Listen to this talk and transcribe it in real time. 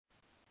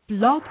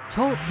Blog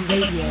Talk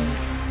Radio.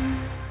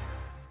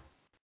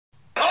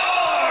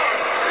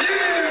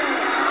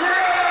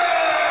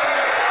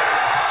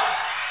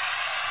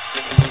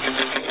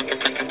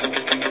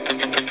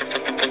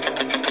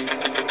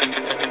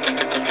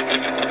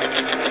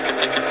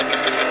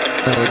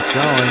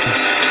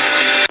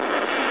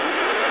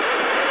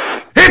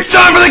 It's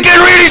time for the Get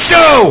Ready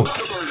Show!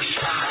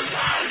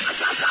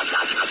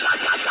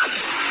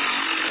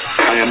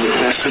 I am the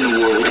best in the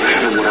world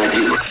at what I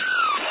do.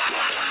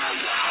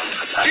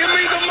 Give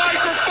me the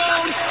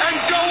microphone and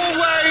go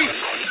away!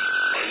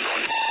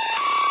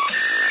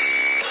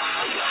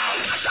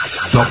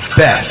 The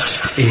best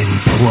in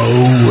pro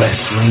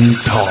wrestling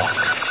talk.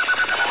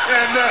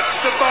 And that's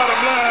the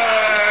bottom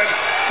line,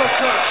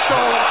 because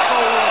Stone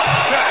Cold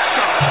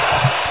Jackson.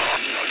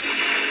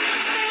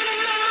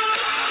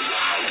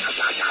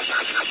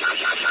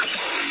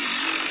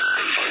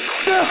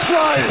 This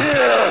right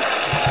here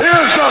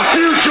is the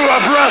future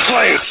of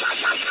wrestling.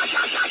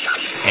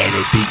 And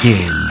it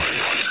begins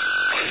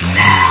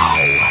now.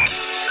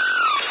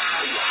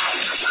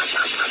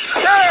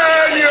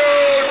 Can you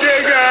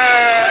dig it?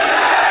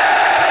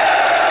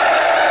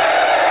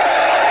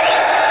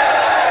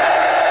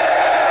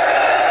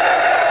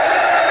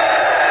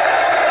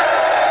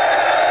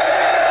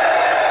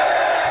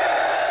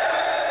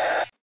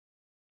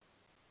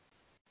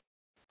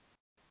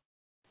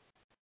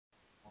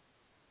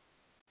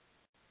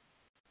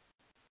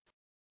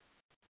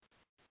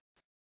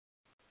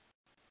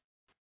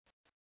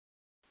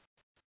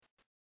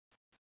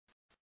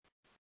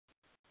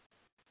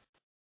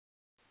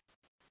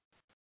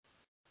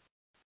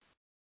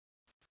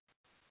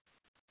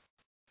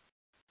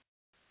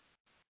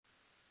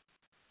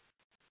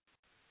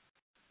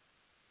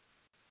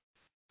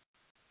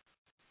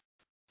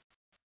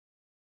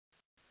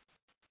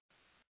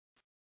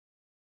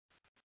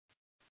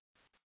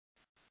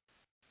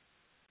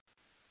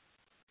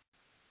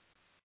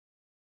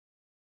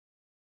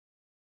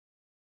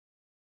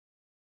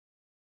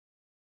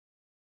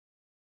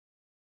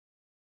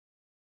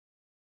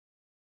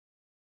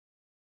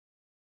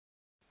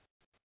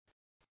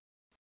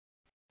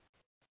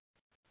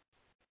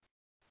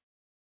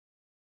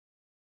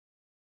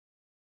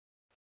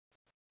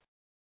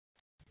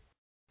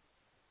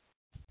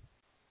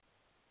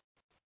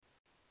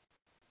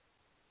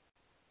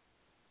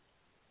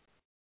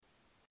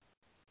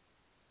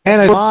 And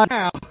it's on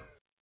now.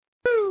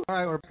 All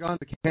right, we're on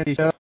the Candy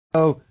Show.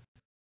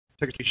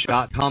 Took a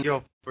shot. Tom, you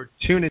for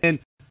tuning in.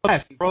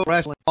 Yes, Pro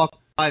Wrestling Talk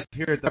live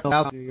here at the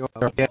South New York.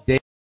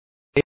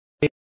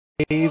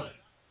 Dave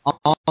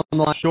on the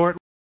line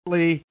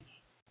shortly.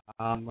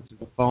 What's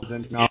the phones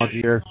and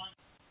technology here?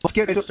 Let's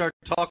get to start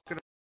talking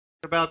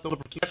about the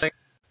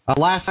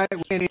last night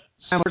we had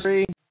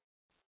anniversary. It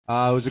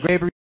was a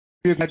great review.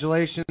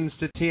 Congratulations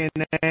to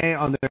TNA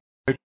on their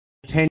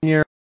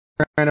 10-year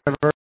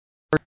anniversary.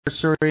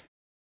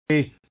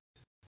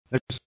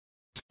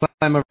 The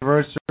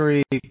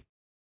anniversary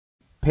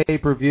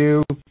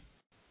pay-per-view. I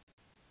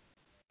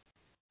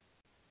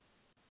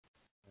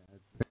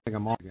think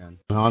I'm on again.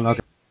 No,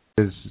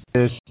 is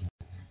this?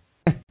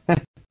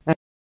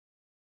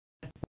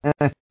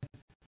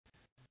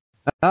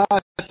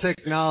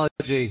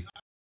 Technology.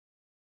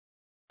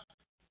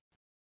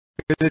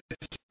 It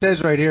says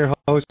right here,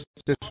 host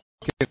is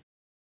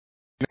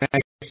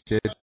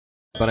connected,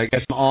 but I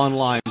guess I'm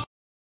online.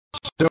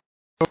 So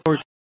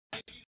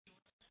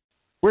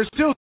we're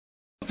still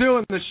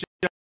doing the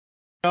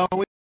show.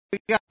 We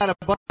got a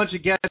bunch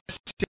of guests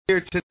here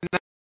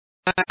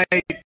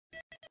tonight.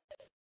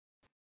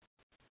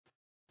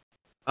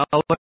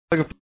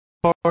 Looking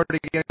forward to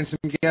getting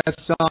some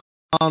guests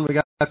on. We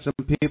got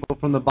some people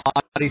from the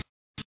Body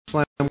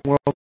Slam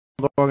World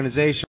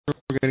Organization.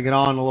 We're going to get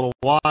on in a little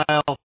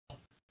while.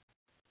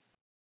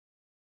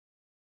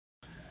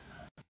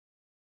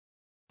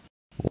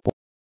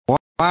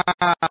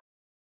 Wow.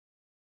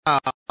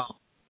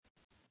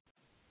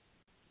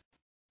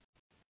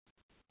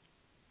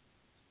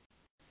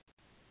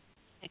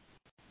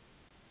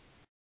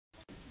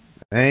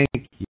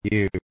 Thank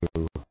you.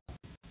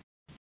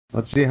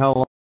 Let's see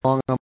how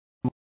long I'm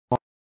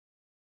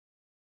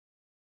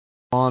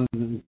on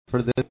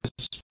for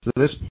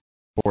this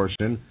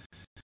portion.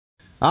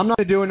 I'm not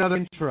going to do another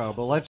intro,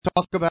 but let's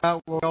talk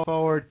about going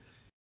forward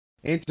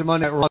into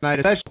Monday Night Raw night,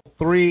 a special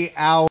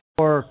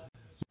 3-hour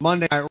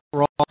Monday Night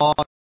Raw.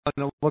 And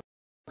it looks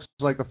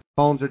like the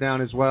phones are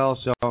down as well,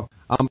 so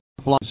I'm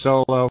flying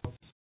solo.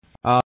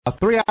 A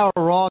 3-hour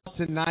Raw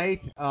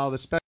tonight. The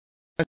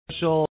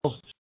special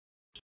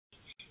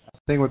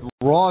thing with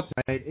Raw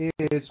tonight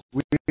is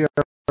we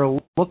are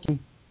looking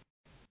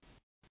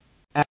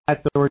at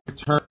the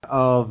return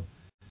of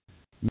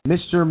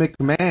Mr.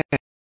 McMahon,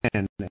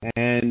 and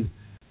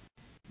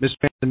Mr.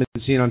 McMahon has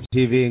been seen on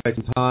TV in quite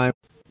some time.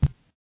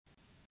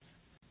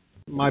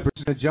 My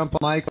person's going to jump on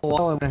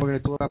Michael, and we're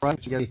going to talk about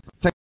right together.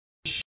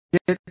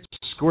 Get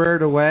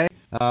squared away.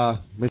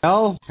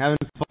 Michelle, having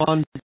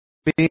fun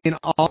being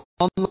on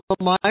the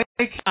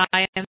mic?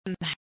 I am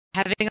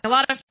having a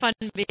lot of fun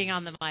being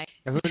on the mic.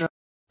 Who knows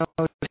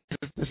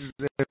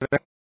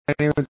if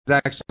anyone's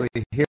actually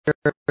hearing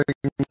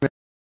this.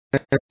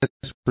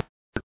 We're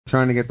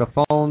trying to get the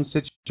phone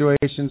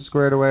situation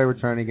squared away. We're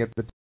trying to get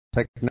the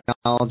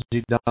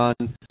technology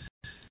done.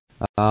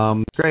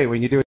 It's great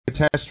when you do a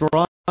test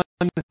run.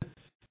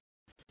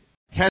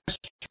 Test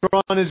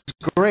run is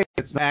great.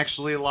 It's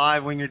actually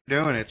live when you're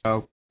doing it.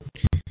 So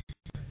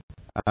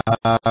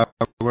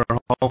we're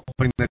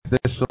hoping that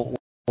this will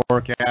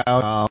work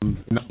out.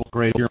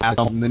 Great year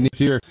in the new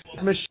year.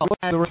 Michelle,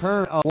 the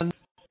return of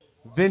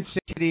Vincent,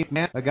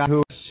 a guy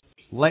who was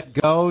let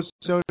go,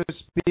 so to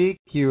speak.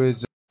 He was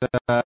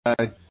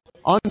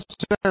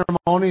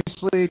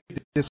unceremoniously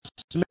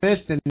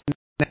dismissed, and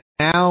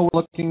now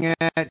we're looking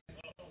at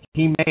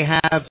he may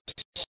have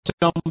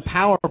some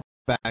power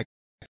back.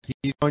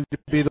 He's going to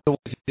be the one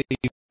to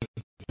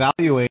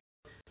evaluate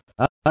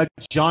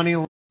Johnny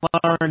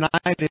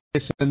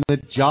Laurinaitis and the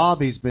job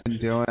he's been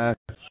doing.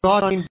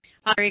 I'm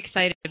very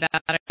excited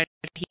about it.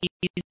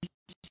 He's,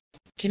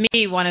 to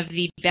me, one of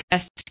the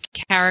best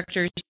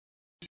characters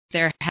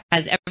there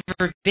has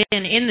ever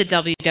been in the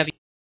WWE.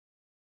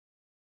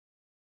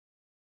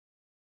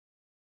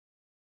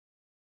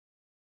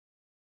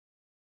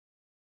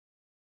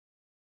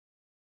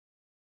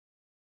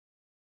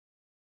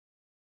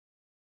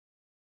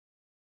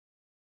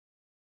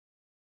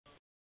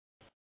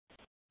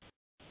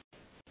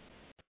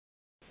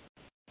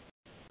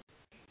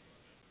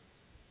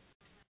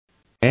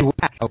 And we'll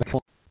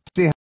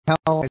see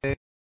how they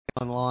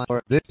online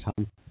for this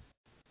time.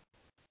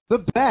 The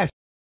best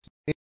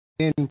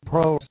in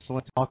pro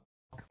wrestling talk.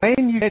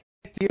 When you get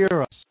to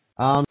hear us,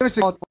 there's a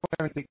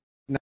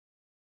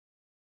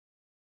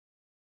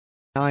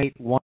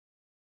 981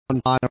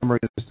 number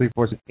is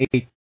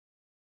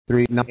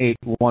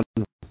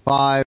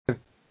 347-839-815.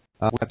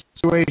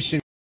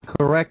 Situation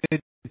corrected.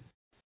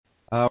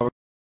 We're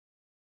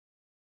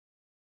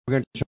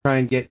going to try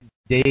and get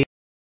Dave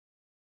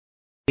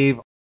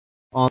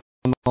on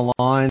the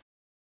line.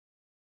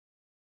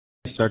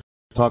 Start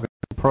talking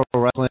pro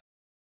wrestling.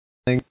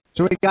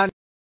 So we got.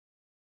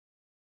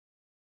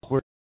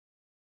 We're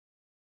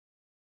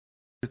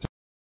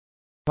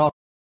talking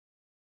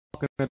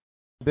a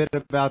bit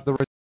about the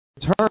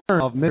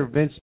return of Mr.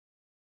 Vince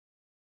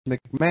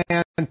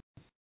McMahon.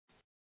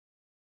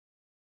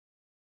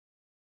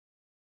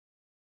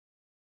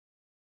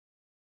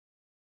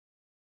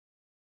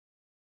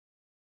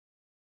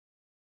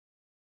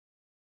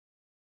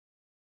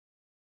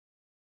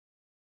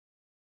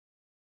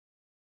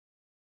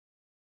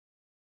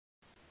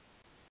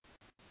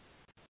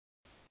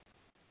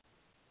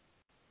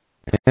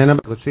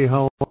 And let's see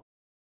how.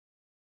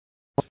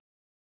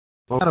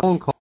 Well, a phone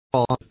call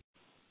on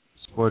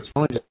sports.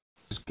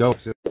 Just go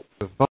to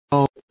the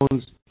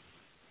phones.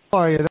 How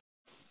are you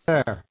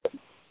there?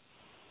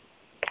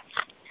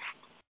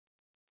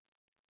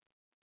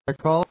 I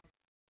call.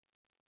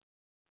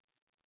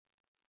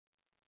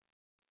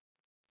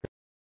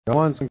 Go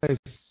on some place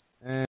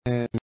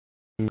and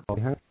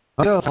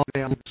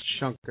another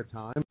chunk of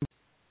time.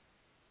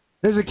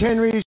 There's a Ken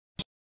Reese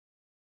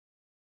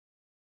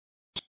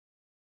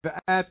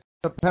at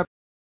the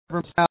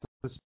Peppermill South,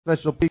 the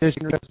special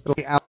petition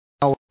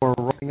hour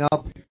rolling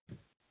up.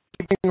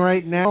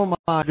 Right now,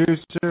 my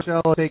producer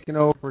Michelle is taking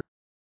over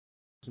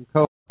some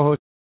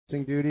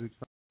co-hosting duties.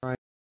 We're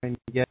trying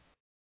to get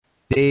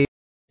Dave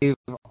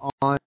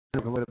on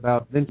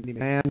about Vince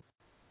McMahon.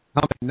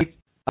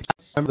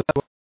 Remember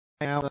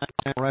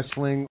the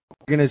wrestling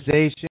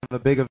organization of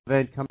a big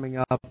event coming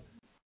up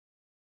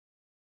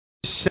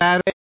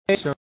Saturday.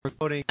 So we're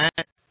putting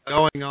that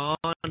going on.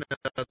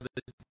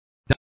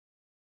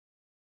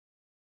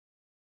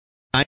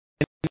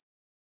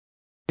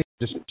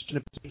 Just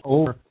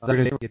over. They're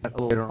going to get that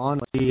later on.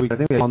 I think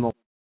they're on the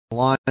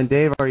line.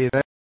 Dave, are you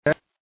there?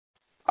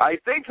 I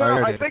think so.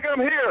 I think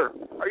I'm here.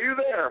 Are you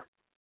there?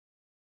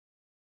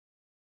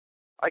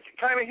 I can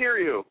kind of hear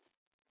you.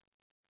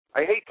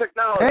 I hate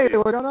technology. Hey,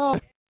 what's going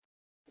on?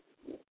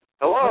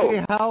 Hello.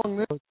 Hey, how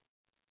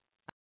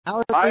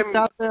is it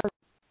out there?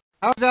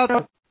 How's it out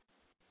there?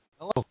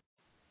 Hello.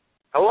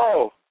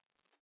 Hello.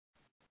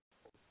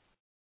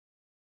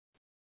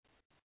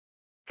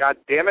 God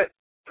damn it.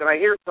 Can I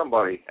hear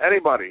somebody?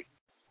 Anybody?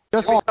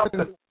 Just give me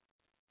something.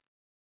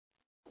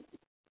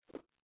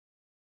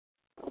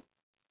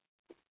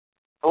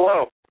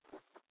 Hello.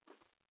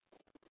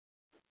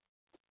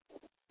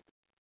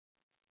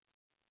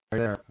 Right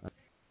there.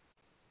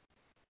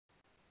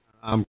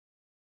 Come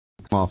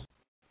off.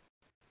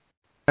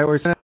 Right, we're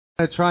going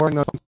to try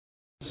to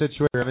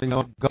situation. Having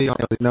no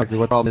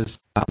what problem is.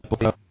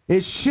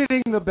 It's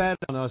shitting the bed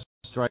on us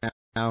right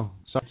now.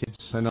 Some kids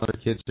and other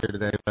kids here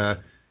today.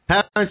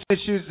 Having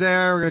issues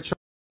there. We're going to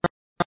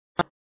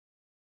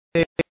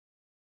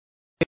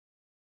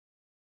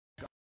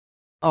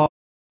try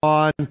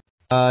on.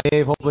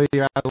 Dave, hopefully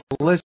you're out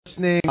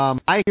listening.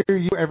 I hear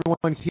you.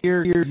 Everyone's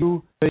here. Hear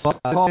you.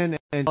 And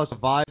the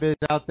vibe is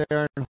out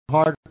there in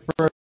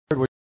Hartford.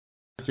 What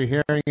you're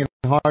hearing in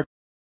Hartford.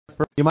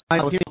 You might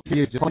not hear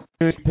you. Just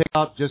pick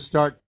up. Just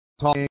start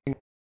talking.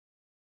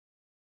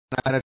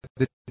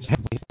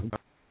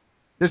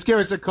 Just give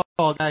us a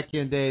call, Jackie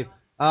and Dave.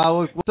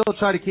 We'll still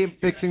try to keep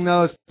fixing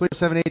those.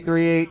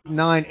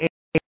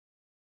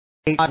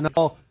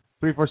 347-838-9889.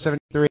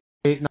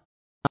 347-838-9889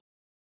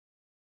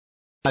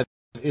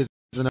 is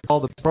an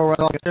call. The Pro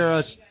Wrestling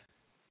Heroes.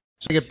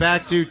 So get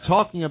back to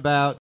talking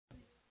about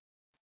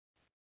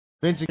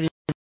Vince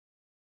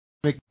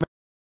McMahon,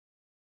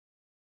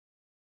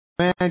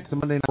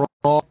 Monday Night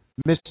Raw,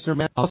 Mr.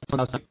 Man,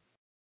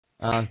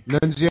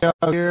 Nunzio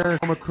here,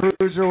 former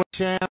Cruiserweight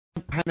champ.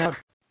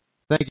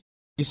 Thank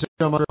you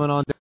so much for coming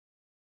on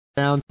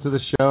down to the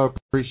show.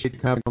 Appreciate you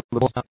coming from the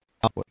Boston.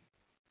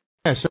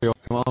 Yeah, sure, you'll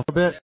come on for a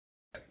bit.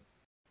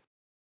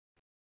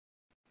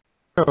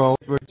 So,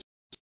 we're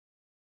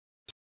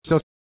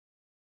still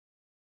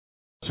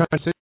trying to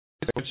sit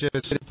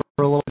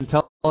for a little and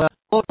tell us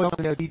about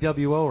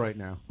DWO right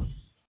now.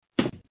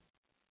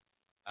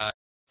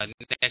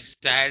 Next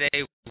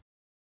Saturday,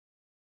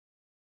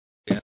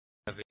 we have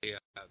a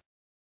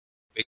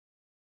big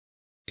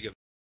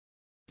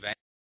event,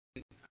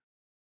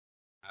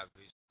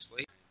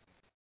 obviously.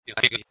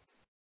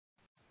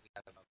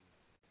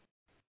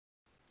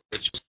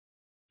 Which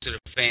to the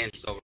fans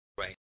over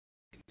right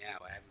now.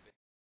 I haven't been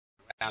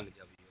around the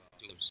WO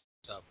doing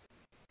stuff.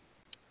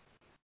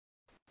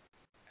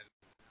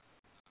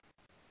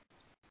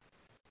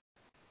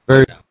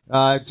 Very.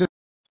 Just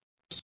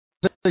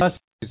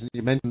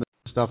you mentioned the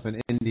stuff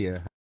in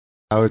India.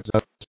 How is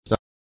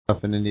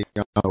stuff in India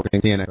going?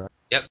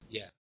 Yep.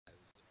 Yeah.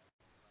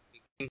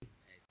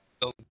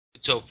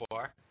 So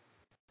far,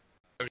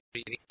 very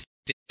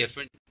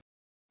different.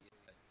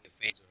 The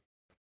fans are,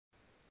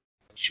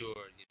 I'm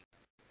sure,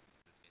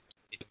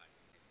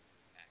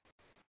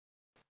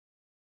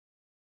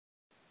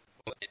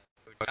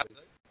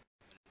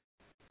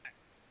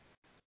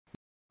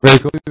 Very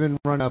cool. We even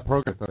run a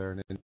program there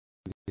in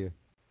India.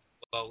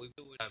 Well, we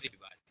do it with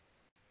everybody.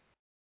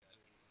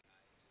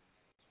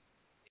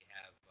 They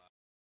have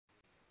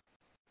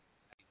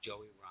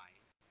Joey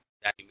Ryan.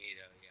 That he made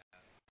a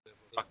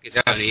bucket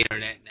on the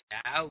internet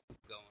now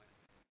going.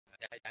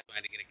 That's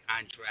trying to get a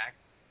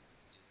contract.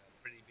 Which is a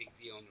pretty big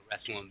deal in the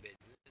wrestling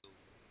business.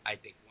 I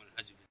think 100%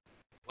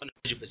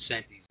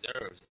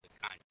 deserves a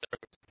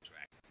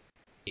contract.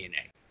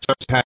 TNA.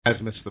 Just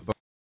has missed the boat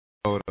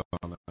on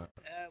that.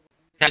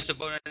 Has the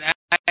vote on that.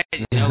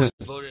 His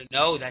voted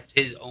no. That's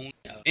his own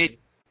opinion.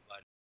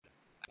 But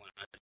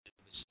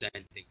 100%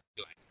 think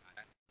doing it.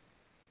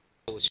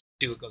 We'll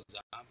see what goes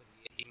on. But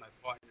he my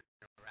partner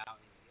out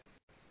in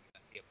the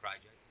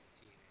project.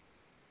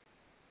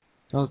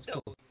 So,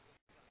 what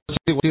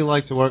do you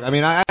like to work? I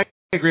mean, I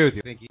agree with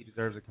you. I think he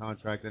deserves a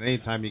contract. And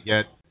anytime you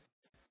get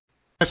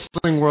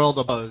wrestling world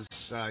a buzz,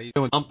 you're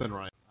doing something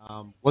right.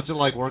 What's it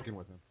like working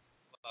with him?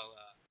 Well,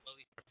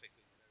 he's perfect.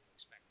 He's very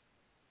respectful.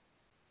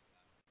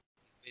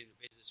 He's been in the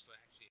business for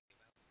actually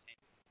about 10 years.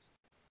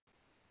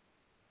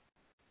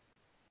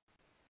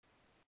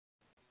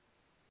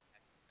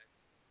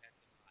 That's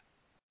a lot.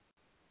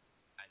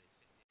 I didn't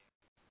sit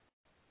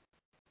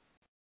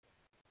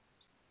there. I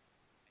think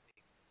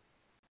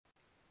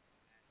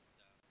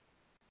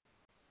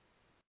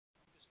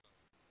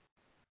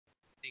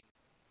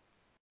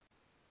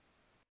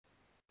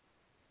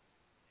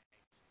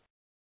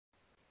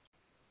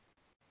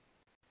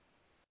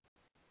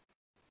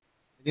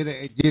Do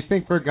you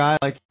think for a guy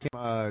like him,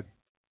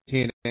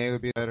 TNA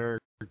would be better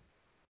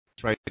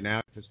right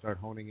now to start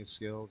honing his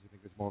skills? You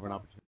think there's more of an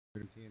opportunity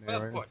in TNA well,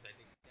 right of course, I think.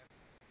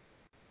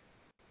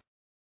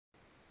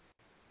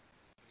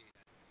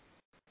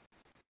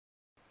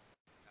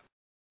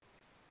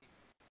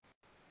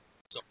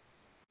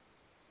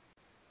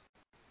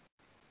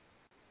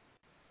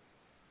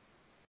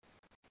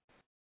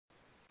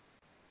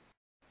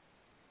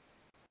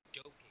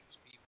 Showcase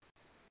people.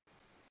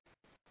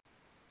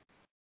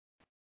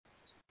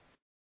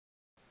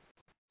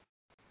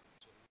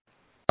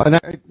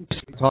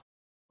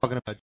 Talking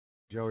about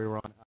Joey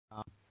Ron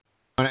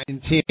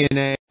in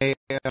TNA,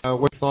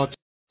 what thoughts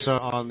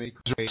are on the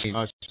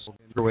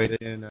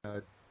cruiserweight in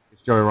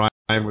Joey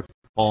Ryan would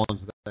fall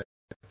into that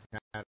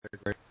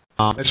category?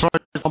 As far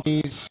as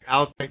companies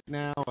out right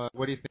now,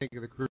 what do you think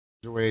of the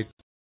cruiserweights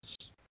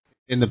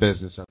in the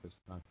business at this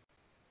time?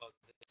 Well,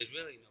 there's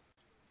really no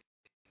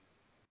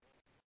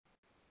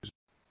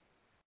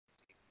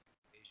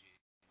vision.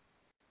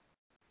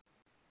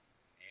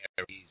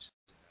 Aries,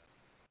 a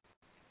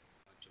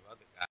bunch of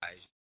other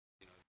guys,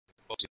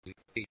 supposedly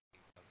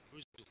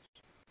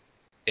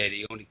they're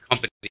the only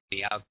company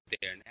out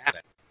there now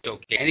that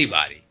showcase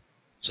anybody.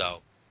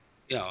 So,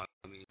 I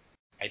mean,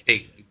 I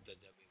think the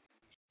WWE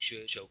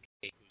should showcase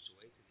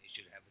cruiserweights, and they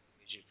should have a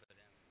division for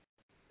them.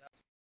 That's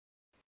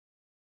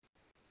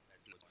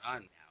what's going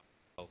on now.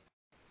 So,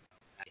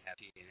 I have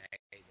TNA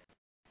that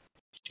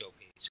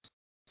showcase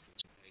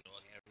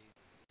Aries,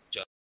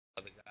 just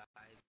other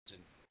guys,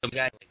 and some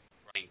guys like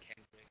Brian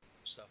Kendrick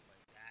and stuff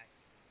like that.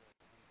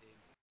 They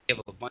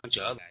have a bunch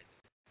of other guys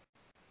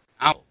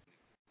out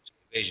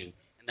division,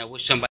 and I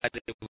wish somebody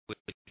would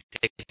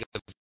take advantage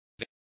of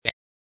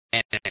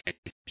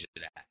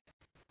that.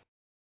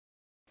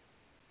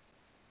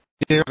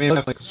 Yeah, I mean,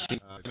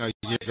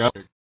 years ago,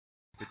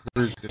 the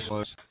cruise just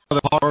was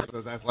the part of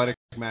those athletic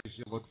matches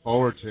you look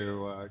forward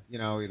to,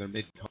 either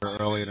mid-card or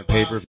early in a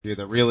pay-per-view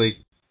that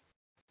really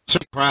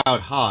took the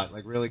crowd hot,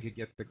 like really could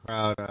get the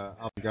crowd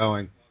up and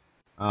going.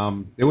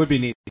 It would be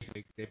neat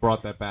if they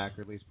brought that back,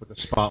 or at least put the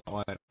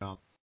spotlight on.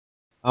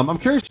 I'm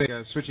curious,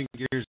 switching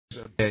gears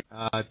a bit.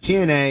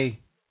 TNA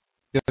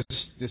just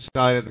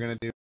decided they're going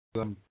to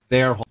do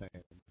their Hall of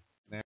Fame.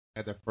 They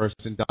had their first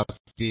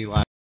inductee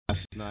last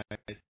night.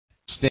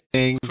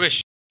 Sting.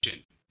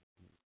 Christian.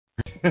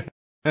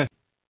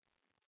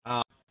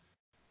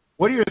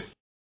 What are your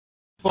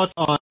thoughts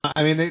on?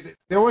 I mean,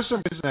 there was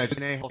some business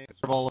in TNA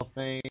Hall of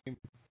Fame. It's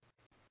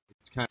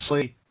kind of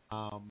silly.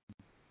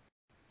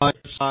 But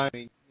I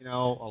mean, a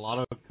lot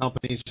of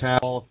companies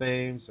have Hall of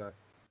Fames.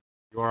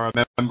 You are a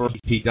member of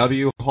the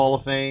PW Hall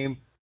of Fame.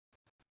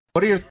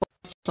 What are your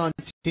thoughts on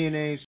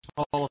TNA's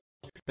Hall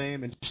of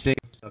Fame and Sting?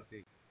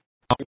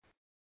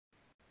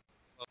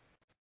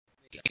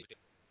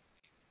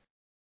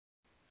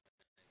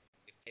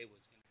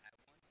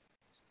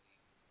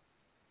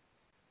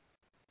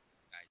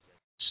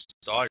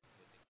 Started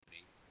with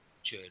it,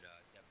 should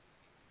definitely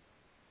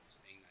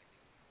Sting. I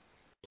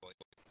think,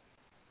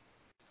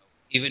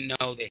 even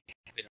though they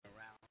have been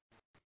around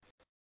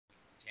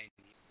 10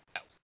 years,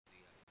 that was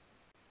the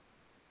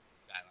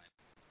guideline.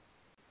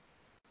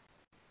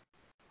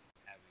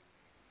 Having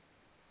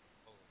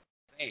Hall of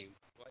Fame,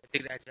 so I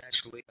think that's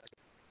actually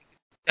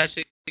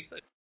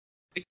good.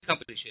 Big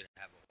company should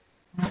have a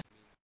Hall of Fame.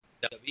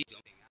 WWE don't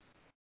think.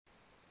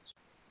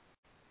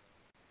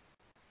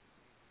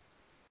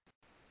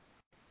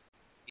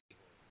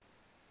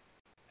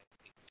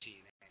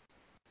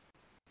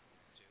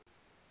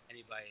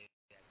 Anybody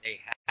that they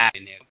have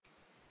in there,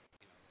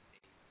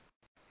 they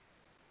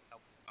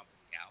help the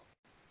company out,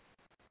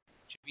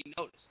 should be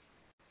noticed.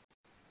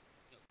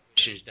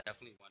 Christian's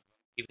definitely one of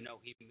them, even though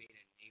he made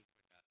a name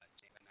for the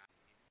champion.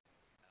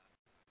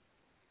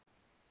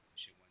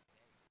 Should one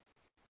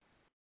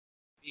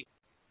day.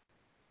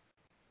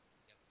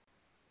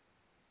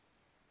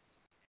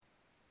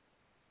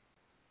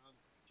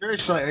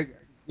 Curious,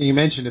 you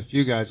mentioned a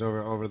few guys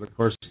over the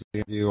course of the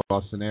interview: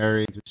 Austin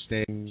Aries,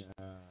 Sting.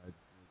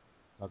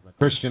 Talking about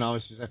Christian,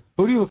 obviously.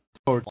 Who do you look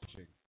forward to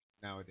watching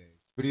nowadays?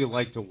 Who do you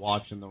like to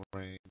watch in the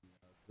ring?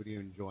 Who do you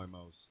enjoy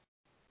most?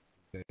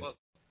 Well,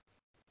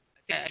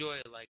 I think I enjoy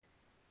like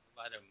a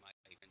lot of my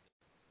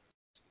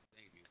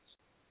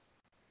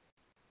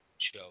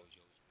shows.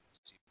 You always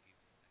see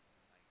people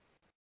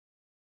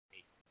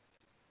like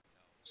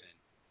and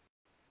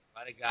a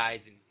lot of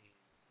guys in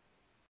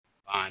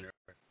Honor,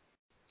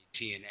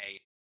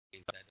 TNA,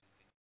 and that.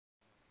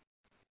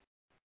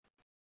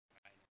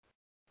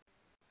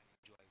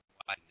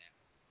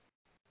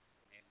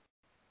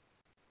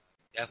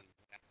 Definitely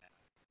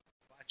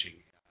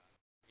watching.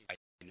 I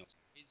know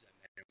he's a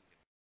man.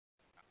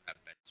 Not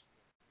best,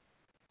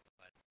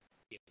 but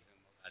give him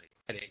a lot of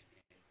credit. And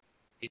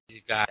he's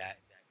a guy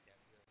that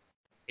really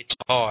hits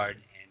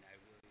hard, and I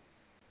really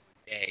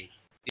one day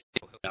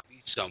he'll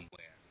be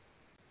somewhere.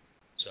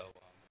 So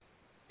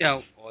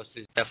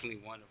Austin's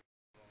definitely one of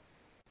them.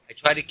 I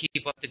try to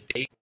keep up to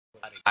date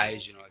with a lot of guys.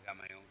 I got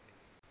my own thing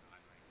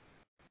on right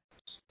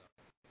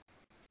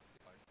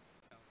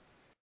now.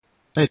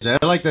 Hey, Jay,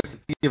 I'd like to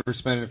thank you for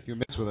spending a few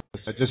minutes with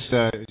us. As you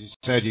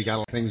said, you got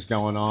a lot of things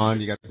going on.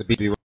 You got the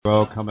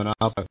BWO coming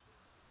up.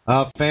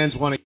 Fans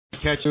want to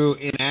catch you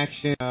in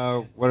action.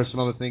 What are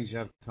some other things you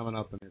have coming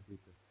up in the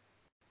future?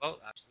 Well,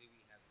 obviously,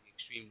 we have the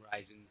Extreme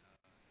Rising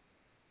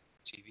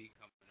TV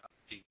coming up,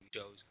 TV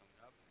shows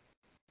coming up.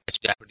 That's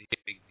pretty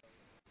big.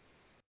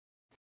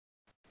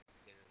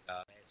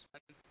 Last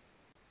month,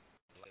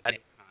 a lot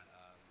of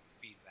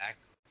feedback,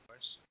 of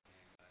course,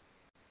 and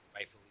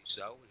rightfully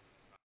so.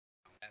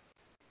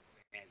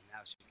 And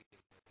now she can get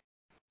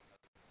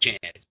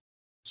a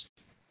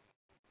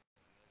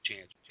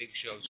chance. Big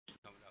shows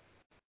coming up.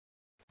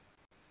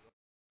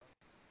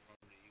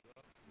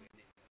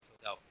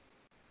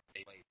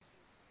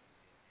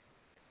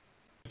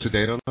 To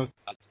date on those?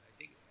 I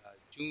think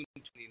June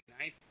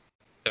 29th,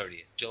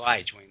 30th,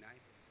 July 29th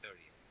and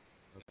 30th.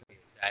 Okay.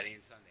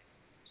 Saturday and Sunday.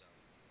 So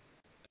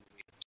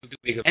we have two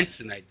big events,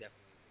 and I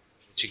definitely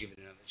should give it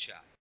another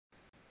shot.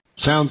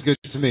 Sounds good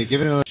to me. Give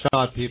it another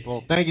shot,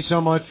 people. Thank you so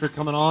much for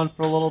coming on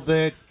for a little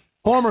bit.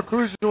 Former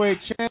Cruiserweight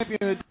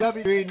champion of the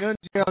WWE,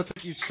 Nunzio,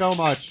 thank you so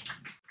much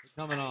for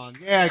coming on.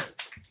 Yeah,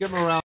 give him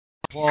a round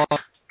of applause.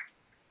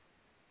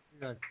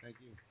 Thank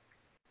you.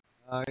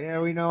 Yeah,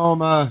 we know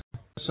him.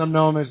 Some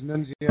know him as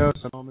Nunzio,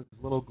 some know him as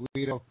Little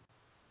Guido.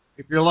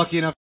 If you're lucky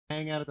enough to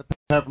hang out at the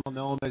Peppermill,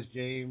 know him as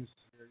James.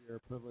 You're a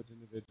privileged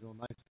individual.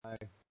 Nice guy.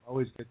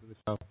 Always good to the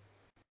show.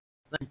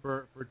 Thank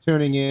you for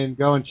tuning in.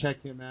 Go and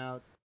check him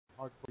out.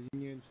 Hardcore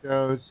Union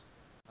shows.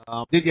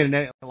 Did get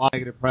a lot of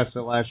negative press at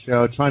last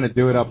show, trying to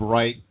do it up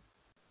right.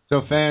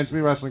 So fans,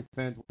 we wrestling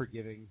fans, we're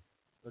forgiving.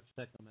 Let's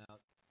check them out.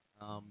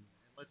 And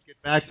let's get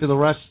back to the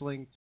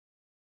wrestling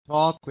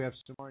talk. We have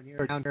some more in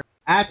here down here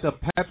at the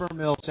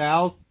Peppermill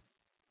South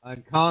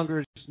in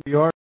Congers, New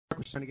York.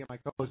 We're trying to get my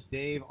co-host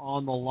Dave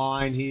on the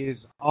line. He is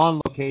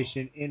on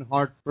location in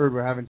Hartford.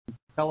 We're having some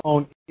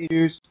telephone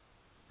issues,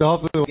 so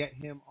hopefully we'll get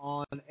him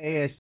on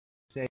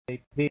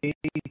ASAP. We're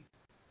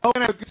going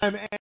to have a good time.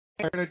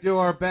 We're going to do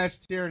our best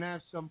here and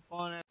have some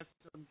fun, have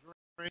some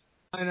drinks.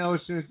 I know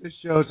as soon as this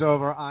show's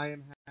over, I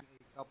am having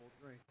a couple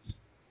drinks.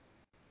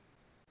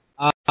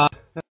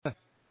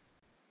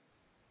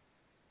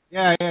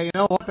 Yeah, you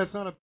know what? That's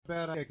not a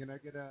bad idea. Can I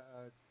get a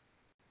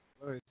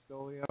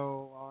Stolio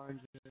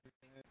orange?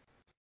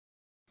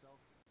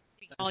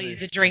 I'll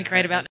use a drink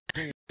right about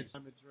now.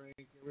 Time to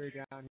drink. We're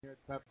down here at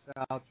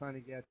Peppermill South trying to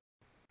get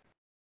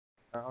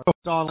our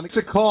song. It's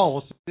a call.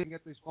 We'll see if we can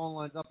get these phone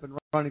lines up and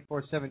running.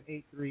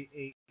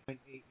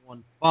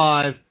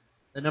 478-389-815.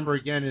 The number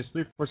again is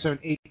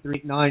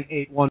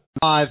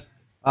 347-838-9815.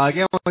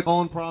 Again, when the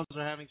phone problems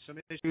are having some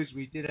issues,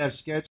 we did have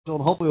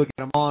scheduled. Hopefully we'll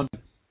get him on.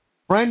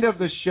 Friend of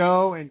the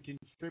show and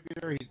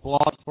contributor. He's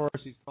blogged for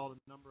us. He's called a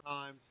number of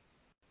times.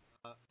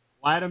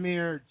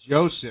 Vladimir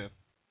Joseph.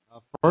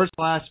 First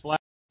class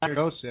Vladimir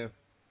Joseph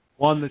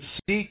won the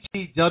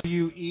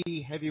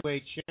CTWE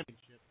Heavyweight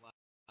Championship last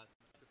night.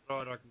 To throw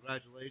out our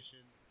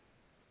congratulations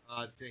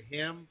to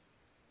him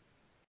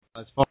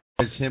as far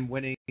as him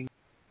winning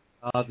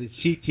the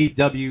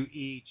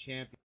CTWE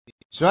Championship.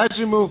 So as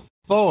we move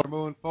forward,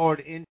 moving forward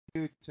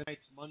into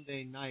tonight's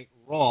Monday Night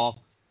Raw,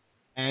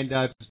 and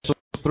so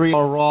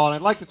 3-hour Raw, and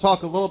I'd like to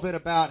talk a little bit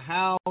about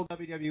how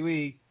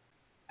WWE,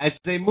 as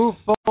they move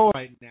forward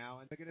right now,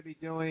 and they're going to be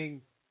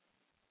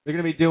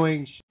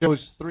doing shows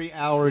 3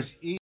 hours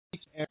each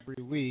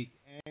every week,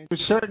 and to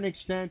a certain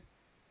extent,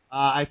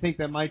 I think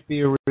that might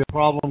be a real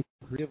problem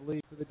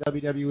creatively for the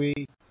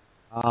WWE.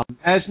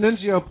 As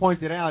Nunzio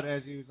pointed out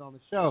as he was on the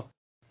show,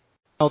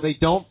 they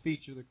don't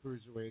feature the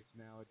cruiserweights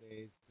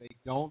nowadays. They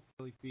don't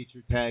really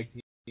feature tag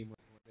team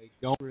wrestlers. They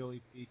don't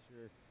really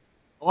feature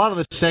a lot of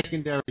the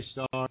secondary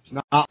stars.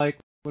 Not like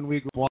when we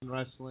grew up in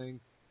wrestling.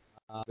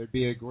 There'd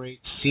be a great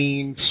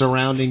scene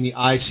surrounding the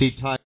IC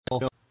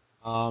title.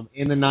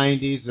 In the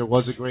 90s, there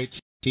was a great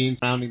scene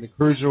surrounding the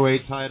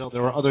cruiserweight title.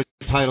 There were other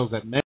titles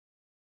that meant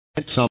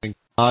something.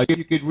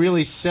 You could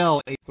really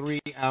sell a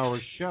 3-hour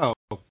show.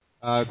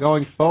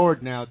 Going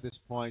forward now at this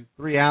point,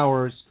 3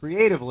 hours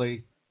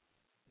creatively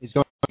is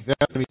going to be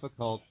very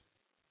difficult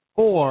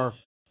for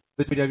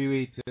the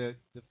WWE to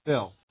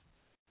fill.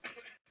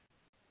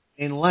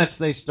 Unless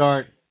they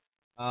start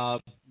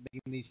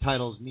making these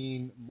titles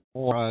mean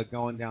more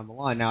going down the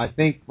line. Now, I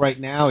think right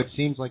now it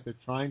seems like they're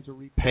trying to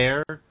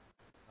repair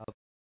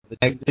the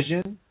tag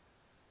division,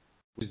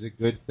 which is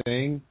a good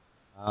thing.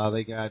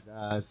 They got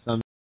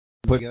some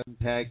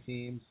tag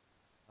teams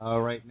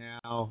right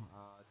now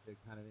to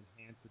kind of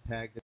enhance the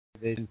tag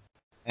division.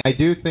 And I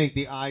do think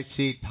the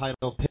IC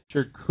title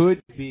picture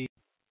could be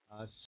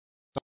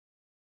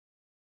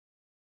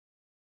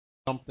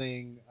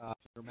something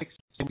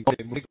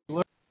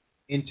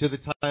into the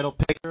title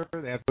picture.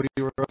 They have Cody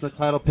Rhodes in the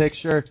title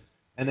picture,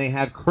 and they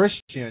have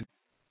Christian,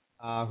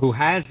 who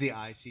has the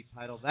IC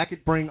title. That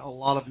could bring a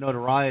lot of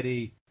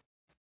notoriety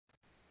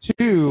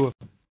to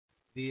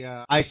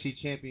the IC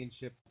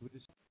championship, which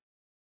is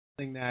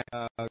something that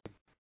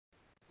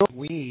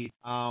we need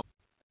as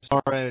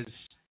far as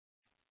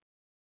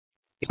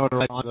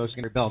notoriety on those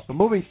belts. But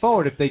moving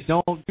forward, if they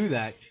don't do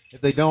that,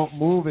 if they don't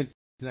move into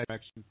that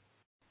direction,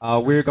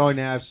 we're going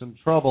to have some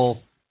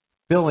trouble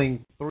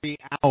filling 3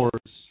 hours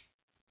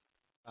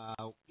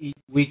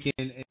week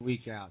in and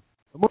week out.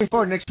 But moving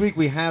forward, next week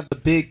we have the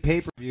big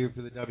pay-per-view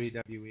for the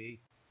WWE.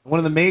 One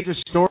of the major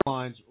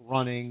storylines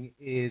running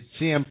is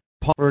CM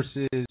Punk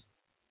versus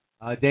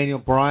Daniel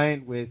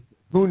Bryan, with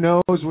who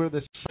knows where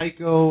the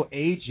Psycho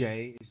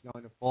AJ is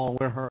going to fall and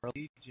where her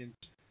allegiance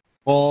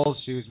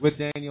falls. She was with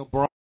Daniel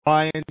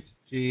Bryan.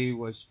 She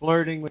was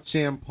flirting with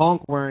CM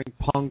Punk, wearing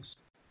Punk's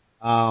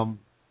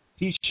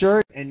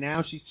T-shirt, and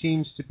now she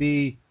seems to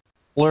be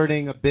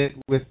flirting a bit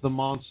with the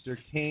Monster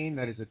Kane.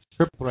 That is a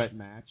triple threat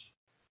match.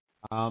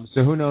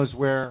 So who knows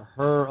where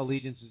her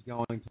allegiance is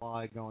going to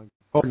lie going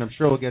forward. And I'm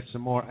sure we'll get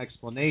some more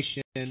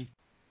explanation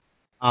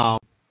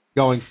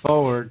going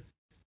forward.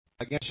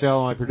 Again,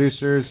 show my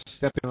producers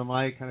stepping on the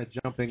mic, kind of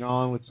jumping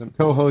on with some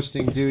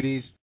co-hosting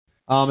duties.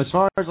 As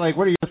far as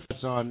what are your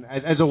thoughts on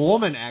as a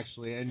woman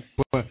actually, and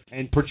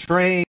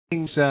portraying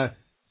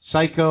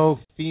psycho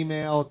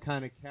female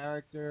kind of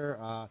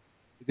character?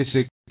 Is this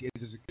a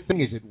good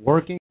thing? Is it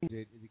working? Is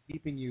it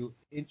keeping you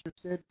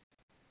interested?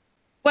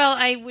 Well,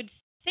 I would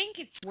think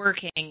it's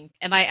working.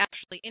 Am I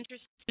actually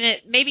interested in it?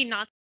 Maybe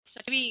not.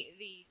 Maybe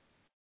the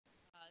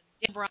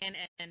Dan Bryan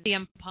and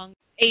CM Punk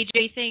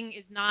AJ thing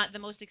is not the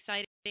most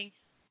exciting thing,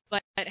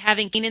 but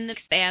having Kane in the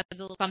mix adds a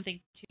little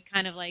something to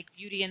kind of like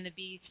Beauty and the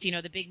Beast,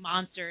 the big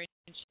monster,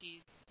 and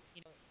she's,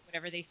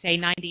 whatever they say,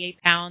 98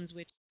 pounds,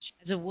 which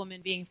as a woman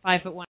being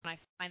 5'1", I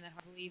find that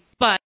hard to believe.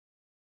 But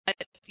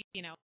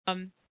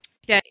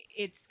that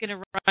it's going to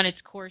run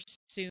its course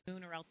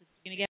soon, or else it's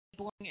going to get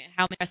boring.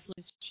 How many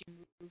wrestlers she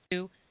moves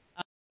to?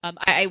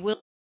 I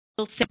will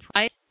say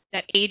surprised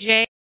that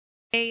AJ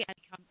has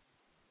become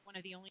one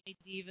of the only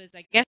divas,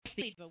 I guess,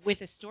 but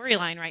with a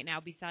storyline right now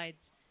besides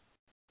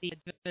the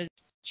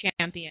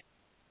champion.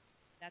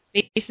 That's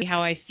basically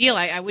how I feel.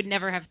 I would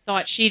never have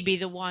thought she'd be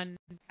the one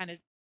kind of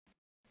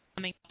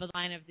coming up the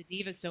line of the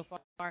divas so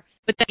far.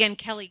 But then again,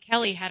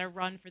 Kelly had a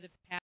run for the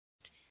past,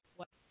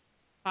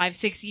 5-6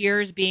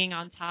 years being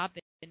on top,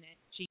 and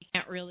she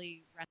can't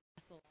really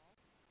wrestle.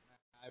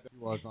 I bet she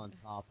was on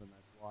top, and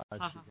that's why she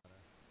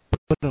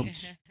got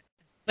it.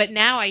 But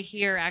now I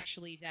hear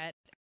actually that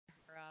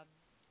her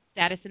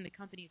status in the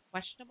company is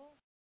questionable.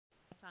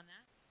 What's on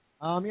that?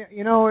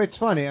 Yeah, it's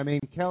funny. I mean,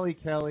 Kelly,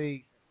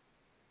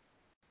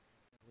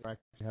 we're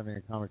actually having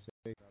a conversation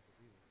about the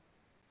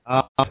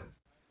divas.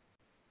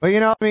 But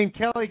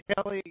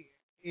Kelly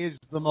is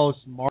the most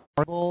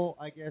marketable,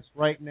 I guess,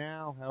 right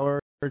now.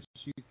 However,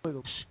 she's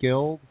really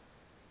skilled.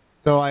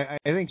 So I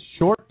think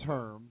short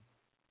term,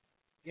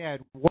 yeah,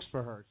 it works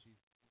for her. She's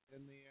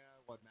in the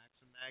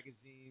Maxim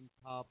magazine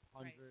top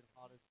 100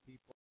 hottest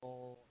people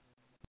on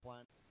the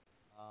planet.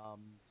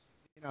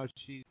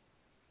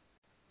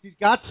 She's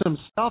got some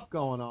stuff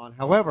going on.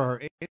 However,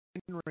 her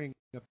in-ring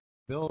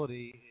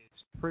ability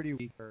is pretty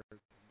weak. Her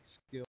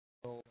skill,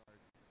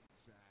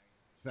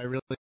 I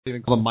really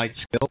even call them Mike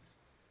skill.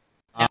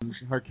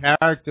 Her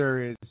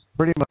character is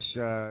pretty much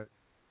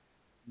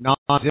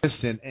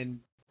non-existent, and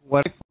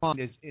what I find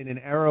is in an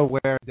era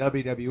where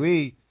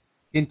WWE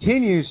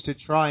continues to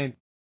try and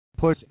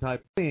push a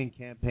type bullying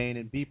campaign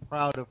and be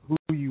proud of who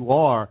you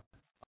are,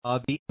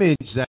 the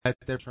image that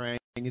they're portraying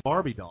is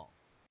Barbie doll.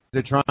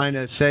 They're trying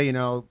to say,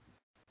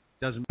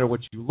 doesn't matter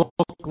what you look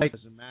like,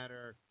 doesn't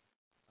matter,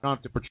 you don't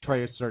have to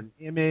portray a certain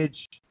image,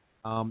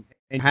 and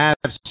have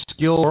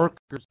skilled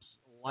workers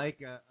like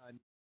a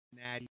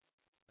Natty,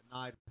 a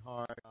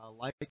Neidhart,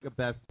 like a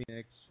Beth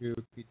Phoenix, who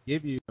could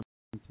give you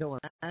some killer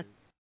matches.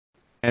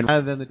 And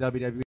rather than the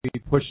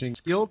WWE pushing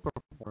skilled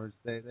performers,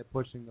 they're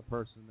pushing the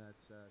person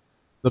that's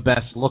the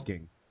best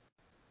looking.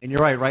 And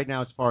you're right. Right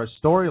now, as far as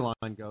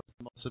storyline goes,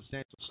 the most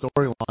substantial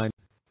storyline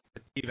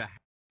that Diva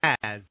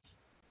has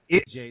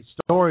is Jay's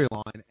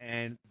storyline,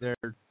 and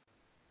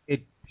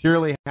it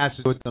purely has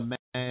to do with the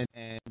men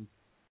and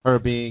her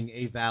being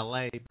a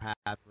valet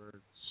path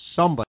for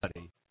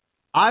somebody.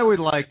 I would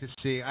like to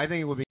see. I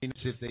think it would be nice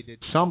if they did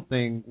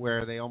something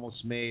where they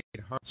almost made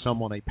her and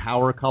someone a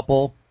power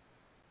couple.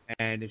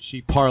 And if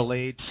she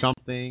parlayed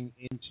something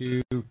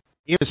into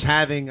just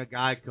having a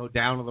guy go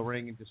down to the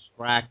ring and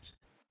distract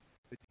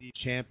the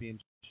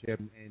championship,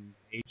 and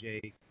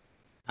AJ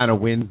kind of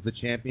wins the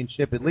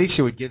championship, at least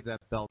it would give that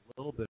belt a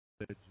little bit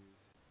of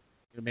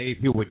juice. Maybe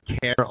people would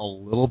care a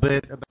little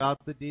bit about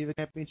the Diva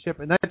Championship,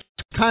 and that's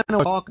kind of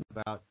what I'm talking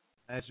about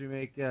as we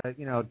make,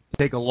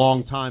 take a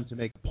long time to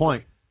make a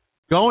point.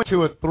 Going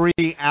to a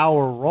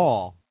 3-hour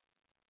Raw,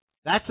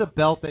 that's a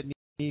belt that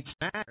needs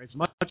to matter. As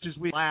much as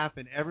we laugh,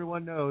 and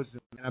everyone knows,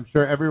 and I'm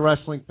sure every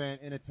wrestling fan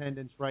in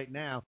attendance right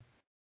now,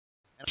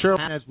 and I'm sure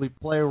as we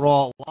play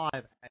Raw live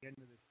at the end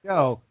of the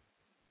show,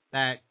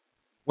 that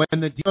when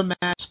the Diva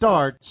match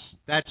starts,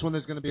 that's when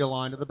there's going to be a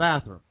line to the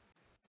bathroom.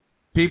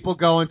 People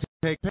go and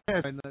take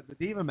piss when the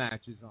Diva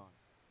match is on.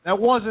 That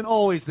wasn't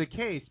always the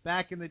case.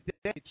 Back in the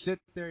day, you'd sit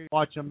there and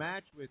watch a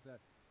match with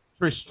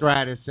Trish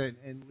Stratus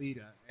and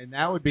Lita, and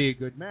that would be a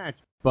good match.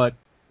 But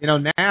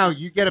now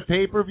you get a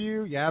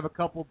pay-per-view, you have a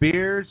couple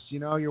beers,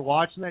 you're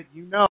watching that,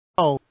 you're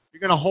going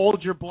to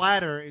hold your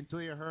bladder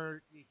until you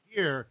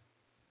hear,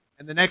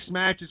 and the next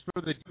match is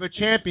for the Diva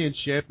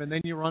Championship, and then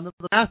you run to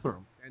the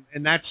bathroom,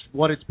 and that's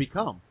what it's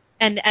become.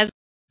 And as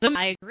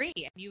I agree,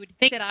 you would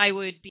think that I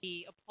would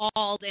be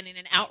appalled and in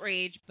an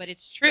outrage, but it's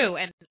true.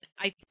 And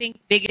I think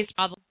the biggest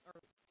problem, or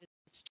the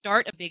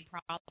start of big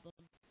problem,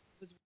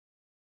 was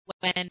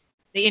when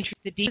they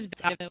introduced the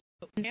Divas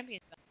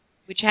Championship,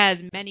 which has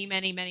many,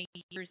 many, many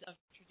years of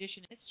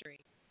tradition and history.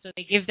 So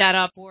they give that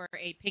up for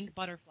a pink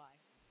butterfly.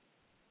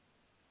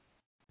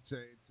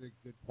 It's a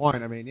good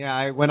point. I mean,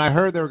 when I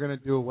heard they were going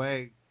to do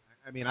away,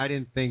 I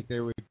didn't think they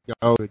would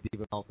go to a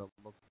Diva belt that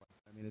looks like.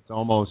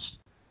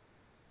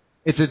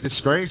 It's a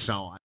disgrace. It's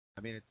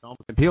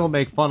almost, and people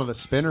make fun of the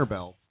spinner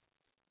belt.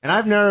 And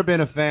I've never been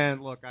a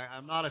fan. Look,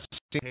 I'm not a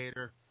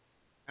hater.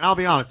 And I'll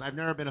be honest, I've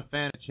never been a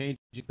fan of changing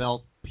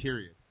belt,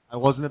 period. I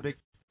wasn't a big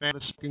fan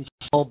of the Smoking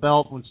Skull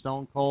belt when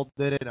Stone Cold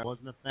did it. I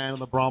wasn't a fan of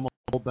the Brahma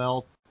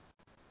belt.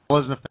 I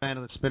wasn't a fan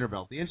of the spinner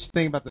belt. The interesting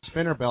thing about the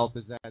spinner belt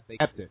is that they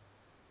kept it.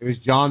 It was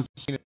John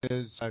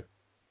Cena's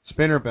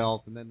spinner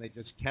belt, and then they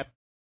just kept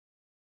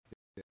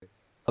it.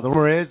 The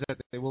rumor is that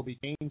they will be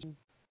changing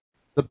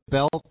the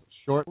belt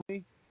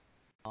shortly.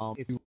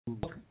 If you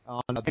look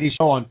on the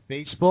show on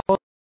Facebook,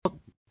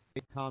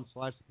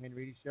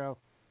 facebook.com/The Show,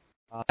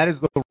 that is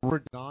the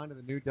rumored design of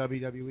the new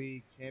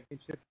WWE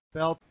Championship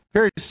belt.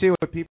 Curious to see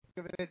what people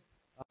think of it.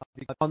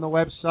 On the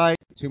website,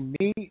 to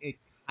me, it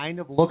kind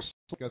of looks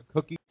like a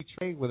cookie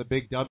tray with a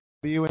big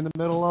W in the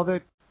middle of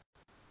it.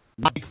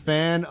 I'm a big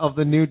fan of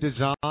the new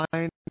design.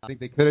 I think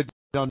they could have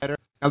done better.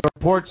 Now, the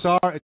reports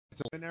are it's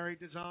a preliminary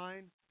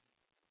design,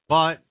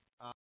 but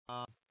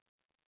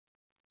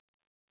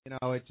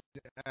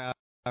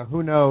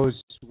who knows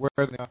where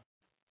they are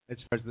as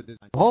far as the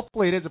design.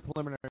 Hopefully, it is a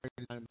preliminary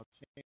design. They'll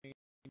change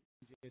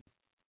it.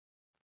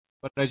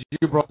 But as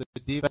you brought the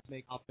Divas,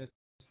 make optimistic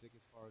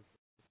as far as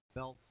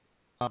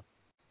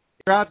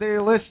you're out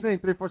there listening,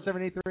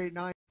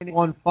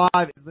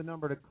 347-838-9815 is the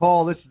number to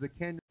call. This is the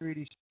Ken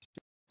Reedy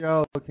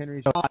Show,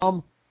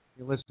 KenReedy.com.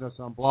 You listen to us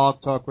on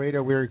Blog Talk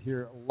Radio. We're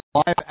here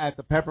live at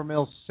the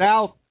Peppermill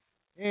South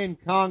in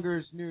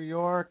Congers, New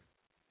York.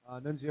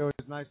 Nunzio,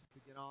 it's nice to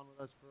get on with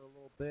us for a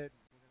little bit.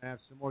 We're going to have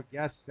some more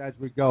guests as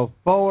we go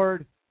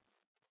forward.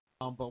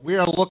 But we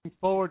are looking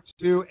forward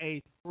to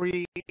a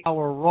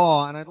 3-hour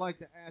Raw. And I'd like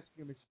to ask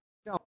you,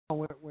 Michelle,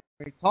 when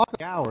we talk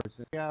about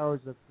 3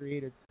 hours of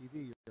creative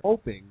TV, you're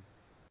hoping,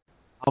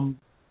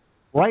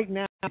 right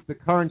now, the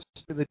current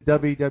state of the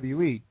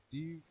WWE,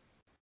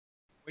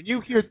 when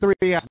you hear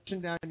 3 hours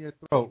down your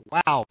throat,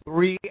 wow,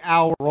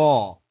 3-hour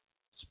Raw,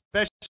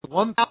 special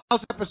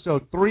 1,000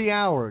 episode, 3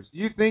 hours,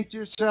 you think to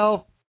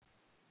yourself,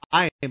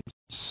 I am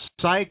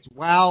psyched,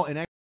 wow, an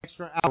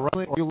extra hour,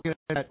 or you look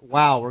at,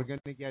 wow, we're going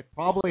to get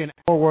probably an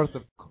hour worth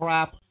of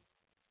crap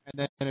and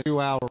then a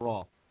 2-hour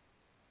Raw?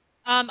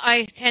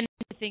 I tend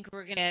to think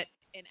we're going to get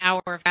an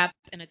hour of crap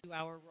and a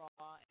 2-hour Raw.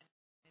 And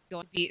it's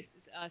going to be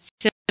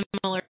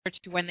similar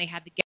to when they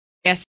had the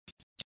guest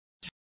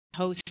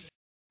hosts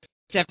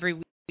every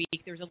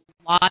week. There's a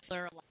lot of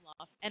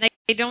fluff. And I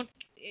don't,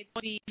 it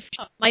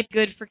might be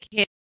good for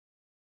kids.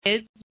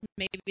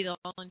 Maybe they'll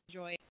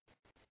enjoy it.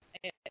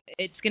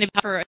 It's going to be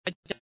for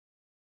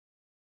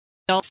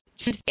adults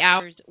 2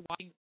 hours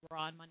watching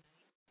Raw on Monday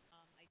night.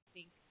 I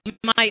think you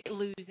might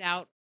lose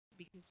out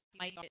because you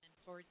might get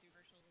forward to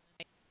commercials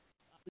and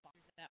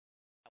that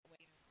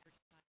way.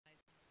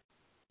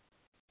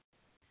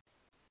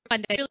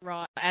 Monday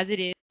Raw as it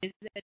is.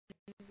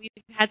 We've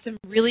had some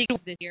really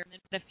good this year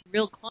and then a few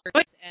real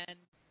clunkers, and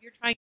you're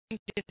trying to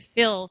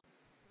fill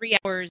 3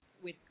 hours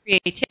with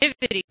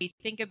creativity.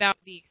 Think about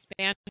the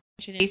expansion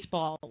in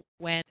baseball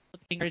when the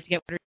fingers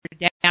get watered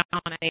down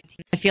at 18.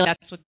 I feel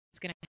that's what's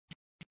going to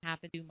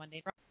happen to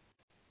Monday.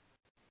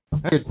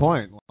 Good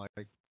point.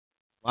 Like,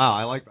 wow,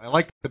 I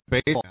like the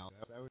baseball now.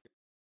 That would...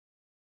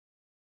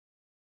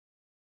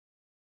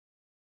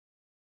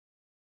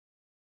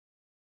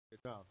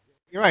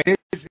 You're right. It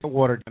is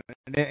watered down,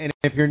 and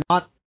if you're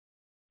not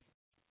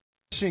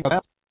fishing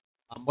up,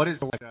 what is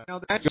the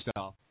that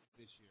stuff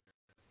this year?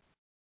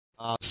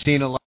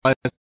 Cena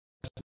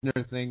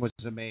Lesnar thing was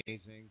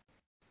amazing.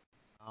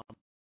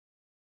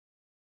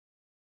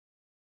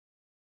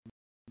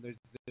 There's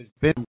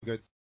been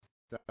good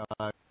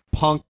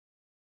Punk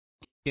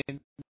and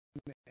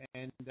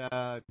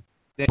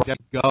they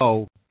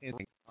go. I'm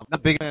not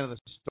a big fan of the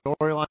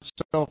storyline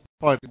so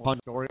far. The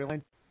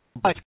storyline,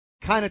 but it's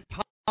kind of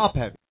top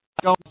heavy.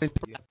 You'll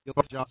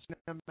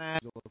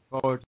look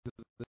forward to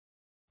the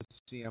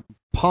CM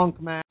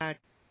Punk match.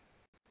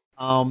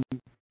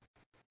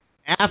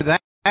 After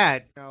that,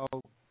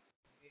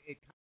 it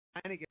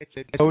kind of gets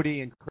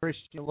Cody and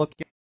Christian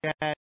looking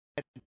at.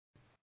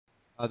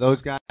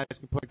 Those guys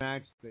can put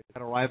match. They've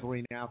got a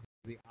rivalry now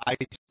for the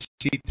IC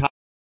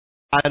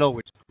title,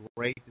 which is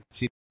great to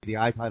see the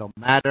I title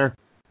matter.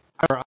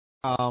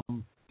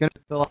 Going to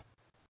fill up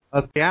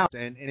a 3 hours,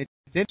 and it's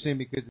interesting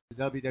because the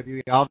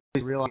WWE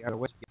obviously realized at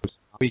West Coast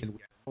we can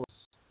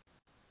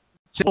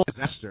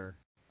disaster.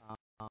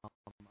 I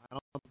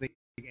don't think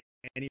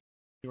any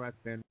ref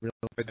fan really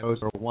knows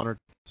or one or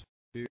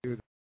two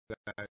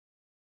that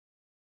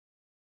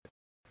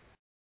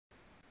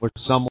were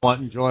somewhat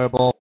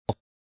enjoyable.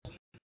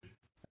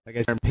 I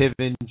guess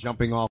Piven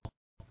jumping off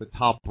the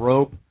top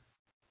rope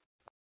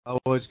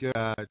was good.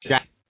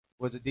 Jack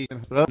was a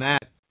decent host. And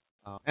that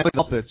and the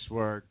Muppets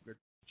were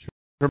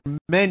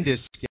tremendous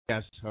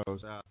guest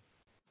hosts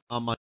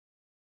on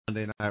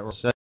Monday Night Raw.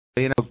 So,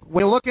 when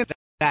you look at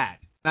that,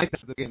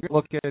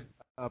 look at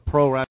a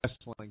pro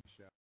wrestling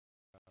show.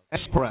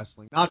 It's pro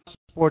wrestling, not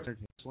sports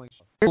wrestling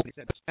show.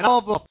 And all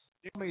of them,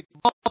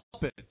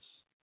 Muppets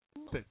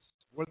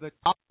were the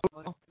top.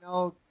 As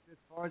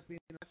far as being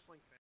a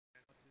wrestling fan, I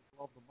just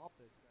love the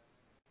Muppets.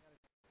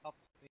 Tough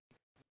thing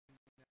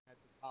at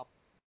the top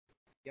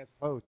guest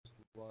host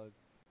was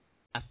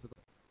after the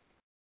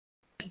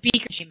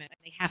Beaker Shaman.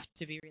 They have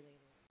to be related.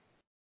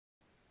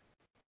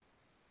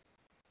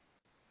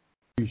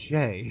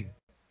 Touché.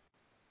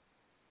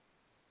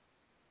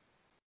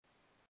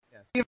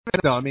 Yes. Even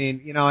though, I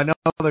mean, I know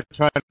they're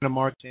trying to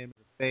mark him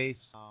as a face,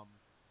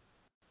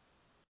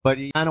 but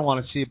you kind of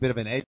want to see a bit of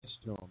an edge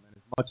to him. And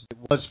as much as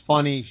it was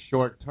funny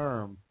short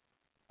term,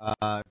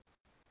 I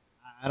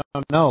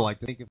don't know. Like,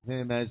 think of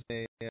him as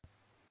a,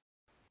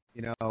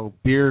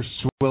 beer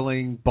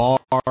swilling, bar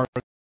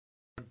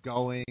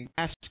going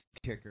ass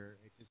kicker.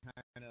 It just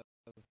kind of,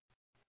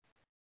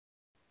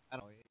 I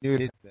don't know.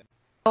 It is.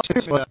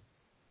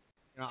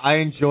 I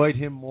enjoyed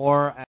him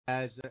more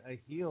as a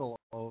heel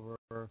over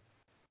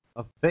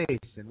a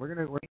face, and we're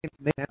gonna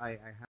make. I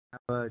have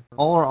a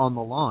caller on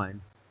the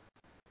line.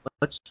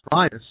 Let's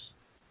try this.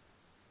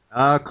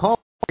 Call,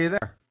 are you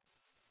there?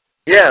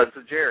 Yeah, it's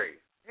Jerry.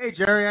 Hey,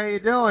 Jerry, how you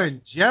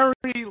doing?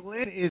 Jerry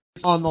Lynn is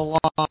on the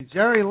line.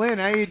 Jerry Lynn,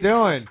 how you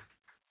doing?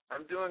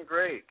 I'm doing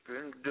great.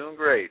 Doing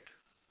great.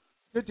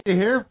 Good to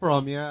hear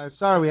from you.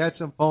 Sorry, we had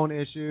some phone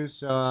issues.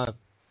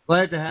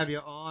 Glad to have you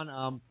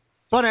on.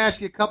 I want to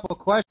ask you a couple of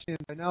questions.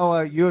 I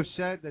know you have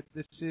said that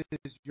this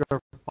is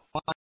your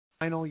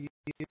final year.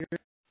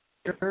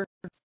 You're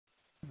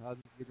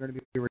going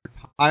to be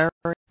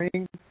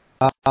retiring.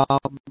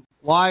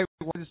 Why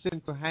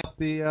decision to hang up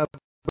the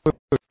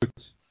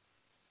boots?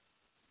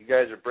 You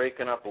guys are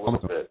breaking up a little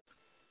bit.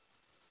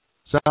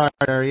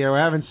 Sorry, yeah, we're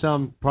having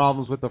some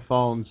problems with the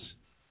phones.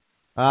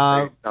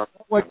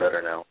 What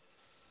better now?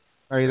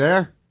 Are you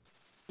there?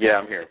 Yeah,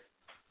 I'm here.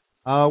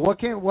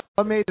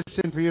 What made the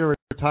decision for you to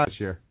retire this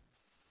year?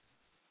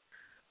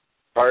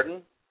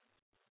 Pardon?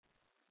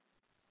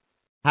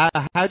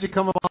 How'd you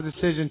come upon the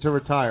decision to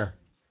retire?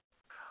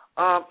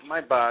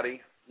 My body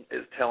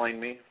is telling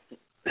me.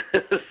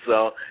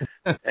 So,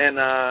 and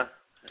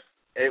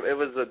it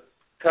was a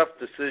tough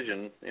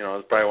decision. You know, it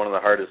was probably one of the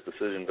hardest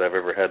decisions I've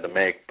ever had to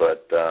make.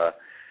 But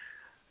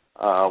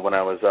when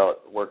I was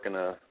out working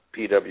a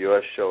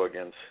PWS show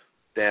against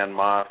Dan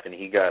Moff and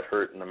he got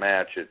hurt in the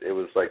match, it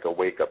was like a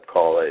wake-up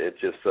call. It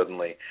just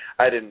suddenly,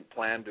 I didn't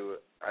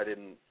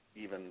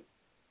even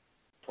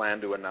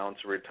plan to announce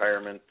a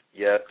retirement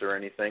yet or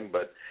anything,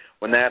 but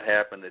when that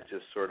happened, it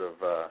just sort of,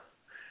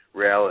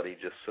 reality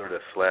just sort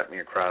of slapped me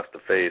across the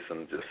face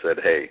and just said,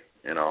 hey,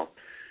 you know,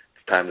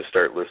 it's time to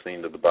start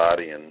listening to the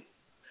body, and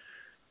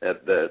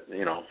that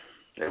you know,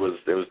 it was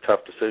a tough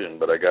decision,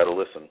 but I got to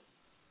listen.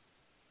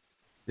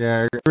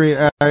 Yeah, I agree.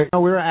 We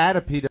were at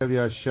a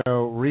PWS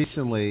show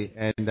recently,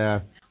 and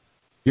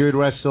you had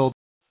wrestled,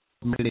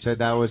 and you said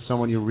that was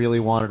someone you really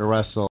wanted to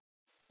wrestle.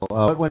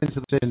 What went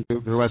into the decision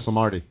to wrestle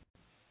Marty?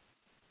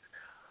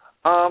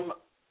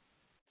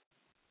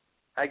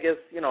 I guess,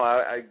 you know,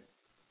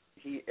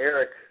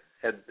 Eric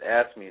had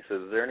asked me, he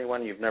says, is there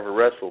anyone you've never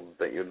wrestled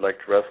that you'd like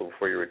to wrestle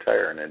before you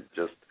retire? And it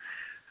just,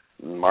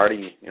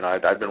 Marty, you know,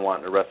 I've been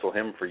wanting to wrestle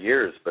him for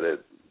years, but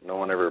no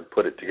one ever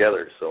put it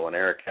together. So when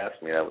Eric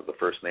asked me, that was the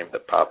first name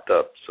that popped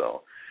up.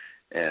 So,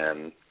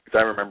 and because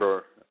I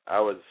remember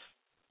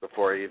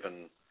before I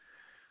even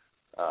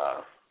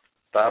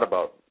thought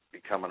about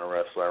becoming a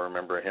wrestler, I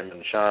remember him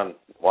and Sean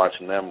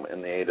watching them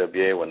in the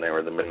AWA when they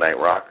were the Midnight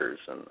Rockers,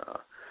 and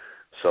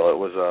so it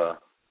was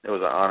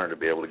an honor to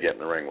be able to get in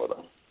the ring with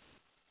them.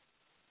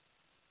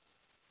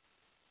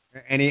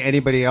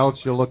 Anybody else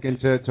you're looking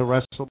to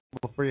wrestle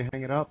before you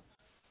hang it up?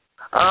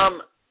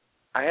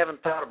 I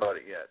haven't thought about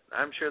it yet.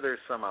 I'm sure there's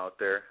some out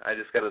there. I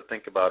just got to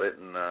think about it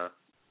and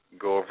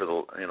go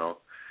over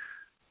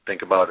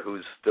think about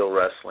who's still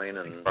wrestling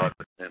and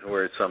who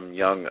are some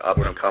young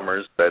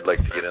up-and-comers that I'd like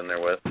to get in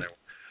there with.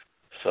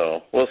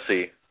 So we'll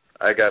see.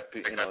 I got,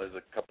 there's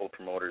a couple of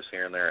promoters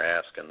here and there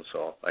asking,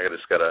 so I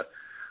just got to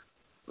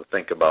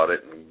think about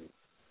it and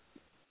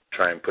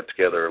try and put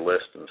together a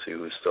list and see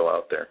who's still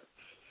out there.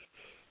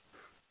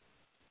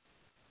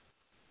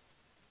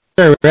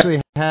 We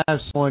actually have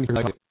someone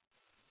here.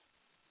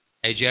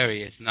 Hey,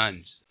 Jerry, it's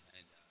Nuns.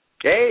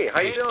 Hey,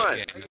 how you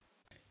doing?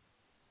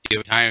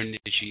 You're retiring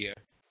this year.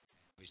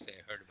 I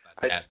heard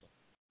about that.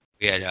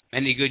 We had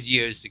many good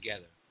years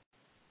together.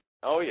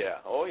 Oh,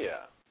 yeah.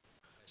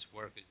 Best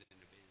workers in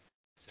the business.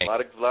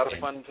 A lot of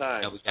fun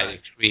times. We had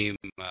Extreme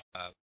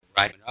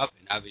riding up,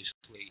 and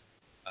obviously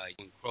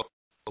you and Crow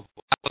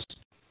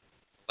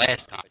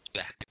last time,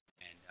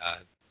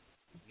 and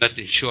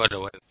nothing short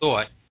of what I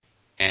thought.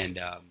 And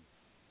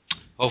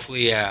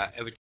hopefully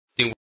everything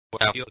will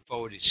out. I look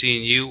forward to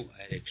seeing you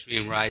at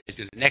Extreme Rise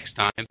the next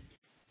time.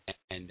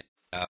 And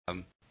I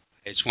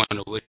just want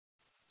to wish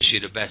you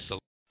the best of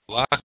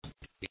luck.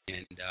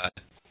 And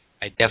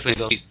I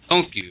definitely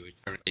don't give you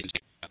everything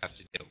you have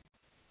to do.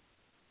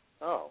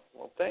 Oh,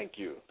 well, thank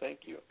you.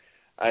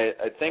 I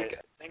think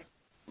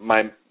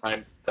I'm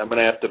going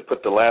to have to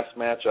put the last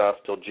match off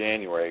till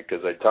January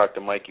because I talked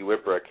to Mikey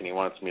Whipwreck and he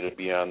wants me to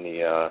be on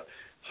the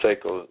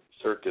Psycho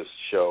Circus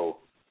show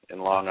in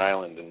Long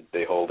Island, and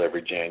they hold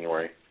every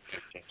January.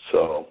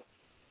 So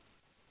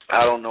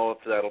I don't know if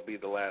that'll be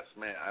the last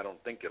match. I don't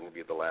think it'll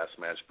be the last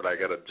match, but I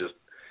got to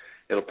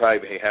it'll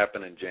probably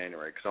happen in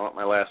January because I want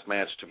my last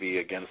match to be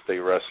against a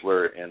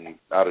wrestler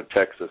out of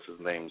Texas. His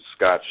name's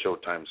Scott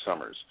Showtime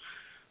Summers.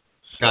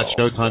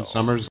 Showtime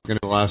Summers is going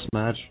to be the last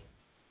match?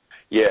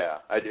 Yeah,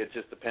 it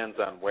just depends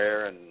on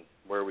where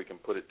we can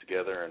put it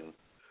together and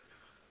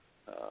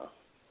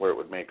where it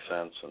would make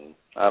sense. And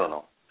I don't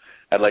know.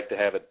 I'd like to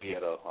have it be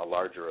at a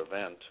larger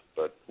event,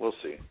 but we'll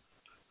see.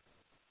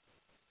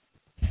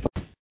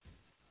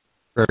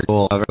 Very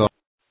cool.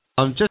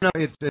 Just know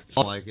it's kind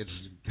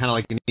of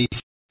like an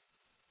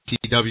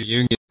ECW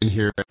union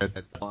here at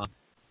that.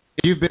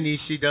 You've been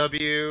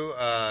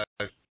ECW.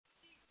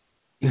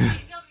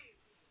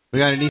 We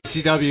got an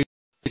ECW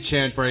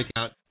chant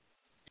breakout.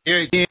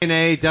 Here at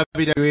TNA,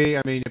 WWE.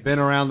 I mean, you've been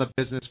around the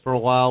business for a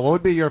while. What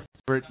would be your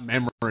favorite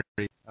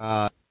memory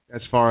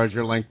as far as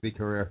your lengthy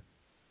career?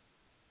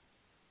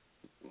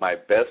 My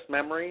best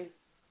memory?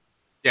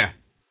 Yeah.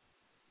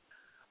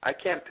 I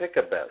can't pick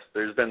a best.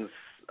 There's been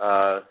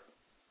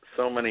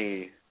so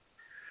many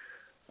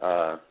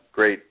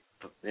great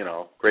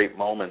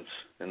moments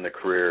in the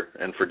career,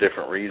 and for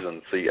different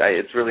reasons. See,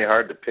 it's really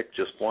hard to pick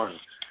just one.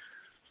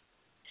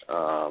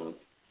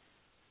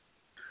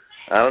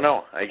 I don't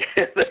know. I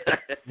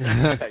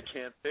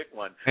can't pick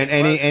one. And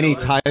any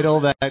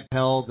title that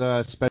held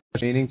special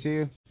meaning to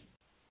you?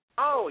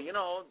 Oh,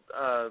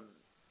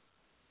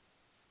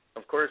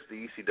 of course the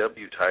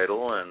ECW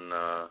title, and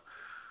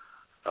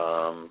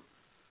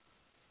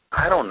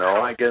I don't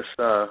know. I guess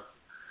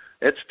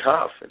it's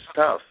tough. It's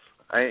tough.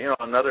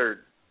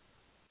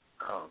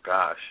 Oh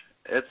gosh,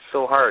 it's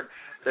so hard.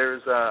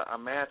 There's a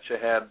match I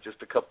had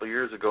just a couple of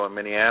years ago in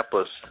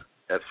Minneapolis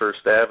at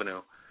First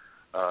Avenue.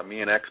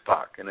 Me and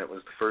X-Pac, and it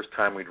was the first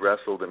time we'd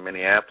wrestled in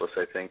Minneapolis,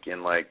 I think,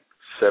 in like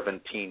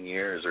 17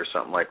 years or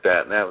something like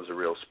that, and that was a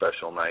real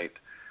special night.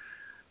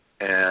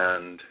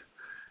 And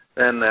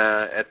then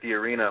at the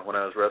arena when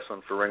I was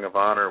wrestling for Ring of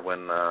Honor,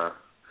 when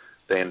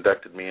they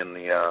inducted me in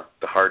the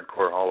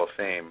Hardcore Hall of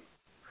Fame,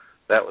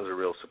 that was a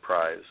real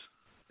surprise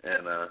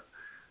and a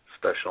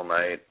special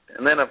night.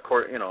 And then, of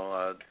course,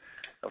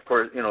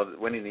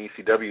 winning the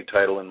ECW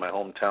title in my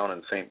hometown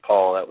in St.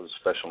 Paul, that was a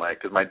special night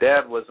because my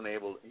dad wasn't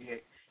able.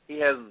 He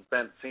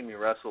hasn't seen me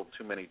wrestle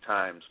too many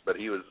times, but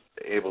he was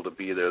able to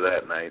be there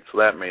that night, so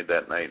that made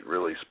that night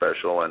really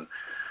special. And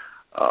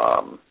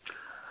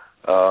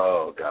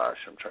oh gosh,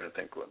 I'm trying to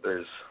think.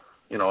 There's,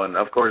 and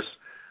of course,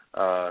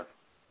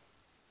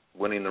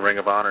 winning the Ring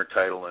of Honor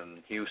title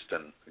in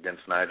Houston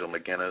against Nigel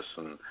McGuinness,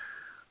 and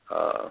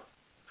I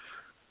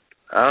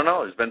don't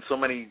know. There's been so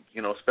many,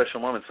 special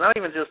moments. Not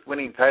even just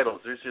winning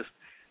titles.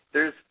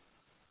 There's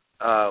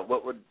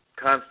what would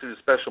constitute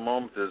a special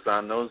moment is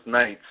on those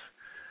nights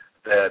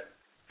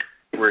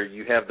where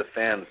you have the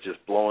fans just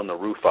blowing the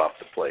roof off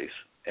the place,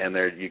 and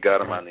you got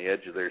them on the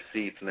edge of their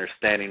seats, and they're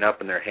standing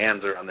up, and their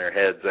hands are on their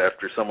heads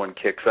after someone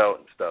kicks out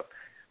and stuff.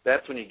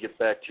 That's when you get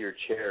back to your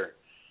chair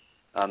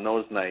on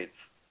those nights,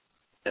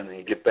 and then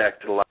you get back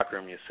to the locker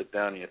room, you sit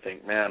down, and you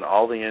think, man,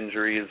 all the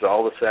injuries,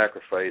 all the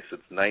sacrifice,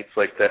 it's nights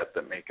like that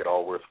make it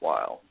all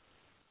worthwhile.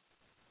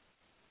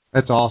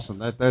 That's awesome.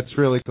 That's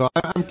really cool.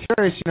 I'm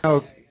curious,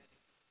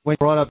 when you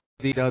brought up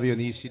the DW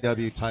and the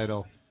ECW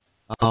title,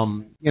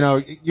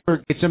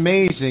 it's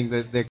amazing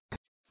that they're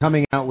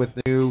coming out with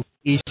the new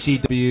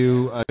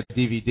ECW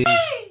DVD.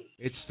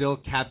 It still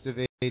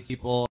captivates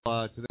people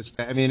to this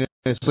day. I mean,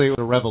 honestly, it was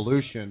a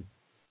revolution.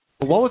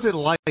 But what was it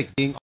like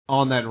being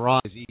on that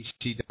rise,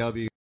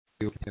 ECW,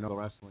 the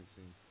wrestling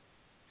scene?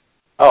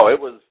 Oh, it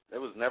was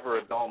never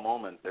a dull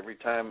moment. Every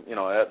time,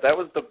 that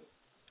was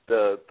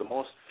the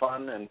most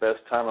fun and best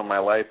time of my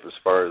life as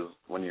far as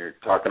when you're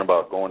talking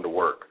about going to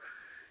work,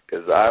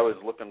 because I was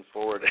looking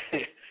forward.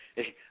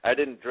 I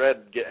didn't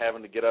dread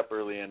having to get up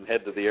early and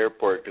head to the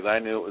airport because I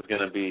knew it was going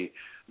to be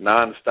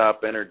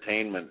nonstop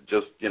entertainment.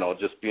 Just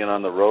being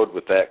on the road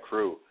with that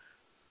crew,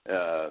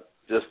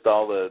 just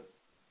all the,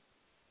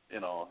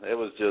 it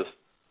was just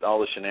all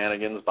the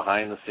shenanigans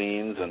behind the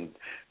scenes, and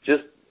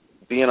just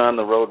being on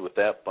the road with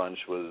that bunch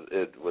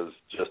was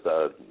just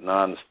a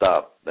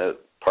nonstop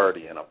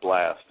party and a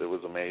blast. It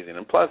was amazing,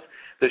 and plus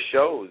the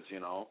shows,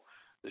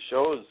 the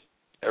shows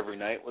every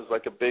night was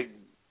like a big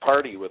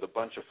party with a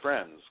bunch of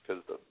friends,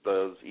 because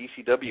those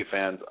ECW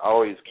fans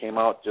always came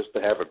out just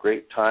to have a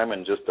great time,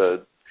 and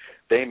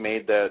they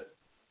made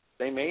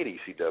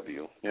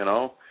ECW,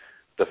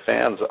 The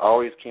fans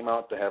always came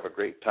out to have a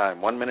great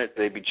time. 1 minute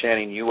they'd be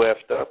chanting "You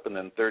effed up," and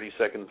then 30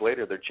 seconds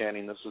later they're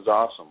chanting "This is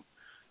awesome."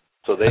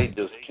 So they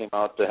just came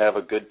out to have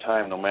a good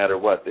time no matter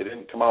what. They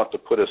didn't come out to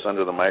put us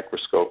under the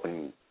microscope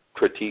and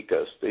critique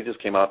us. They just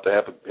came out to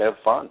have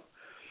fun.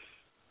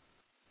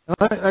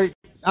 I'm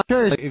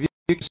curious if you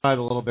could describe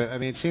a little bit. I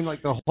mean, it seemed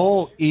like the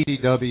whole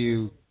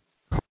ECW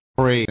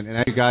parade and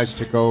as you guys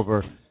took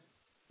over,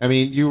 I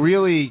mean, you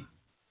really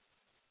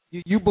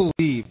you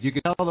believed. You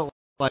could tell that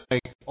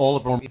like all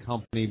of our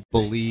company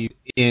believed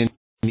in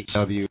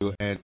ECW,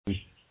 and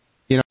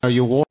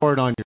you wore it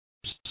on your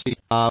seat.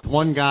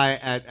 One guy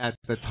at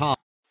the top,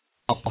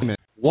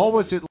 what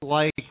was it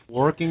like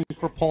working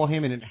for Paul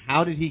Heyman, and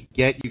how did he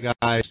get you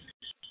guys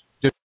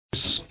to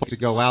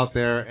go out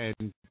there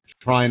and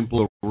try and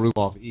blow the roof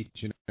off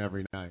each and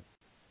every night?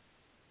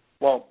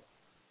 Well,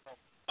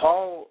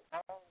 Paul,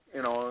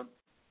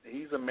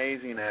 he's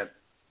amazing at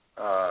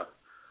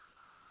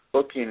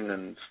booking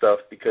and stuff,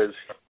 because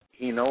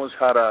he knows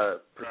how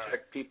to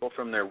protect people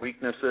from their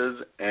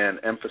weaknesses and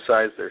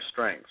emphasize their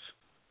strengths.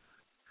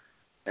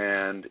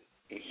 And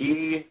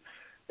he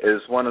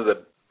is one of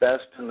the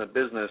best in the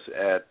business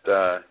at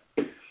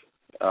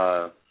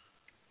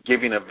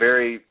giving a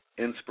very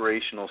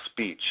inspirational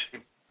speech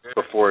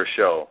before a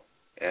show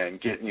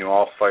and getting you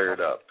all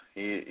fired up.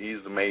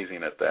 He's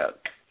amazing at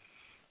that.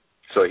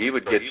 So he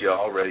would get you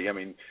all ready. I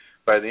mean,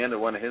 by the end of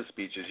one of his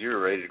speeches, you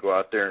were ready to go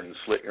out there and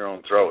slit your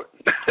own throat.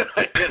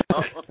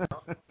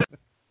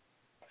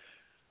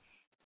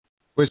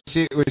 Was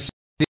he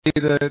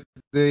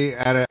the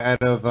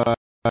out of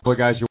the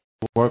guys you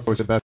work with, was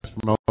the best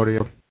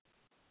promoter?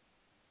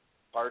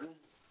 Pardon?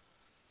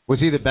 Was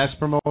he the best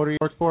promoter you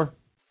worked for?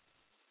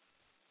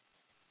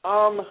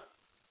 Well,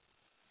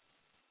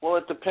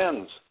 it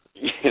depends.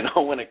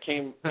 When it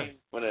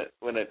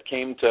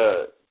came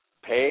to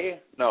pay,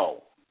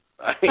 no.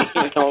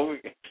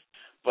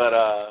 But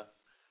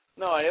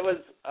no, it was.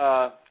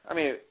 I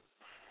mean,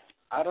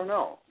 I don't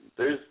know.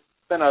 There's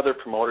been other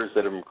promoters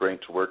that have been great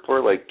to work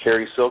for, like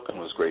Kerry Silken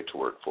was great to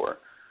work for.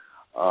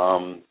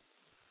 And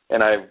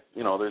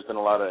there's been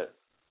a lot of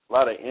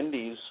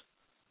indies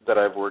that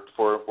I've worked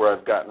for where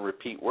I've gotten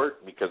repeat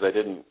work because I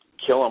didn't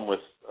kill them with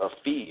a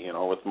fee,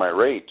 with my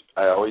rate.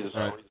 I always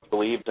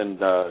believed in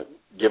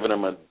giving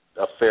them a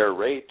fair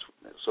rate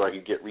so I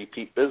could get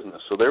repeat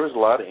business. So there was a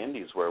lot of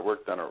indies where I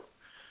worked on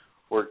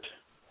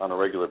a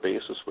regular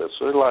basis with.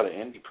 So there's a lot of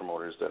indie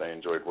promoters that I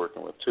enjoyed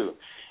working with too.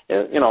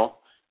 And,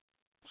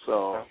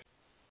 so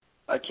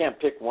I can't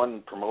pick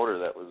one promoter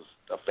that was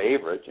a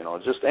favorite.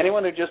 Just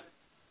anyone who just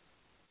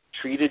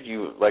treated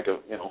you like a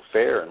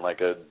fair and like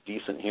a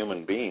decent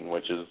human being,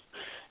 which is,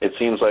 it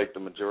seems like the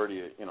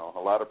majority, a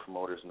lot of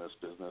promoters in this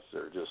business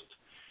are just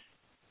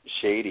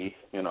shady,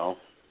 All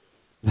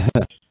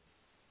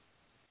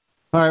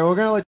right, we're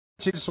gonna let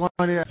you just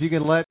if you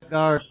can let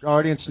our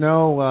audience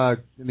know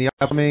in the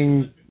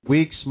upcoming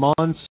weeks,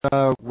 months,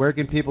 where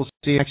can people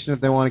see action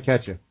if they want to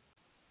catch you?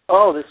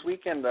 Oh, this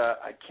weekend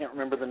I can't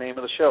remember the name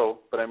of the show,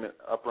 but I'm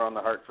up around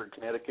the Hartford,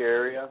 Connecticut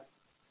area.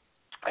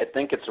 I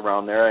think it's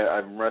around there.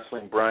 I'm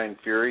wrestling Brian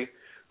Fury,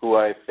 who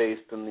I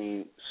faced in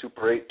the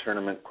Super 8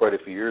 tournament quite a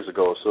few years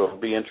ago. So it'll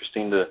be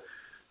interesting to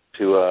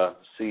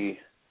see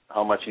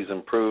how much he's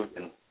improved,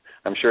 and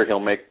I'm sure he'll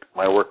make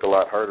my work a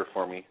lot harder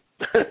for me.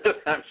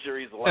 I'm sure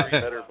he's a lot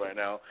better by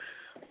now.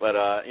 But,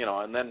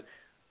 and then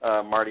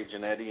Marty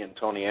Jannetty and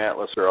Tony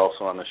Atlas are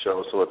also on the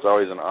show, so it's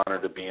always an honor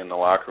to be in the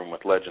locker room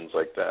with legends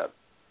like that.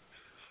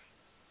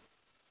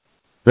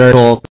 Very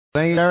cool.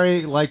 Thank you,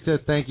 Gary. I'd like to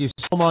thank you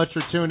so much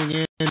for tuning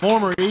in.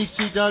 Former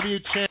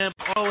ECW champ,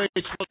 ROH World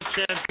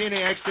Champ,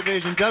 TNA X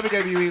Division,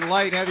 WWE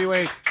Light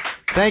Heavyweight.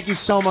 Thank you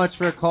so much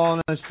for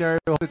calling us, Gary.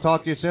 We'll hope to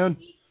talk to you soon.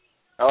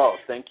 Oh,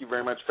 thank you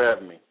very much for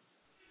having me.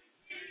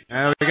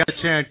 And we got a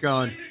chant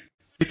going.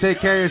 You take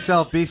care of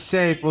yourself. Be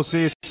safe. We'll see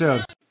you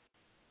soon.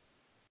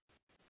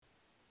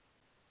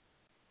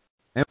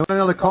 And we have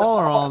another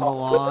caller on the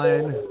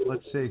line.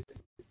 Let's see.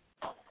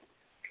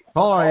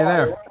 Caller, are you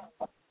there?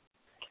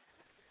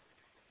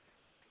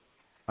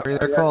 Are you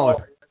there,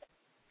 caller?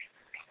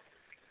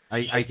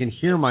 I can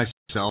hear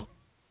myself.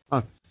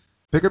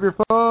 Pick up your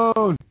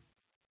phone.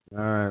 All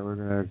right, we're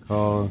going to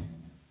call.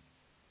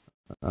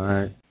 All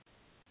right.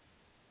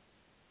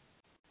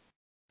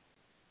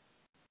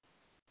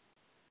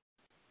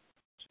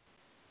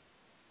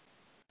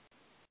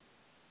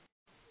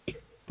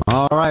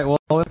 All right, well,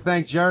 let's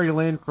thank Jerry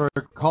Lynn for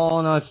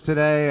calling us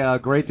today.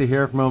 Great to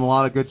hear from him. A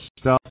lot of good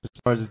stuff as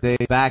far as the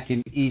day back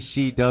in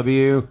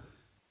ECW.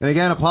 And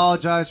again,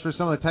 apologize for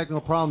some of the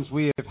technical problems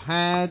we have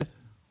had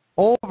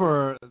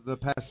over the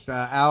past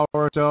hour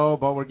or so,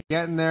 but we're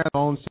getting there. The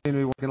phones seem to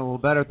be working a little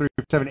better.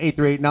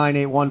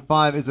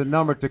 337-838-9815 is the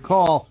number to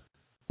call.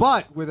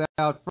 But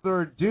without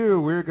further ado,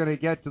 we're going to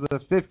get to the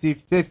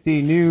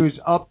 50-50 news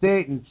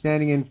update. And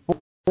standing in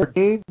for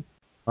Dave,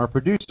 our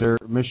producer,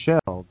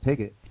 Michelle.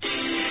 Take it.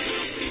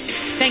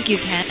 Thank you,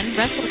 Ken.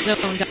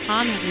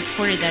 WrestleZone.com has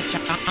reported that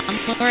John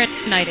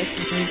Laurinaitis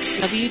moved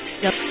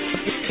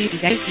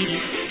WWE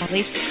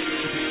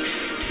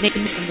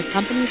named from the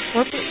company's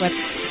corporate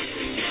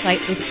website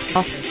with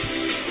office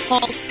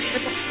called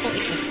Triple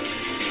H.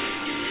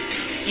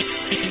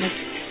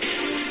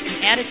 And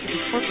added to the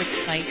corporate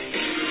site,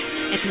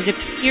 and it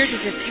appears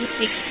as if he was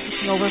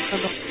taking over for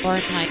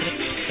Laurinaitis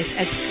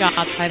as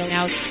job title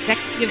now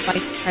Executive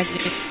Vice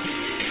President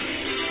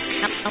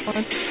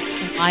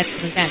and live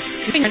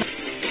events.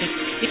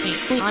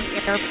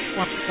 On-air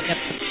performance of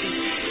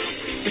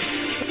the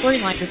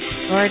storyline is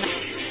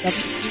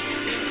WWE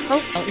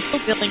profile is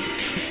still building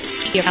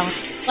media balance,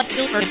 but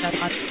still very much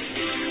on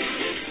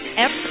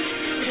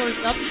every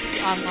W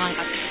online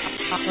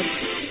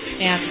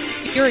and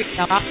Fury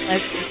about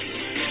Lesnar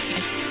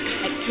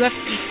at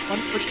UFC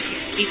 146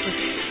 was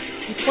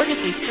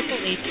reportedly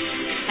Triple H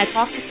had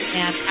talked to the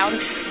man out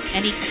of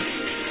any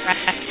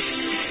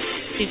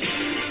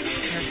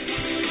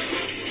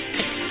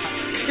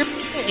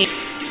Triple H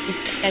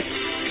as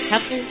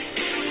Peppermill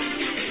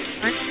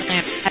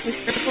South at his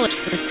Triple H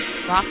versus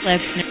Brock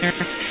Lesnar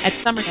at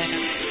SummerSlam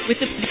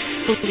with the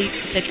belief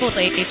that Triple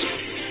H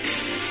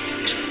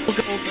will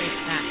go over his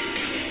match.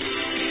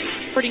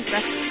 According to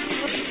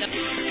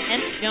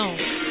and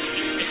Jones,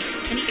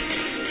 and he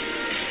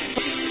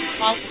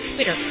follow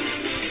Twitter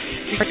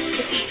regarding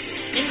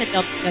in the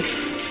WWE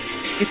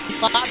is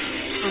blocked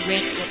for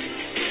racial,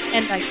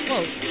 and I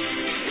quote,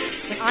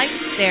 "When I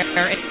was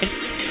there and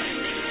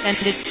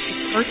ended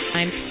first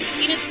time,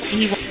 he didn't tell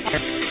me he was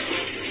there.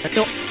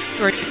 So,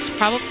 it's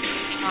probably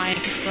trying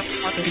to work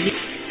hard to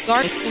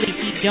regardless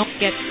he don't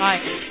get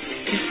fired.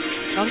 He's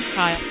a young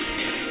child.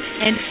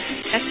 And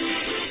that's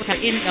what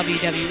in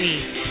WWE.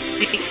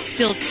 They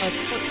still tell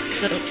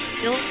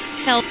stories.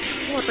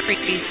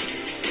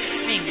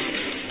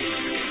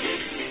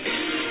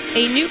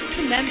 A new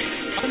member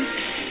of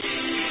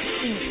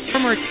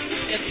former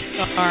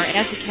star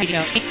as a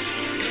cameo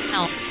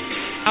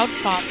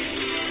outfought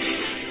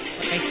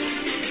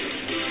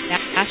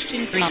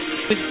Ashton Green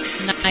was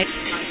nice,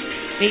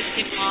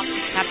 based off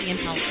happy and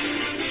healthy.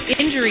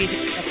 Injuries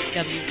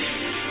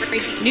WWE.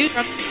 Breaking news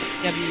from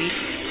WWE.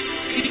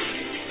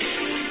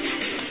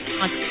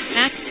 On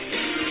Smack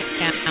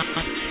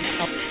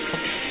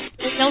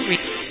Del Rio,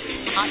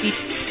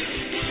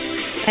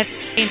 have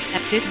changed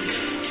that business.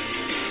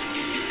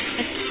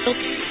 And still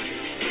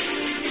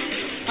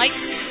like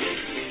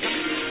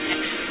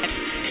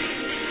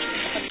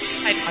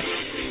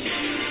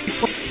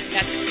before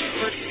that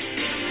first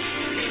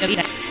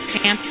WWE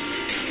camp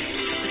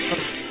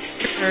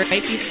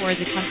right before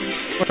the company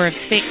were a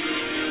fake.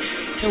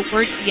 No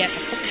word yet of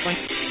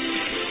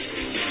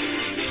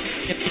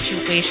the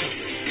situation.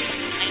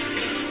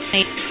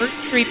 The first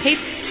three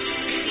papers,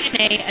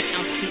 TNA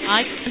announced the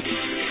icon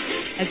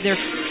as their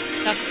first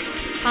stuff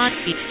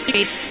Conti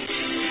game.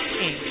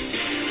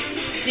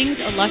 Sting's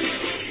illustrious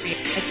career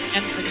has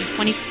been more than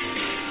 20 years.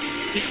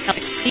 He held a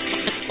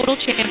total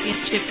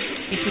championship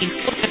between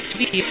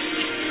WWE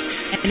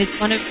and is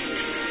one of the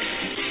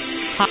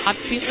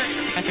popular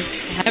wrestlers to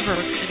ever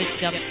work for the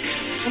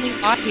WWE. Only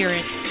raw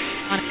appearance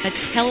on a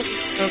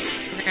television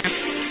program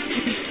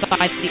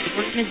by the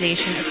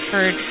organization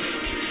occurred.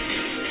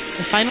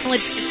 The final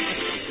edition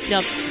of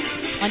the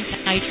One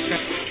Night Show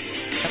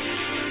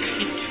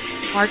in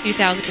March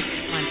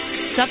 2001.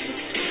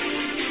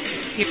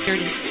 Subsequently,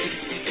 appeared in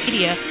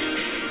media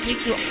due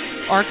to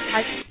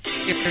archive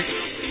records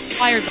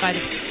acquired by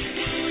the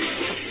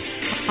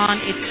upon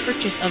its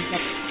purchase of the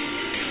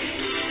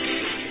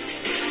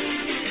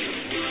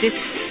this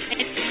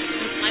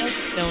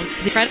milestone.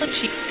 The incredible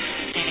chief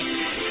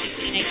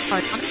in a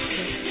part on the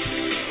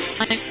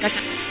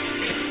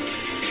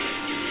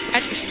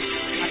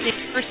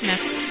first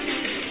message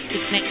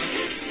is next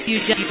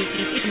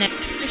WWE Internet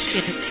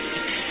Christian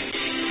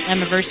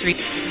anniversary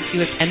to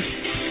event.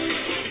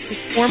 His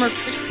former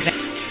Christian event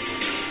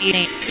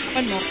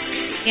one more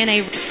TNA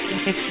in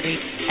history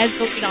as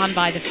voted on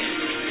by the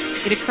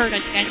it occurred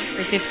on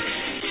January 5th.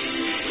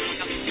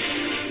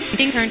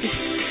 Being turned to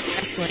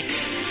wrestling.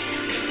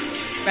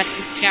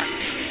 Wrestling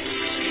charity.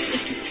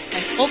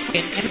 And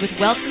Hulkman and was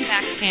welcomed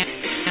back and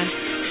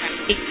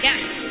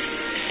again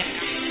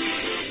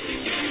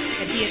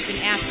that he had been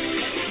asked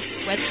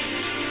whether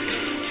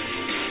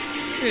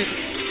true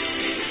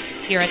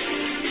here at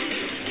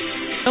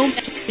no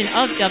mention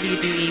of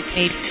WWE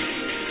made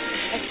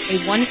a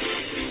one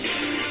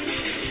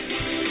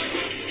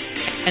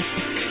and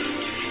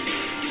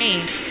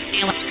name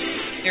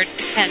their 10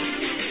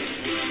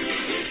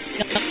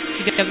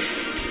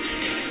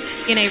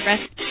 in a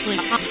wrestling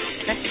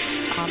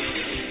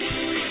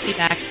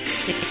back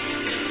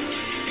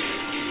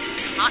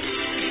not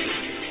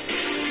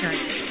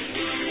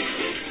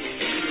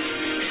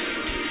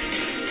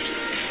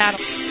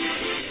battle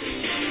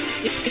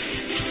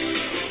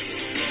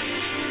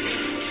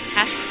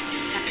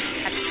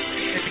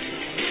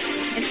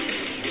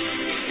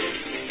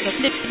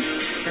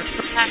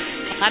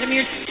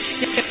Vladimir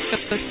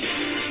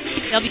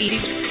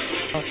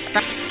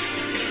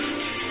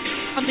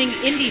coming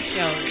indie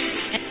shows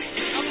and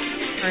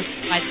first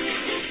by the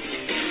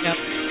show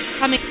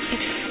coming in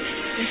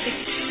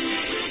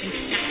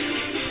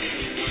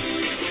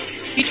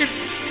featured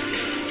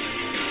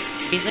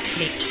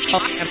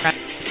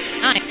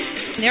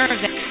their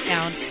event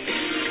down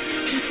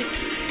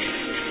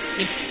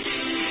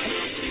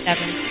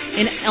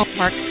in Elm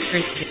Park,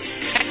 Jersey.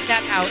 Check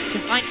that out to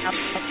find out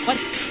what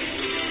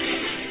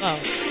well.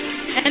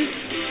 And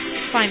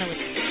finally,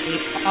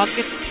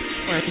 August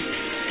 4th is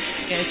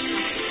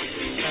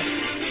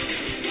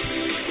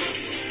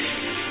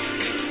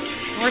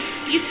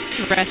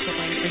Northeast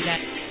Wrestling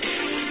presents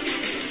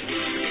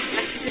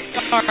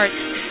start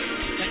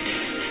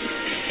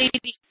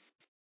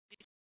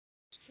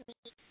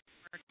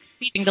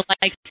featuring the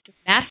likes of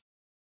Matt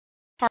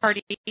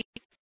Hardy,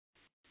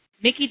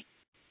 Mickey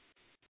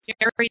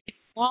Jerry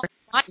Waller,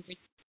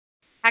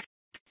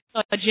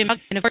 Jim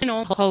and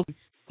original Hogan.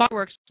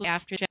 Fireworks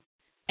after show.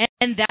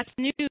 And that's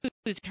news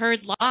heard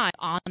live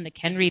on the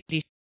Ken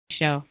Reedy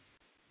Show.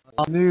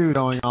 News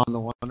going on the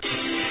one.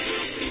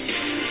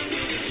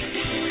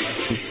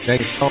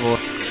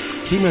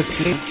 He must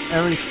see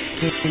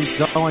everything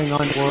going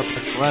on for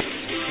the rest.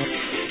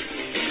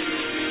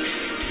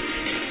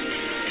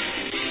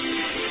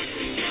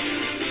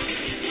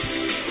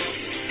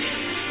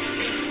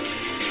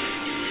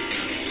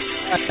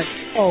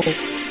 Oh.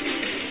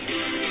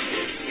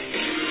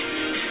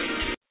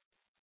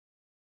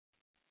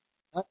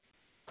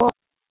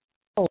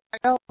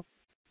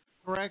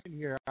 Correction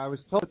here. I was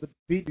told the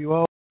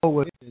BWO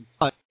was in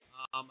touch.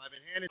 I've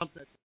been handed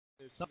something.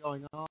 There's something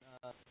going on.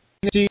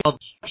 Is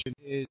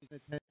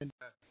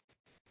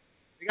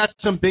they got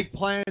some big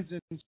plans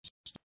in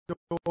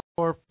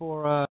store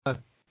for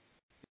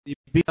the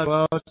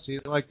BWO. So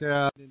you'd like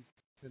to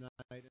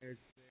tonight.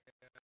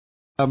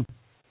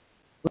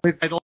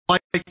 I'd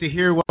like to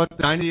hear what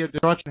the idea of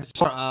destruction is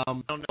for. I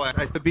don't know.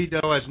 The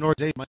BWO as North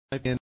Day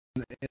might be in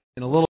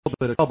a little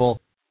bit of trouble.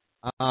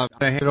 I'm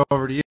going to hand it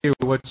over to you.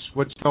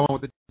 What's going on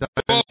with the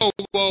dynasty?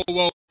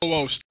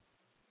 Whoa.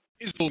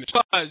 It's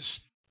because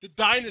the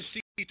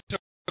dynasty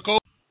took over.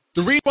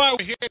 The reason why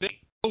we're here is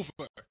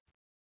over.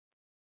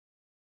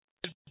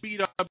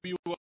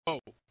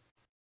 BWO.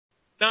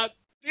 Now,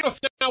 you know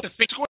what the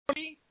fate's going to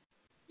be?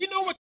 You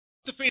know what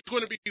the fate's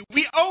going to be.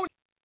 We own it.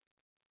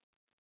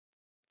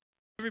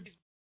 Everybody's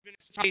been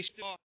faced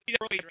off.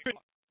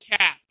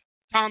 Cap.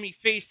 Tommy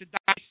faced the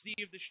Dynasty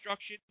of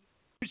Destruction.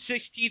 June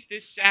 16th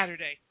this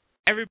Saturday.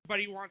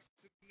 Everybody wants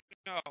to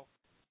know.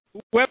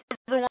 Whoever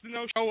wants to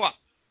know, show up.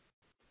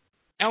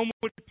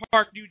 Elmwood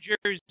Park, New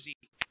Jersey.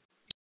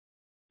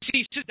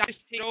 See,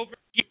 Dynasty take over.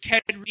 Get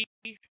Ted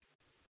Reed.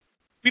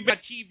 We've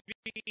got TV,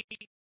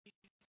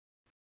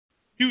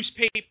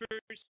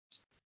 newspapers,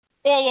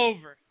 all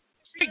over.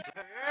 Big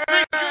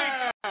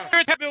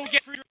Peppermill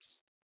get free drinks.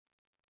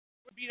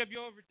 What BW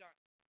overdone?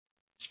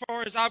 As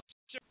far as I'm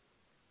concerned,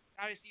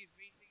 Dynasty is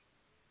making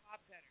a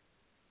lot better.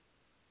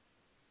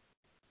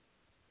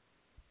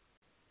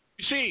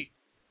 You see,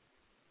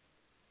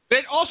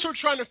 they're also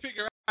trying to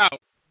figure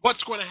out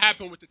what's going to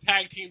happen with the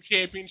tag team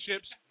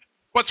championships,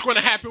 what's going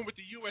to happen with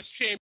the U.S.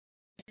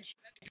 championship.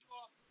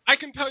 I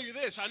can tell you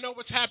this. I know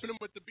what's happening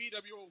with the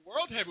BWO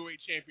World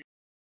Heavyweight Championship.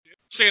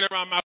 Saying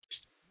around my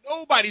waist.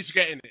 Nobody's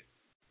getting it.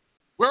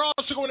 We're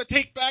also going to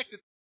take back the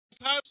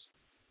titles,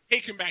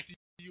 taking back the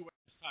U.S.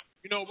 title.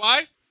 You know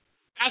why?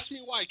 Ask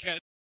me why, Ken.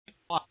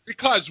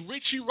 Because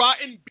Richie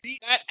Rotten beat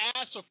that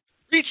ass of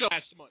Preacher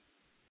last month.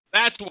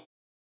 That's why.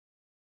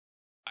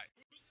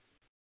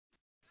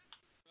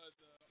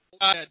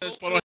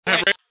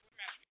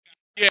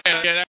 Yeah,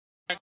 that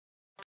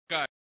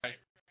guy.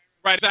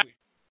 Right, exactly.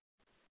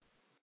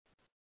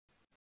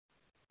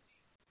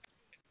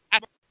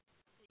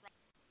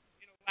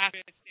 Last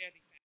man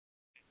standing.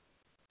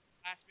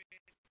 Last man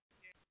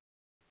standing.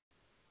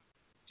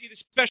 See the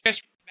special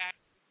match.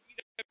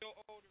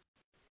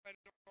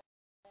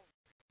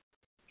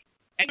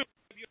 And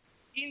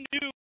he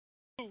knew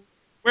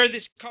where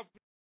this company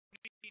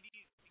needed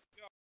to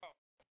go.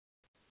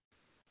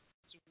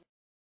 So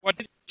what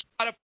did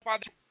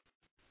Spotify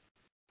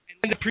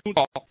and the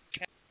pre-ball?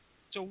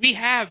 So we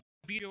have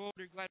Vito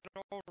Older, Glenn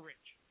Ulrich.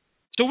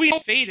 So we know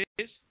Fate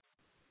is,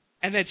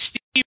 and then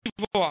Steve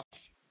Off.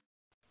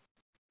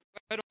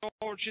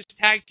 Or just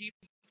tag team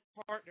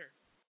partner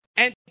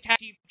and tag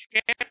team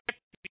champion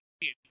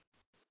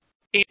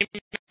came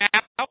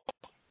out,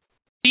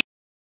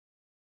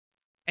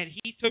 and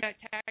he took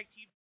that tag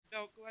team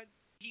belt, Glenn.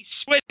 He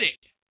split it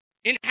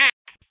in half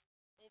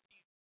over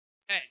his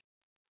head.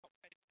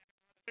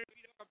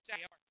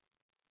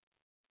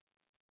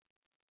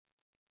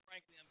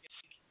 Frankly, I'm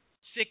getting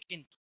sick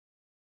and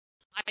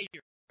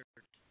tired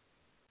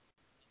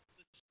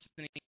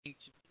listening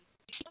to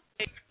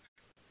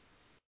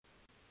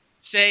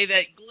say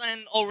that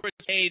Glenn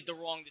Ulrich made the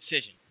wrong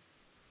decision.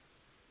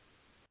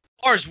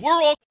 As far as we're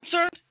all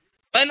concerned,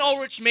 Glenn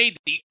Ulrich made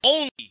the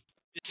only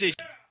decision.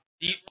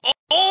 The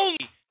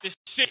only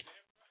decision.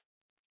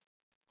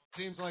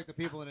 Seems like the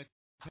people in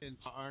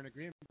attendance are in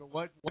agreement, but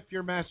what if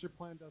your master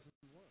plan doesn't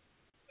work?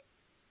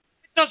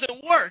 It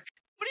doesn't work.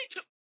 What are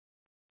you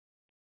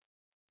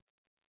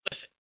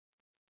Listen.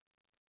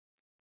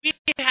 We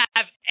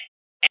have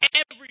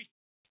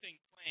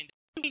everything planned.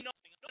 We know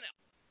nothing else.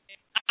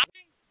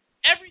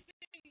 Everything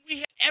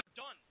we have ever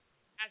done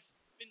has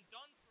been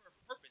done for a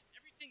purpose.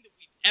 Everything that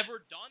we've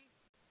ever done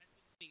has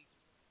been leading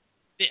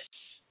to this.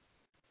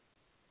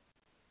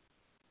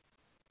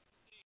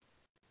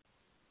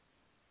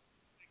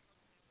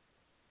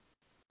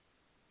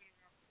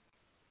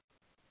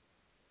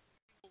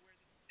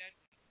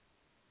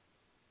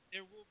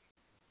 There will be.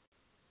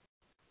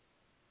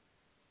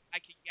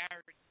 I can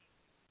guarantee.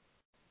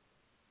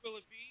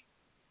 Will it be?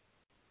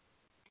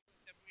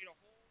 Let them wait a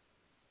hole.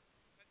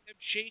 Let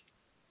them shake.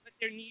 Let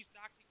their knees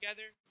knock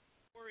together.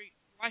 Worry,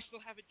 do I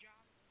still have a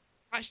job?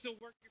 Do I still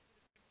work here for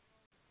the WO?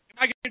 Am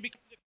I going to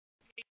become the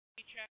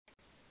paycheck?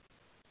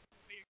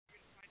 Well, you're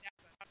going to find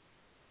out.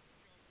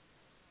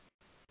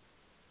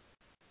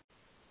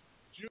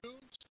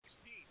 June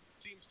 16th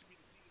seems to be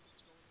the theme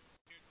that's going on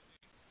here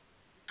today.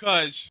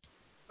 Because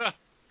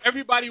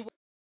everybody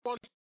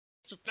wants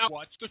to now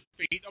watch the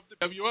fate of the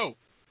WO.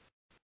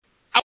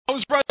 I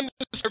was running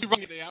this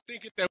every day. I'm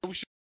thinking that we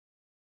should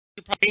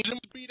probably change them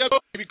to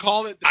BWO, maybe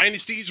call it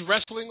Dynasty's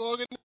Wrestling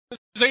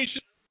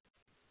Organization.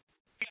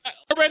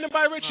 I ran it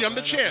by Richie. I'm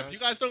the champ.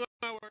 You guys don't know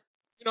how it works.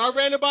 I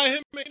ran it by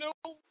him.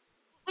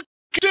 We're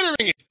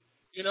considering it.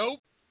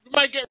 We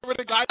might get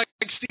rid of guys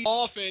like Steve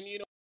Off, and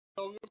we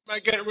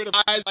might get rid of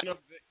guys like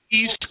the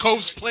East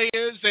Coast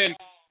players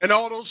and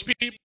all those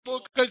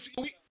people because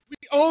we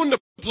own the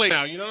place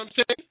now. You know what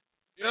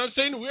I'm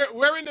saying?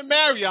 We're in the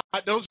Marriott.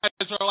 Those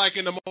guys are like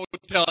in the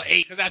Motel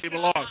 8 because that's where they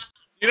belong.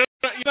 You know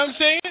what I'm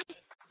saying?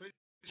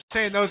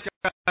 Saying those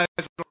guys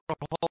are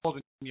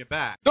holding you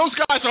back. Those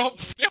guys they're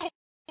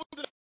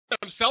holding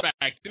themselves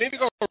back. They need to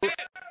go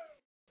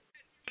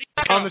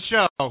on the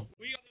show.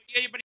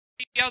 Anybody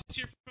else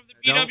here from the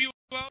BWO?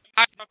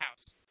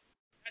 House.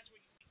 That's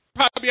what you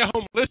probably at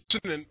home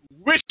listening,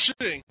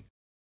 wishing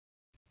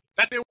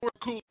that they were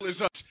cool as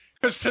us.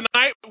 Because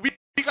tonight we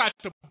got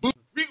the boot.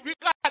 We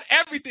got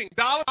everything.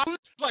 Dollar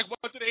like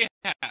what do they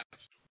have?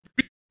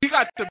 We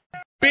got the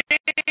big.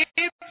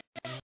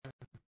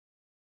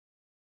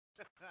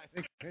 I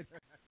think it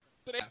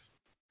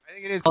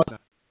is.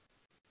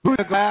 Who's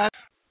the glass?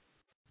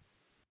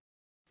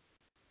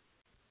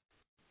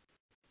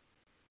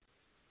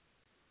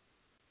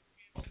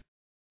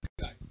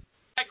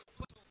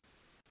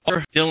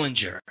 Or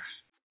Dillinger.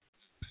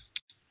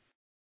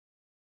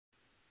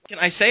 What can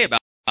I say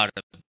about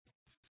it?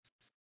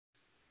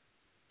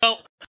 Well,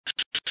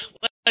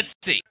 let's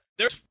see.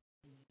 There's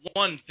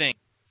one thing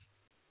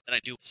that I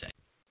do say.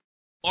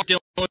 Mark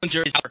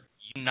Dillinger is our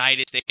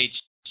United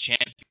States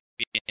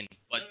champion,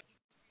 but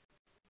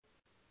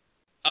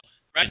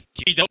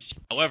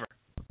however,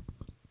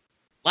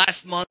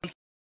 last month,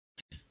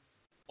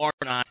 Mark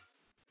and I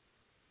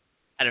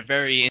had a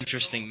very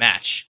interesting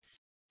match.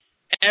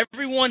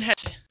 Everyone has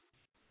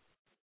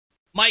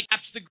Mike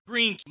Cap's the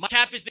green. Mike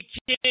Cap is the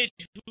kid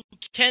who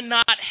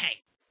cannot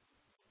hang.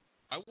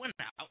 I went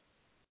out.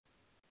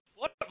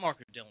 What about Mark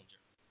Dillinger?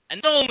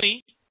 And not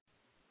only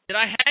did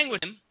I hang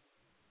with him,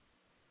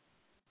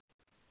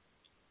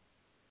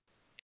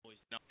 always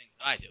nothing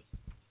that I do.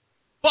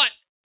 But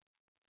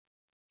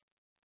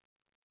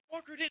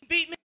Walker didn't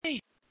beat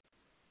me.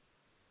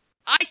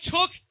 I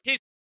took his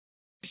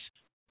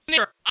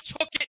finger. I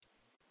took it.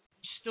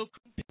 He still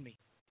couldn't beat me.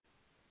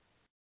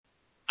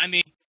 I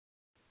mean, as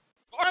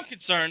far as I'm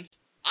concerned,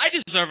 I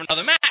deserve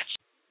another match.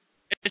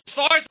 As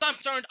far as I'm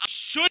concerned, I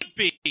should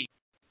be the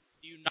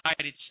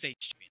United States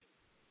champion.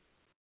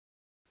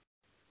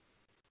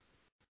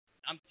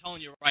 I'm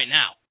telling you right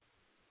now.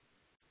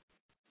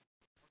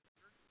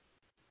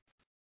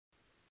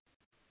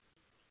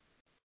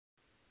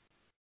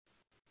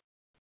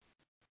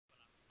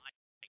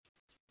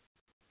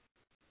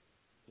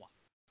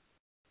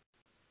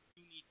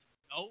 You need to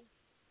know.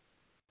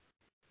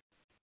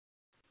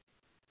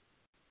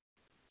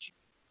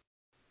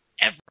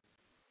 Ever.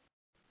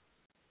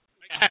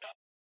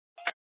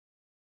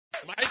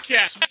 My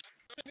cat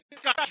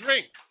got a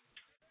drink.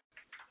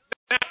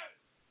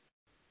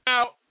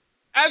 Now,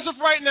 as of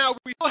right now,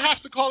 we still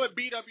have to call it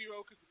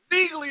BWO because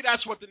legally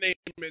that's what the name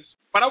is.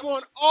 But I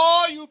want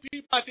all you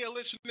people out there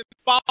listening to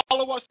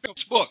follow us on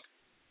Facebook.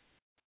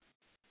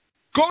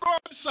 Go to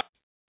our website,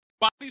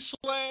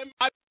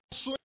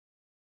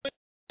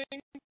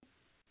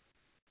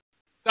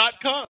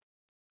 bodyslam.com.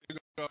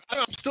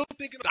 I'm still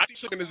thinking of the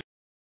organization.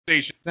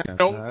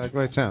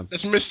 Great sound.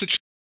 That's Mr.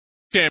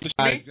 Champ. Let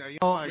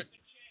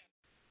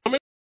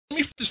me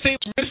say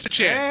it's Mr.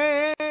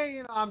 Champ. Hey,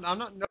 I'm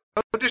not. No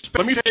disrespect.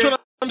 Let me finish what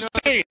I'm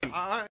saying.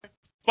 All right.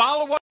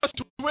 Follow us on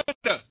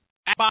Twitter.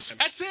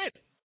 That's it.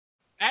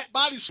 At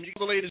Bodyslam. You can get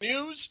the latest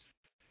news.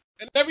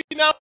 And every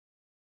now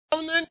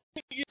and then,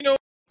 you know,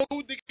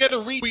 they get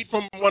a retweet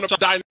from one of the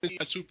Dynasty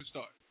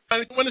superstars.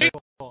 I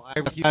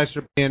thank you guys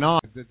for being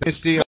on. Whoa.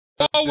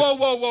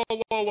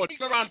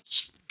 You're around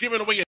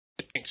giving away your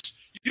things.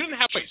 You didn't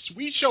have a place.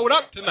 We showed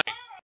up tonight.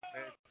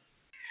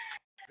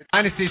 The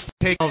Dynasty's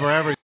take over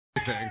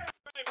everything.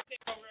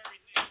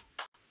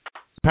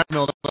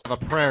 Peppermill doesn't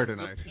have a prayer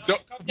tonight.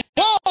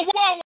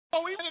 Whoa.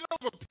 We had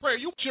over a prayer.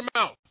 You watch your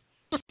mouth.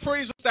 Put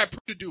praise of that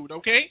preacher dude,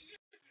 okay?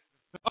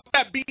 Of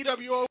that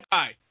BWO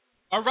guy.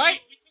 All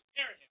right?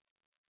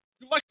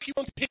 You like he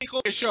wants to take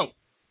over your show.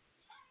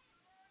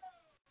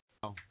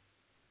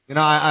 You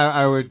know,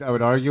 I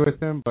would argue with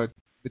him, but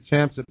the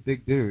champ's a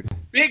big dude.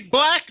 Big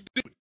black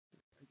dude.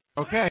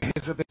 Okay,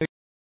 he's a big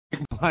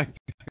black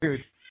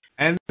dude.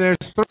 And there's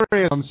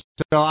three of them,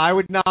 so I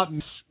would not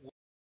mess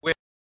with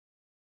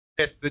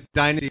the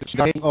Dynasty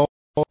starting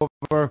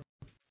over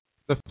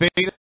the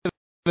fate of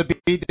the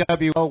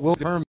BWO will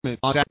determine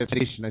on that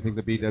station. I think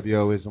the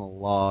BWO is in a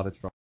lot of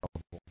trouble.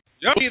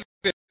 You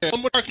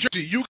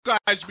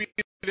guys be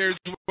there as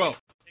well.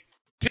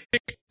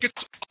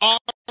 Tickets are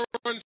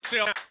on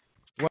sale.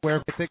 Where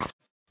for tickets?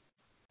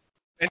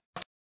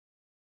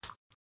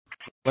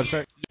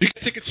 Website? You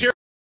get tickets here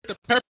at the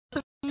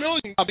Peppermill.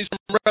 You can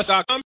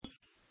bodyslam.com.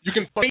 You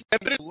can find them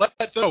and let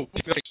that know.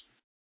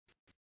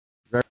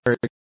 Very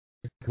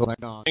cool.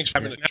 Thanks for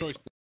having the choice.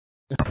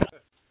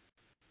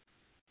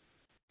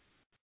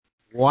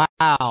 Wow.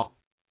 I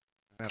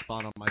have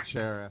fun on my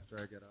chair after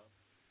I get up.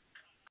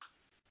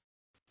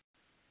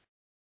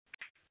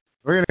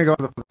 We're going to go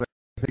to the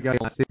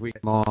let's see if we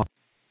get them off.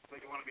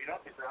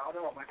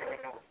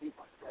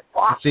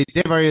 Let's see,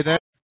 Dave, are you there?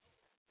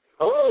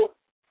 Hello?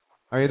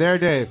 Are you there,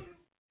 Dave?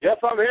 Yes,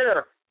 I'm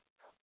here.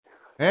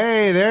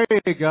 Hey, there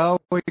you go.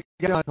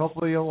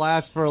 Hopefully you'll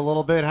last for a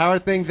little bit. How are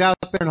things out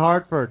there in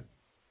Hartford?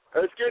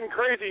 It's getting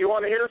crazy. You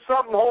want to hear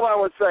something? Hold on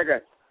 1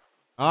 second.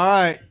 All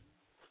right.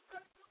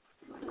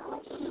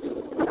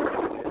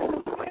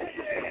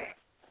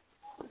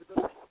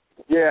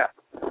 Yeah.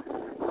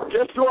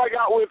 Guess who I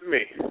got with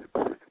me?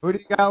 Who do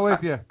you got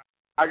with you?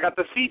 I got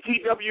the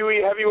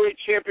CTWE Heavyweight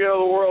Champion of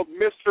the World,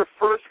 Mr.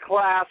 First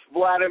Class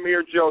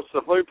Vladimir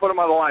Joseph. Let me put him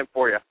on the line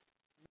for you.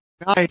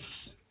 Nice.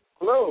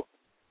 Hello.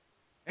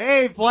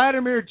 Hey,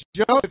 Vladimir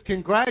Joseph,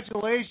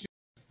 congratulations.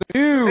 The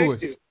new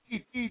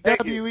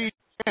CTWE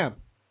champ.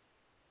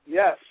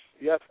 Yes,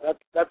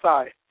 that's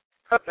I.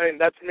 And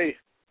that's me.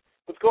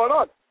 What's going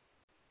on?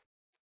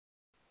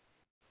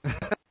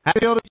 Happy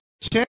to be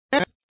champ.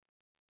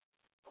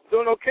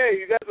 doing okay.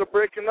 You guys are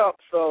breaking up,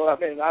 so, I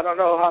mean, I don't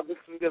know how this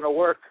is going to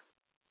work.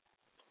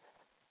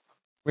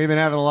 We've been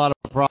having a lot of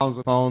problems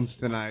with phones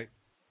tonight.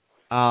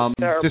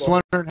 Terrible. Just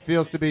wondering how it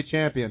feels to be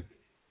champion.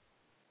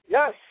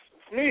 Yes,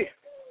 it's me.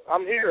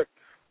 I'm here. It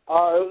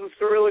was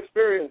a surreal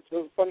experience. It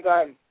was a fun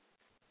time.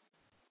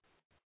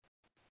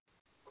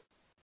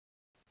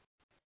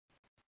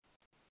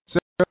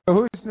 So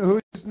who's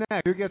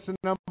next? Who gets the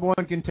number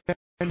one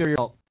contender?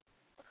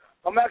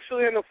 I'm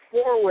actually in a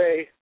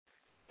four-way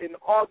in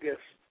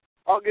August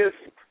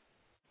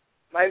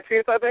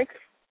 19th, I think.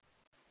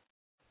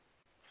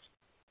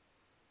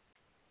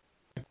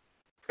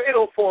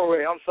 Fatal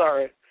four-way, I'm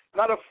sorry.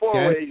 Not a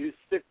four-way, Okay. you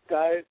sick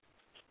guy.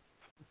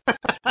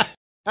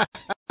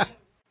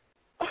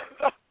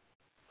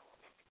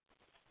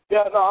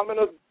 Yeah, no, I'm in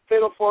a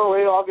fatal four-way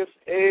August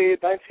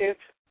 18th.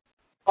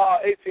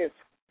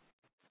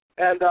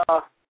 And,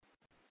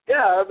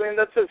 yeah, I mean,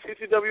 that's it.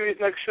 CCWE's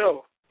next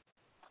show.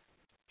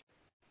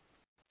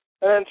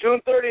 And then June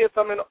 30th,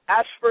 I'm in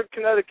Ashford,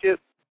 Connecticut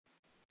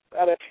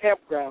at a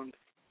campground.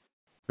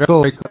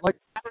 Cool.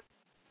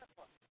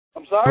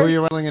 I'm Who sorry? are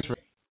you wrestling in?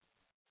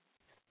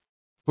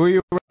 Who are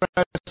you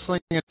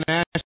wrestling in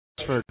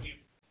Ashford?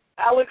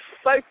 Alex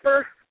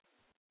Cypher,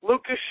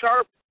 Lucas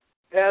Sharp,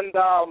 and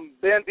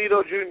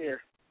Bandito Jr.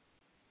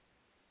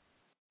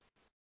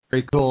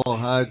 Very cool.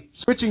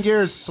 Switching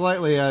gears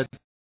slightly,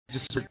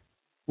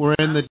 we're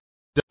in the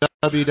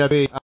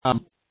WWE.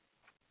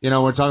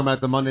 We're talking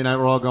about the Monday Night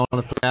Raw going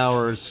to 3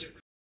 hours.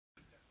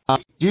 Do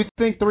you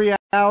think 3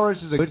 hours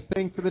is a good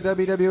thing for the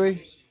WWE?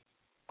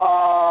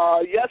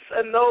 Yes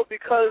and no,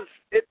 because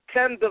it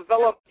can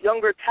develop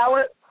younger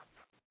talent,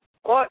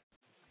 but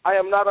I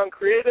am not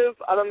uncreative.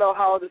 I don't know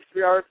how this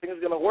 3-hour thing is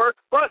going to work,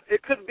 but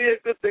it could be a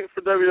good thing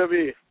for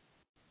WWE.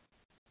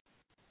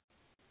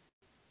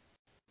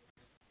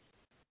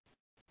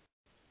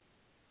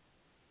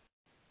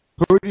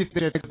 Who do you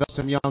think are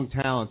some young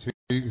talents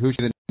who should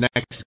be the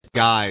next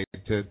guy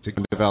to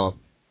develop?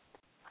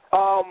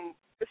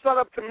 It's not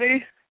up to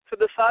me to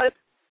decide.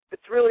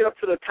 It's really up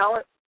to the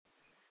talent.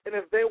 And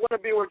if they want to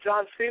be where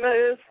John Cena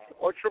is,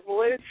 or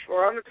Triple H,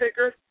 or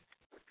Undertaker,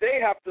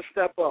 they have to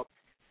step up.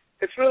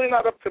 It's really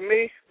not up to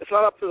me. It's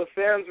not up to the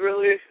fans,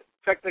 really,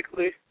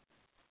 technically.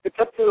 It's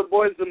up to the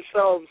boys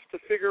themselves to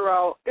figure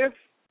out if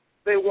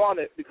they want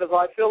it, because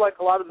I feel like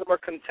a lot of them are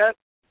content.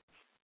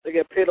 They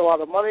get paid a lot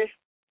of money.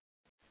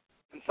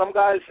 And some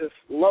guys just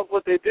love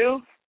what they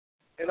do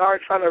and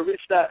aren't trying to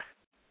reach that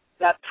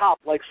top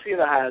like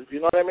Cena has.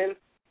 You know what I mean?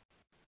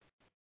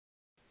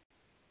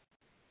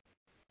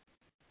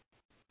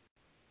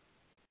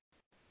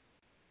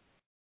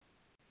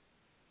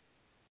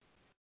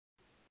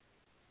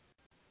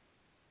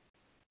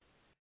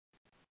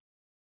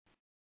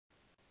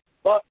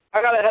 But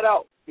I got to head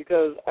out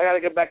because I got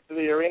to get back to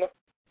the arena.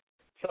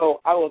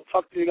 So I will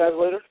talk to you guys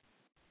later.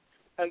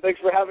 And thanks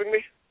for having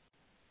me.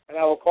 And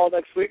I will call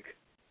next week.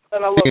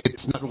 And I love you.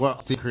 It's not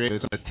what he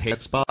created. It's a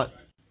tape spot.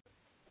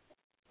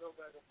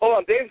 Hold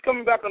on. Dave's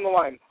coming back on the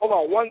line. Hold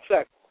on 1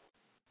 sec.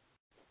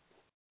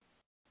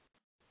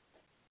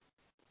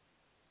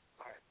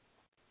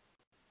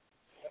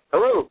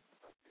 Hello.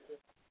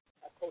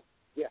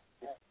 Yeah.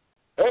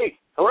 Hey.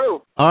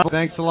 Hello. All right.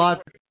 Thanks a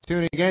lot for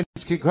tuning in.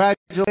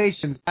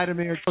 Congratulations,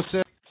 Vladimir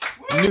Joseph.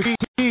 New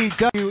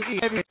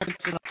WWE heavyweight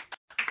champion.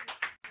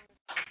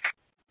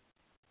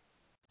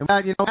 And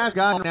I've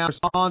got now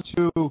respond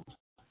to.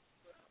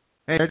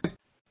 Hey,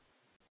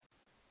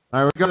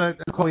 all right, we're going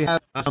to we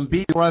have some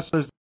beat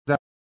wrestlers that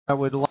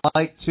would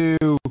like to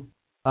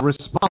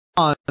respond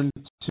to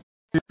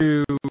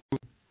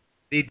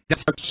the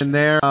discussion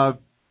there.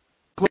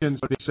 Questions.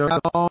 So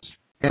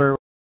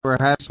we're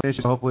having some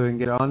issues. Hopefully we can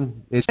get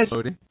on. It's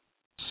loading.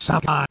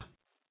 Someone.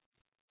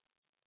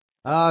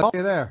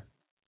 Okay there.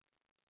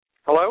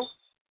 Hello?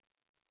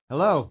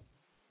 Hello.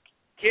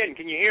 Ken,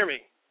 can you hear me?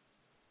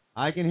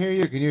 I can hear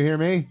you. Can you hear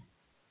me?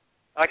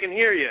 I can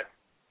hear you.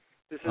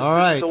 This is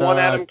the one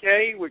Adam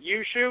K with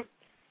You Shoot.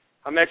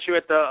 I met you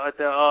at the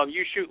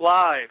You Shoot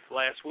Live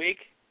last week.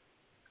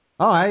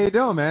 Oh, how you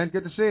doing, man?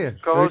 Good to see you.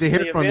 Good to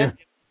hear from you.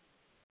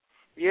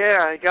 Yeah,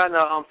 I got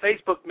a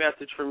Facebook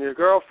message from your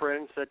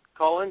girlfriend, said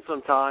call in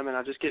sometime, and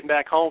I'm just getting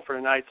back home for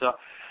the night, so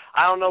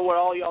I don't know what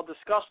all y'all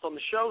discussed on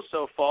the show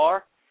so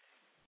far.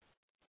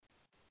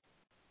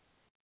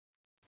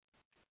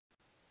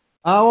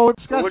 Well, we're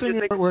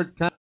discussing it. We're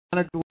kind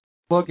of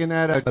looking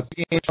at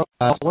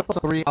what's a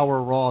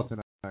 3-hour Raw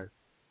tonight?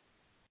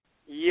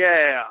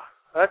 Yeah,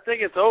 I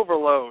think it's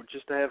overload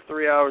just to have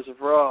 3 hours of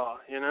Raw,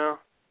 you know?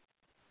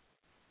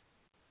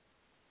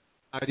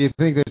 Do you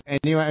think there's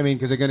any? I mean,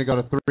 because they're going to go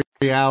to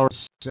 3 hours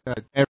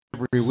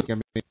every week. I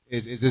mean,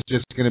 is this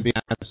just going to be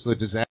an absolute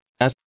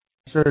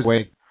disaster?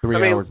 Wait,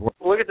 3 hours.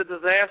 Look at the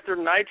disaster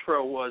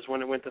Nitro was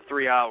when it went to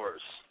 3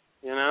 hours,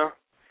 you know?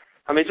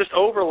 I mean, just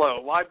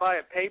overload. Why buy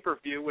a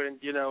pay-per-view when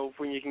you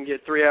can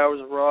get 3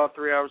 hours of Raw,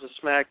 3 hours of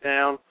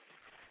SmackDown?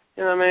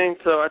 You know what I mean?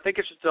 So I think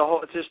it's just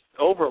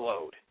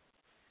overload.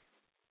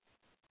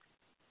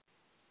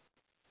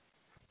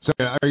 So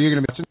are you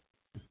going to mention?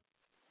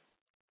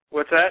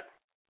 What's that?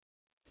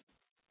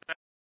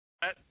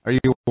 Are you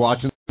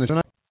watching the show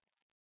tonight?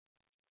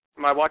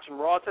 Am I watching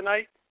Raw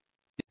tonight?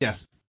 Yes.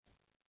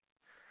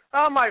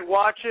 I might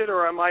watch it,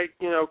 or I might,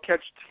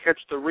 catch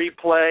the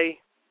replay,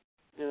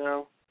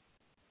 or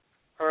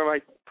I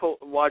might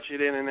watch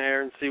it in and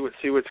there and see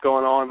what's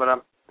going on. But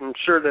I'm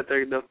sure that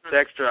the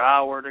extra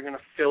hour they're going to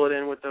fill it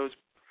in with those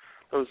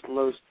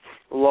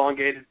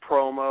elongated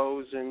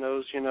promos and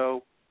those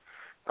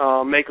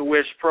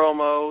Make-A-Wish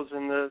promos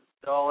and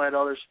all that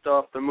other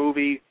stuff, the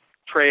movie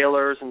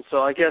trailers. And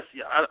so I guess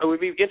it would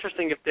be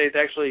interesting if you're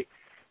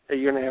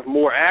going to have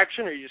more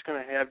action, or you're just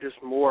going to have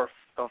just more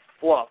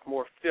fluff,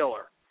 more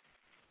filler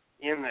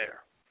in there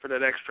for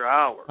that extra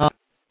hour.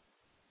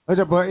 But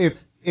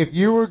if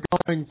you were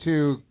going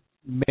to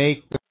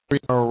make the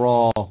 3-hour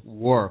Raw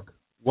work,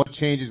 what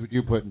changes would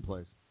you put in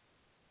place?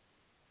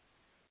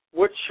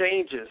 What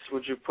changes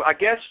would you put? I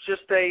guess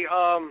just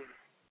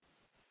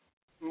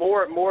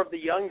more of the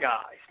young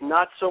guys,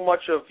 not so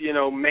much of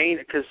main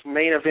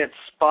event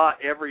spot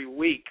every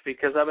week,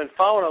 because I've been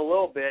following a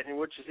little bit, and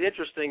which is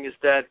interesting is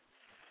that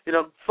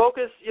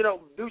focus,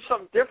 do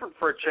something different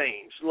for a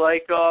change,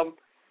 like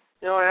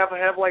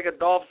have like a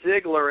Dolph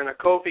Ziggler and a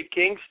Kofi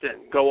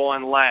Kingston go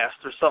on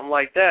last or something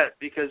like that,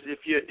 because if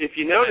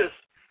you notice,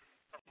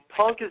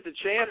 Punk is the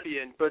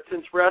champion, but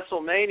since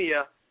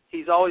WrestleMania,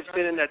 he's always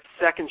been in that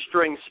second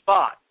string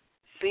spot.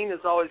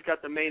 Cena's always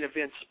got the main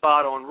event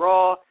spot on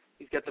Raw.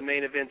 He's got the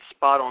main event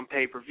spot on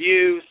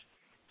pay-per-views.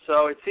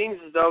 So it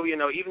seems as though,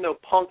 even though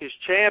Punk is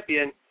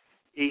champion,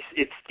 he's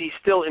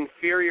still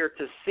inferior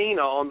to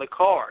Cena on the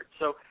card.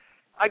 So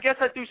I guess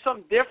I'd do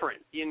something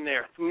different in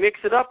there,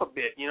 mix it up a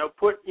bit.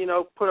 Put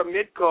a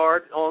mid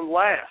card on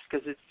last,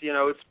 because it's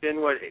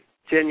been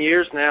 10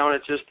 years now, and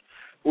it's just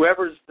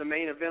whoever's the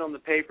main event on the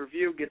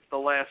pay-per-view gets the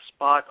last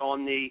spot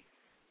on the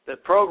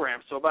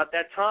program. So about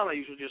that time, I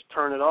usually just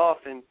turn it off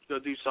and go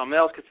do something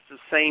else, because it's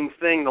the same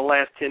thing the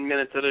last 10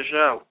 minutes of the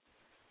show.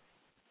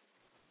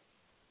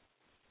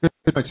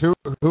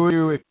 Who are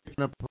you, if you're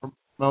going to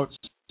promote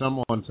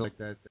someone to like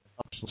that?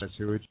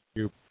 Who would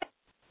you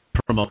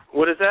promote?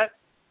 What is that?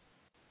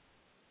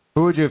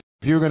 Who would you, if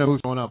you were going to move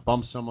someone up,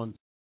 bump someone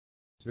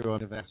to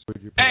an event, who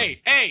would you promote?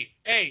 Hey.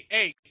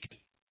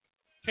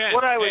 Ken,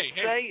 what I would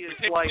say is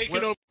like... This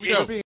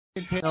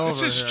is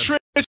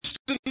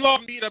Tristan Law,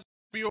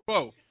 BWO.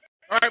 All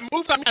right,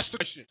 move on. Ask the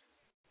question.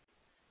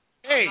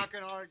 Hey. I'm not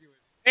going to argue with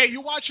you. Hey,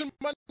 you watching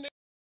Monday Night?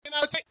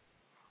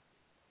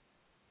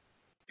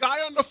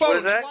 Guy on the phone. What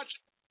is that?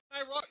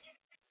 Raw?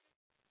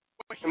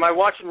 Am I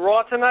watching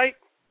Raw tonight?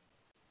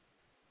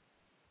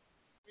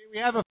 We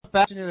have a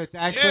faction here that's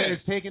actually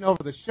is taking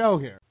over the show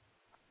here.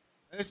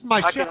 This is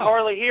my show. I can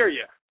hardly hear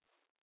you.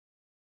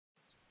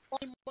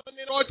 The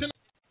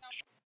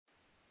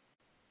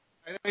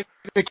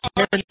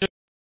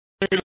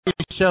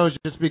show has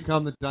just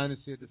become the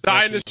dynasty of the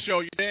Dynasty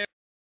show. You're damn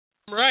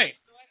right.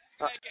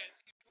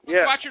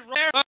 Yeah. Watching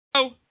Raw.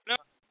 No.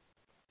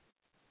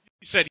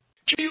 You said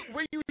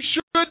where you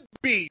should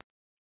be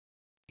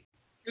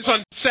is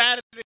on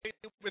Saturday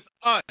with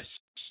us.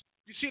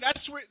 You see,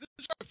 this is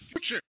our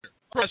future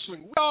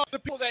wrestling. We are the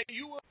people that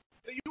you will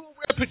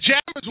wear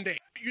pajamas one day.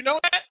 You know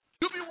that?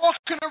 You'll be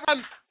walking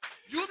around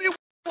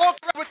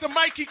with the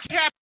Mikey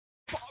cap.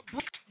 You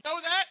know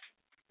that?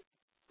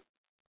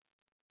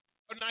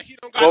 Oh, no, he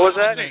don't got what was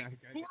that?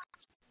 Who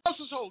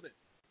else is holding?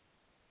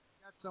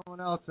 Got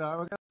someone else.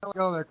 We're gonna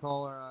go there,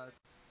 caller.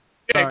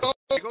 Yeah, go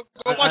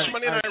watch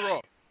Monday Night Raw.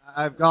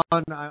 I've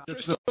gone. I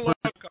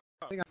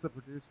think I'm the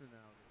producer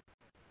now.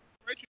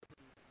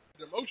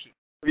 The emotion.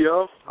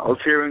 Yo, I was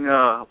hearing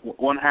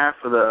one half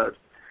of the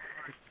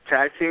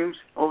tag teams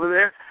over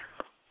there.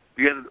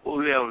 You guys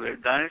over there,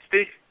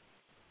 Dynasty?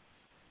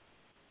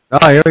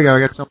 Oh, here we go.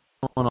 We got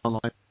someone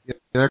online. Yeah,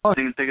 they're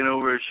taking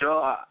over the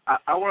show.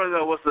 I want to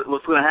know what's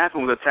going to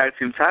happen with the tag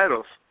team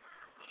titles.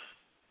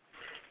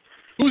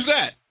 Who's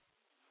that?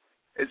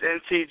 It's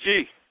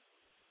NTG.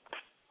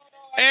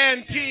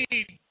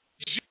 NTG.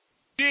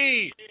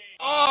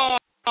 Oh,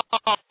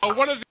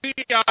 one of the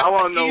I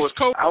want to know East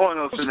Coast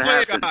what's going to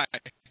happen. Guy.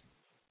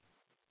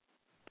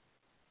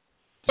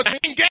 But they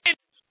ain't getting.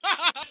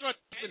 That's what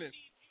it is.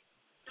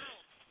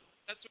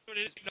 That's what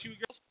it is. 2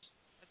 girls.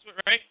 That's what,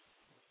 right?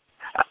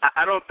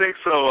 I don't think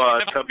so,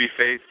 Tubby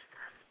Face.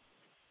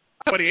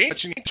 But he ain't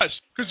touching us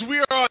because we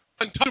are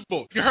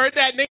untouchable. You heard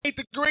that, Nate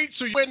the Great?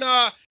 So you and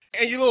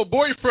your little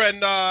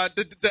boyfriend,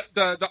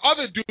 the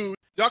other dude,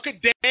 y'all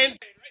could dance.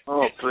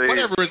 Oh, please.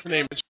 Whatever his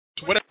name is.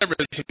 You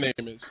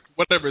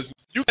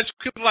guys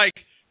could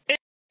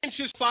inch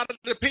his spot of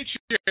the picture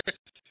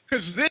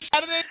because this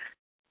Saturday.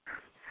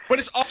 When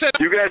it's all set up,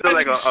 you guys are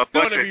like a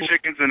bunch of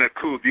chickens in a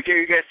coop. You get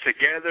you guys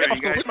together and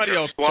you guys anybody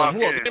else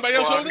squawking. Anybody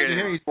else on it?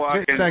 He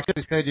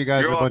actually said you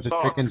guys are a bunch of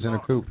chickens in a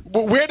coop.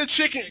 Where the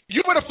chicken? You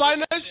want to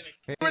find us?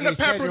 We're in the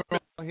Peppermill.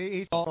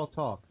 He's all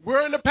talk.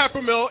 We're in the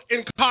Peppermill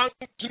in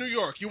Congers, New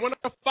York. You want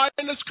to find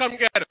us? Come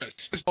get us.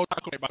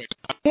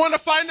 You want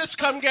to find us?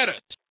 Come get us.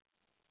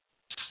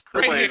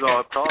 Right here.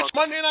 It's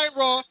Monday Night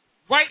Raw,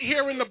 right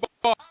here in the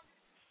bar.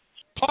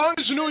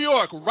 Congers, New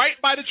York, right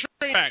by the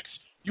train tracks.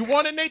 You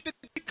want to Nate the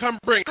come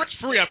bring it. It's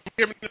free. I'm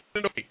giving it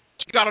away.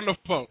 got on the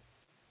phone.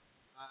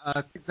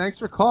 Thanks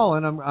for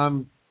calling.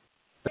 I'm.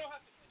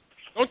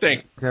 Don't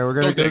think. Okay, we're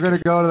gonna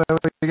go to the.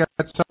 We got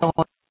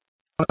someone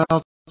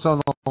else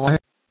on the line.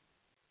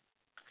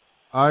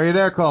 Are you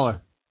there,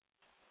 caller?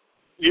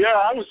 Yeah,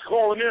 I was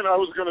calling in. I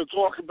was going to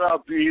talk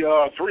about the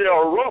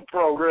 3-hour Raw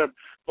program,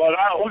 but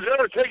I was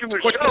never taking the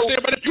What show. you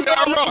say about the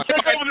 2-hour Raw?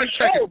 Take over the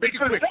show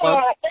because they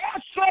are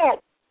awesome.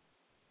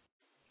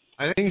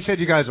 I think you said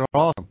you guys are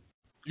awesome.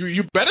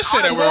 You better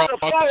say that we're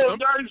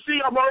awesome. See,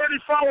 I'm already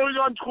following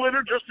on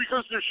Twitter just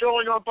because they're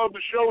showing up on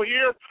the show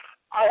here.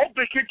 I hope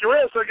they kick your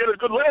ass. I get a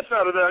good laugh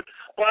out of that.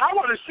 But I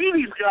want to see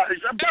these guys.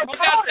 About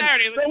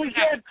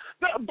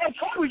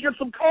time we get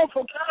some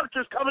colorful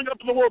characters coming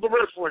up in the world of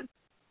wrestling.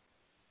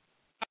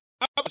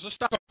 Let's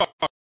stop.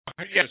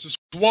 Yes, it's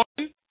 1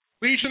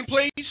 Legion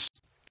Place,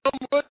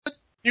 Elmwood,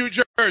 New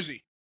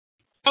Jersey.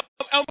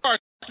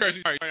 Elmwood, Jersey.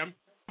 Sorry, I'm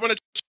going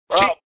to.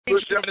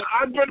 Listen,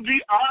 I am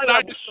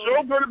so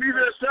going to be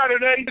there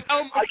Saturday.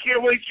 I can't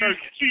wait to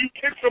see you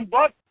kick some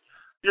butt.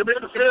 You'll be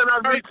able to say it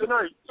on me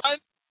tonight.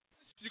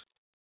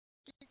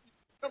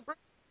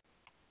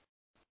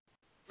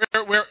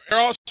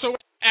 We're also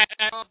at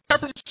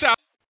Peppermill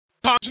South,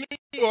 Congers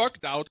NY,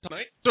 out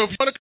tonight. So if you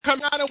want to come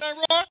out of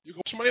Raw, you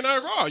go to Monday Night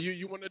Raw.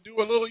 You want to do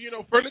a little,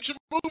 furniture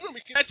movement,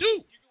 we can do that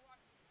too. You can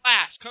watch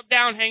class. Come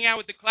down, hang out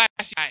with the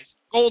classy guys.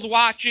 Gold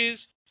watches,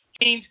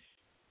 chains,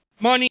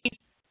 money,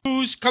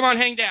 shoes. Come on,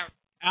 hang down.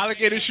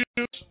 Alligator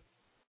shoes.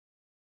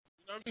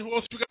 Who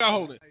else we got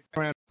holding? He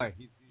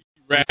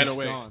ran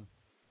away. Gone.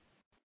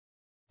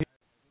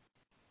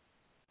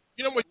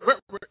 You know what?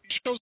 It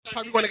shows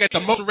how we want to get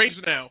the most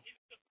raises now.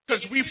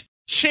 Because we've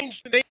changed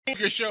the name of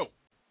your show.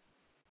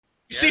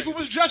 You see, if it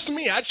was just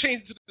me, I'd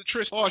change it to the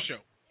Trish Law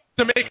Show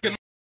to make it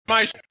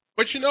my show.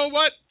 But you know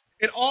what?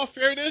 In all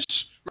fairness,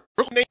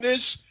 we're going to name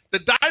this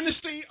the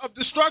Dynasty of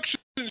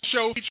Destruction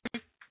Show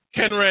featuring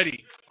Ken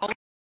Reddy.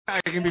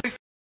 I can be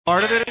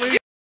part of it at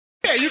least?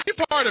 Yeah, you can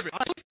be part of it.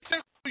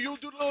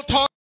 You'll do a little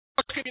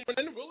talking, and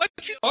then we'll let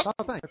you talk.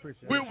 Oh, thanks. I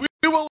appreciate it.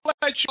 We will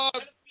let you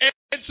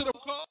answer the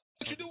call,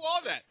 let you do all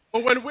that.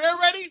 But when we're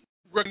ready,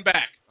 we're going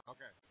back.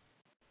 Okay.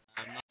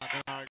 I'm not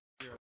going to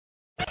argue.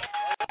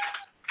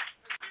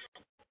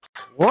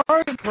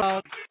 Word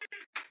crowd.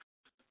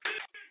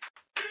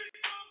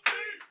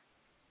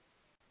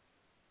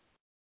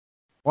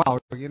 Wow,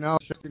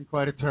 taking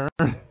quite a turn.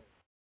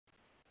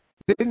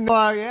 Didn't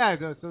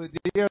know, so the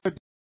DOD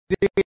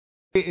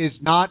is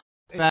not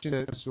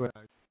fashion switch.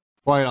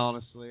 Quite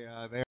honestly,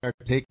 they are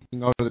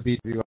taking over the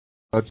BTV.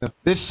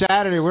 This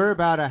Saturday, we're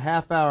about a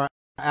half hour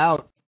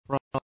out from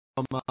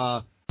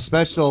a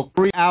special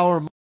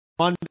 3-hour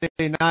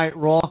Monday Night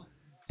Raw.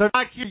 So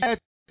not yet.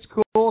 It's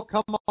cool.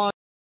 Come on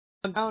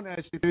down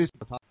as you do.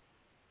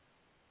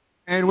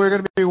 And we're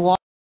going to be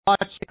watching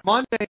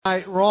Monday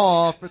Night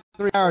Raw for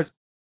 3 hours.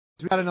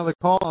 We got another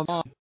call. I'm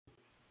on.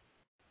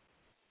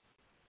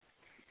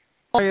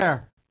 Oh, yeah.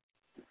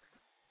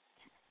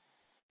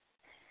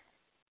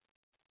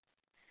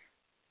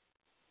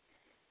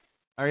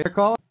 Are you a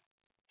caller?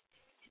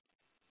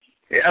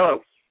 Yeah,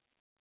 hello.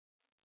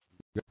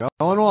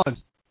 Going once.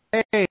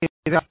 Hey,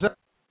 got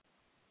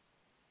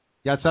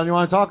something you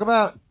want to talk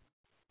about?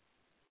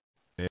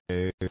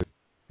 Hey,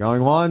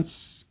 going once,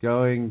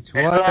 going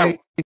twice. Hello.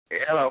 Hey,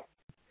 hello.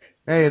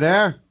 Hey,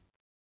 there?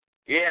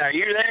 Yeah, are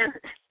you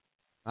there?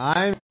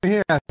 I'm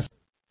here.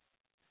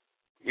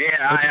 Yeah,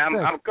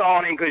 I'm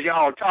calling in because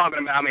y'all are talking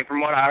about me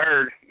from what I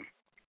heard.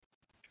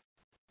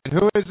 And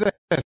who is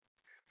this?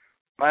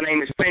 My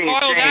name is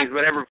Phineas James,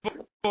 whatever.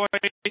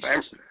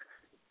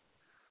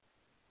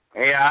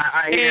 Yeah,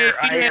 I hear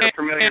a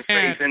familiar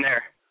face in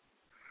there.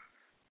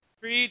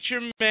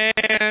 Preacher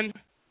man.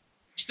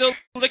 Still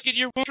licking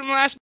your wound from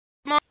last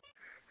month?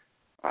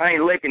 I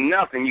ain't licking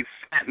nothing, you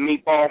fat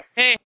meatball.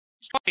 Hey,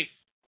 wife.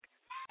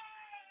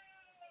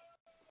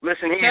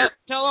 Listen here.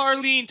 Tell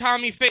Arlene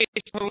Tommy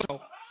face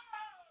hello.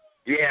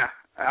 Yeah,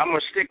 I'm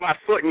going to stick my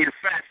foot in your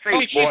fat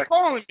face, boy. She's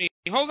calling me.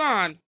 Hold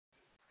on.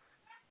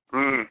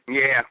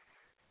 Yeah.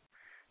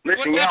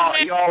 Listen, y'all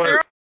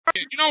are...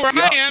 You know where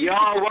I am.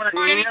 Y'all weren't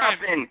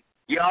nothing.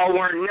 Y'all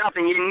weren't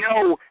nothing. You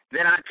know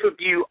that I took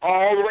you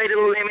all the way to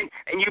the limit,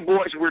 and you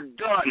boys were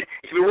done.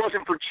 If it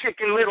wasn't for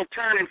Chicken Little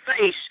turning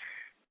face,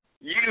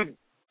 you'd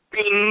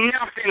be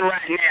nothing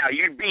right now.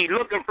 You'd be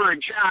looking for a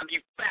job,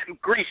 you fat and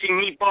greasy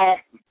meatball.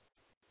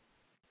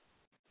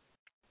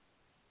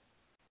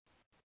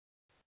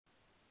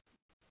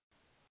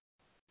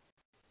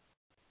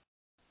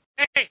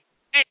 Hey,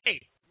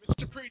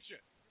 Mr. Preacher.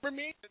 For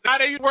me, now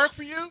that you work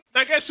for you,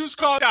 now guess who's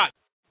called out?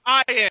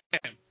 I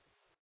am.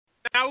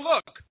 Now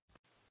look,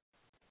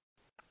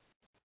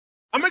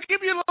 I'm going to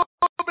give you a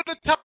little bit of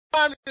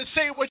time to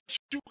say what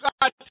you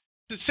got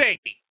to say.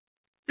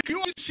 If you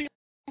want to seem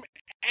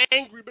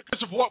angry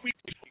because of what we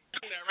did,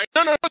 right?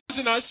 No, it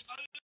wasn't us.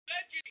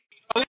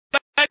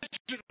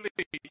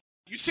 Allegedly.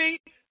 You see?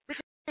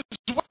 Because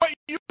what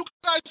you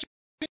guys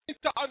need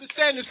to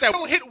understand is that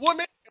we don't hit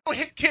women, we don't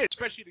hit kids,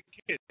 especially the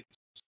kids.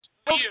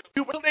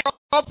 You will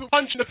up and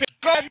punch in the face.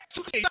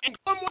 And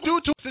come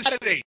due to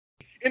Saturday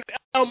in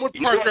Elmwood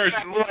Park, Jersey.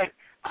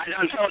 I I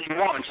done told you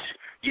once,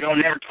 you don't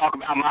never talk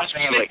about my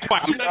family.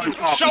 I'm done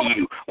talking to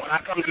you. When I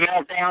come to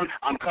Meltdown,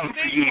 I'm coming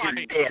for you. You're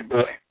dead,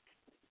 boy.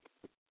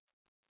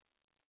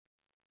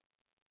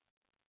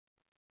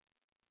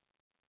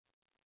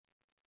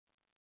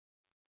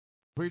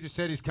 We just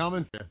said he's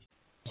coming. I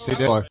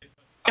don't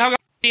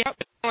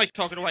like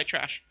talking to white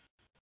trash.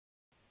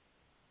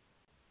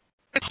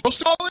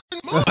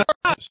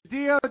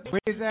 Dio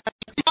is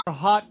asking for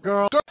hot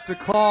girls to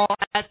call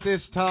at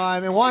this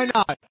time, and why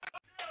not?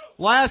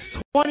 Last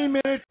 20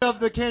 minutes of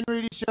the Ken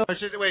Reedy Show.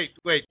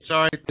 Wait,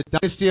 sorry. The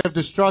Dynasty of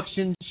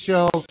Destruction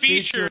Show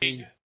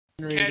featuring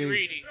Ken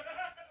Reedy.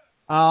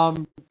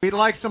 We'd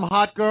like some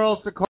hot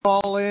girls to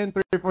call in,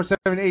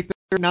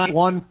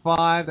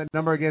 347-839-15. That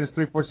number again is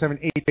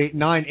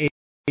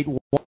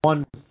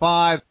 347-889-8815.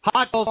 Hot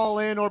girls call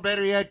in, or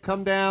better yet,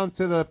 come down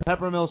to the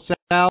Peppermill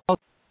South,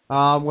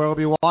 where we'll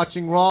be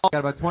watching Raw. Got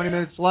about 20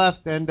 minutes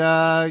left, and,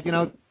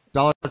 dollar.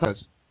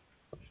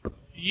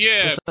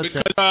 Yeah,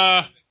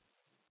 because,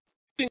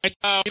 we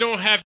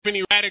don't have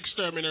any rat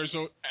exterminators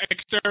over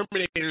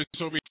here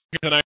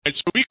tonight,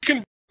 so we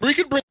can bring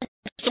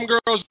some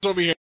girls over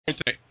here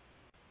today.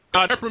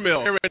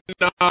 Peppermill here in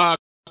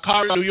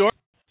Congers, New York.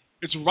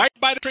 It's right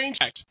by the train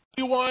tracks.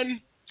 31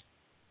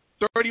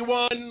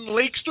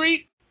 Lake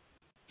Street,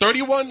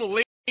 31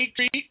 Lake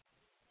Street,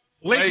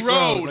 Lake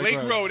Road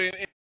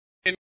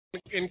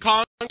in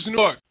Congers, New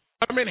York.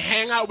 Come and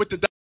hang out with the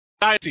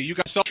Dynasty. You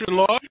got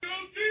Sultran-Law, you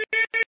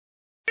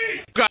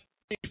got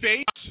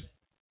Face.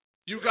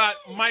 You got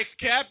Mike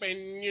Cap,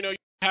 and, you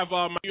have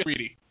Mike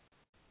Reedy.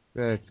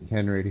 It's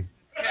Ken Reedy.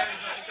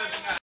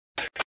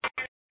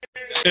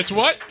 It's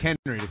what? Ken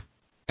Reedy.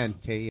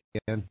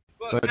 K-E-N.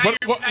 But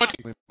what?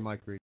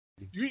 Mike Reedy.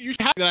 You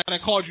have that. I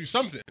called you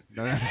something.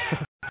 No. I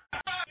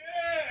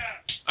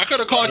could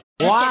have called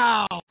you.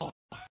 Wow.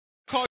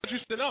 Called you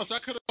something else. I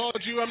could have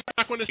called you. I'm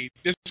not going to say.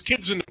 There's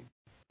kids in them.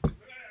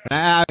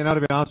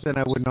 To be honest,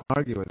 I wouldn't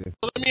argue with you.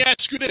 Well, let me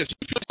ask you this.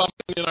 You feel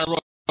something I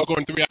wrote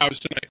going 3 hours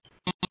tonight.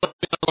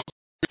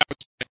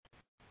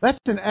 That's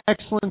an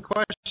excellent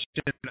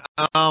question.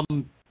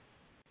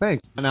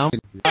 Thanks. Now,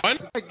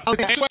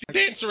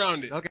 dance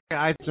around it. Okay,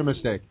 it's a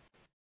mistake.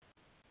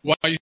 Why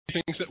do you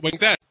think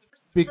that?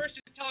 The first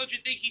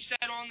intelligent thing he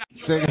said on that.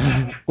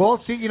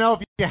 Well, see, if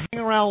you hang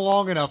around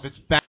long enough, it's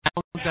bound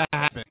to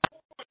happen.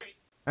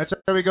 That's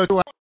why we go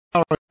 2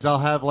 hours.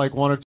 I'll have like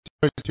one or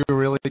two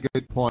really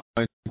good points.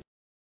 It's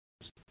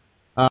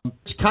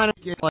kind of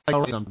like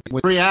something.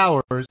 With 3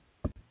 hours,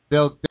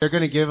 they're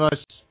going to give us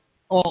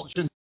all.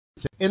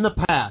 In the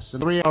past, in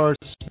the 3 hour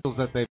skills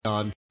that they've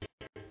done,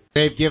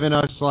 they've given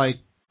us like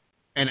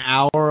an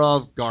hour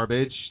of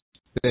garbage.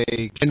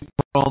 They can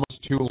for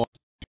almost too long.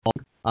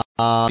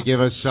 They give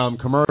us some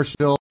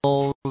commercials,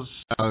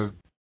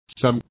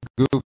 some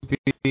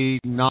goofy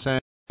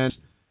nonsense.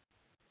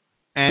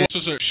 And this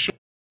is a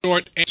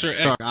short answer.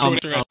 Sorry,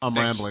 I'm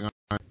rambling.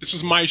 This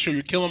is my show.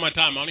 You're killing my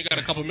time. I only got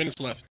a couple minutes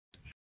left.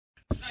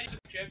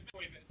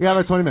 You have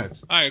like 20 minutes.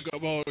 All right,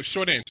 well,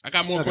 short answer. I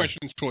got more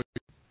questions for you.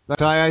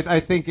 But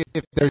I think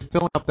if they're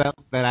filling up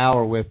that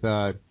hour with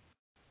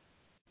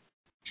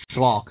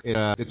schlock,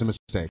 it's a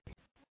mistake.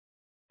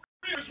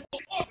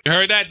 You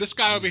heard that? This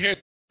guy over here,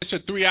 it's a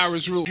 3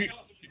 hours rule.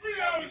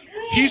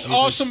 He's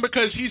awesome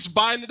because he's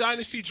buying the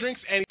Dynasty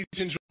drinks and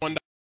he's enjoying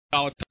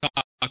 $1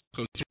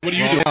 tacos. What do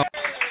you do?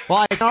 Well,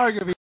 I can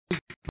argue if he's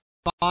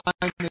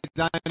buying the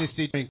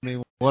Dynasty drink. I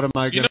mean, what am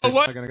I going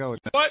to go with?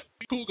 What?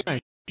 Cool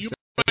guy. You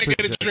might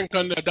get a drink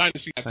on the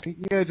Dynasty. I think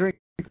you get a drink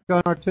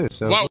on our too.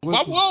 So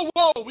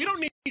whoa! We don't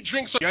need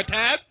drinks on your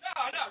tab.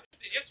 No.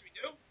 Yes, we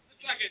do.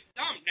 It's like it's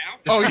dumb now.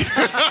 Oh, yeah.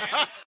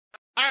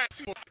 All right.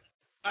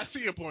 I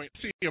see your point.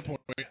 Let me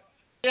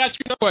ask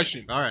you another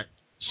question. All right.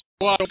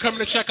 So,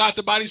 coming to check out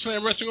the Body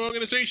Slam Wrestling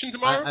Organization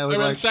tomorrow?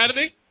 On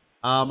Saturday?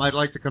 I'd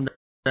like to come down.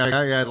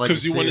 Yeah, I'd like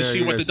because you want to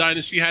see what the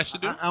Dynasty has to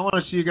do? I want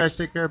to see you guys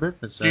take care of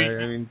business.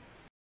 I mean,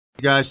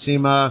 you guys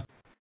seem a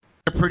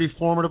pretty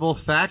formidable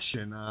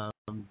faction.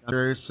 I'm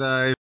curious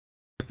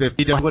if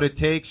you know what it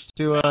takes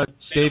to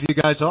stave you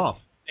guys off.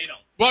 They don't.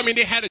 Well, I mean,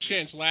 they had a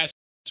chance last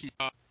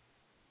month.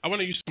 I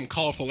want to use some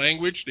colorful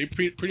language. They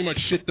pretty much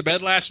shit the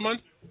bed last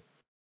month.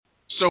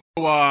 So,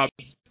 the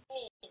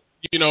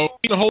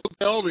whole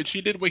Elvis,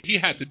 he did what he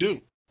had to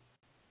do.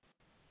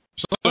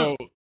 So,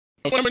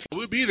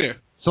 we'll be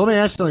there. So let me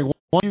ask you,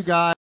 you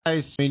guys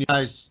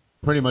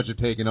pretty much have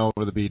taken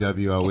over the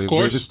BWO.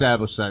 We've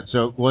established that.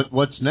 So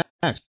what's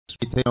next?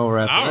 We take over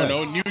after I don't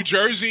know. New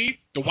Jersey,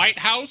 the White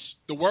House,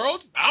 the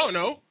world? I don't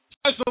know.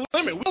 That's the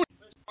limit. Why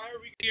are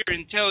we here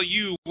and tell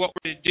you what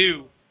we're to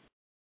do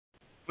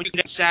when you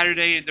get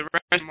Saturday and the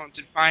rest of the month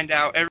and find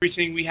out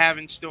everything we have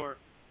in store?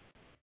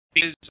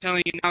 Because I'm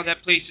telling you now,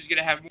 that place is going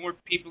to have more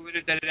people in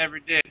it than it ever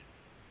did.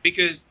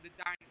 Because the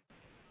Dynasty,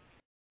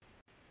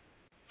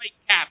 Mike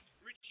Cap,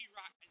 Richie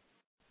Rock,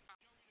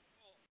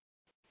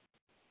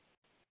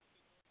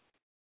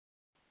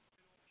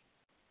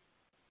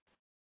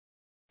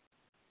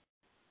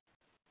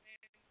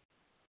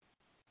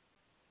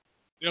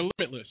 they're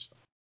limitless.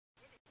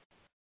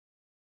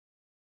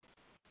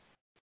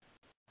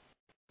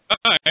 All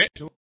right.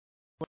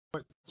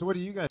 what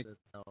do you guys think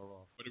about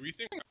Raw? What do we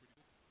think?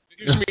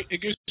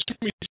 It gives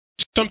me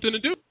something to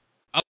do.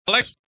 I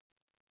like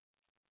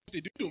what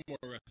they do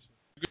more wrestling.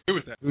 I agree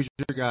with that. Who's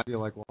your guy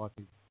you like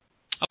watching?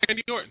 I like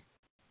Randy Orton.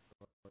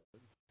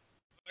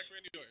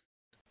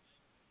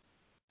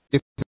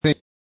 Do you think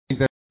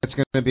that's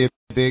going to be a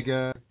big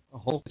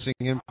hole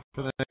fixing him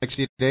for the next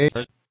few days?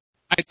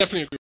 I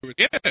definitely agree with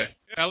you. Yeah.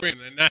 I agree.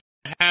 And not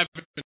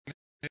having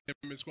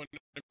him is going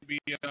to be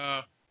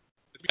Gilligan.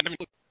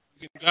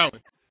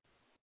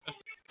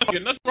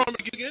 Nothing wrong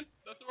with Gilligan.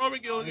 Nothing wrong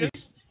with Gilligan.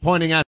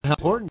 Pointing out how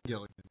important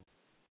Gilligan is.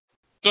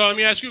 So let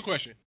me ask you a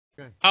question.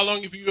 Okay. How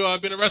long have you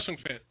been a wrestling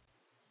fan?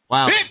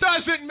 Wow. It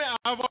doesn't matter.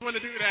 I always want to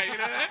do that. You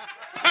know that?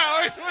 I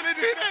always want to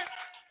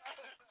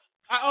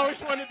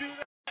do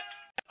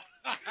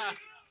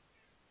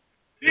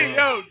that. D.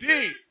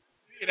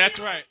 Yeah, that's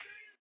right.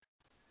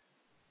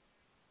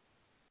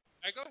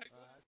 Right, go ahead.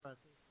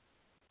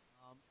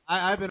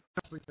 I've been a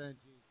wrestling fan.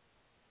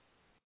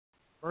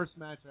 First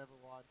match I ever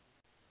watched.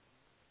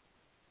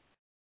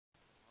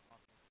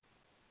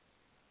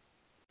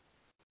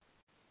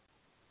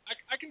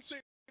 I can say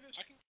this.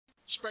 I can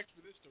respect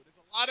for this though. There's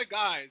a lot of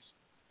guys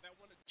that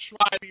want to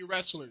try to be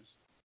wrestlers,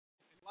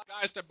 and a lot of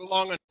guys that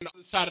belong on the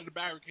other side of the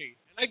barricade.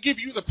 And I give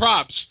you the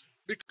props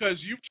because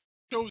you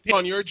chose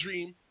on your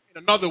dream in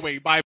another way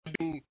by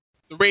being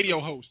the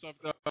radio host of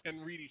the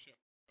Ken Reedy Show.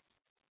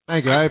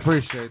 Thank you. I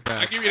appreciate that.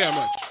 I give you that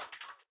much.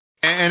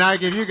 And I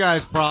give you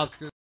guys props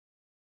because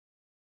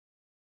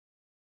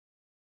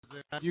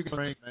you guys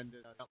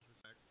recommended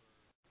respect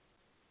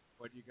for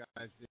what you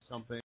guys did,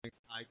 something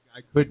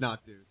I could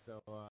not do.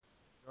 So,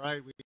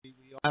 right, we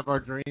all have our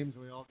dreams.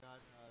 We all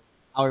got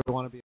how we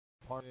want to be a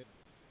part of it.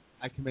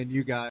 I commend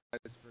you guys for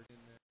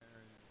getting there.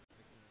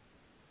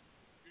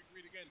 We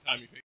agreed again,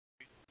 Tommy.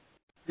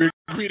 We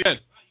agreed again.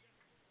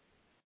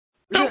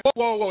 No,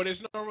 whoa. There's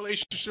no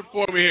relationship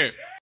over here.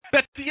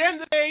 At the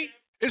end of the day,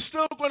 it's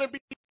still going to be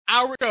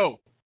our show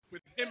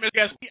with him as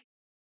guest. He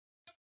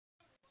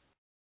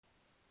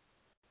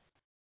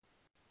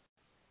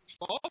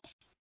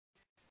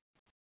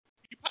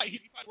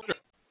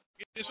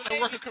this is a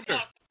worker computer.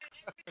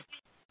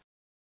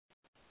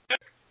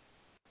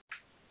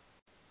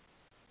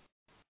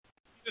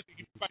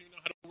 He probably doesn't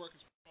know how to work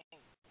his phone.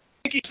 I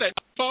think he said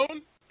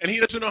phone, and he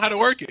doesn't know how to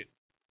work it.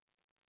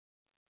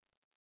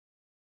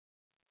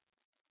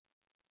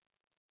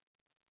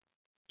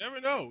 Never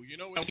know. You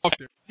know what?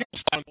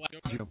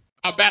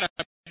 How bad I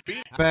beat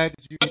him. How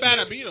bad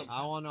I beat him.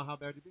 I want to know how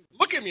bad you beat him.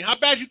 Look at me. How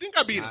bad you think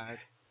I beat him?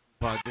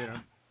 I did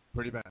him.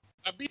 Pretty bad.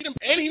 I beat him,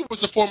 and he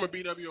was a former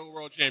BWO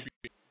World Champion.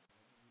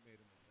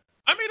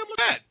 I made him look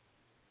bad.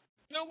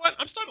 You know what?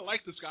 I'm starting to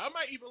like this guy. I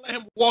might even let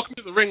him walk me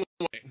to the ring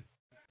one way.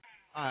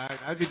 All right,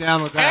 I'd be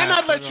down with that. And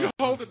I'd let you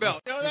hold the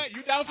belt. You know that?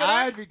 You down for that?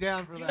 I'd be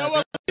down for that. You know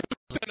what?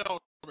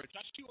 Rich.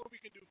 I see what we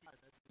can do.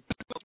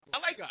 I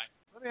like guy.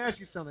 Let me ask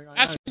you something.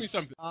 Ask me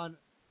something. On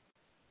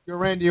your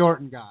Randy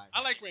Orton guy.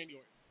 I like Randy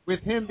Orton.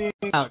 With him being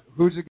out,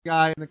 who's a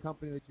guy in the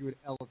company that you would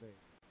elevate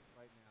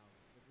right now?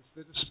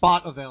 There's a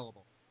spot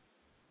available.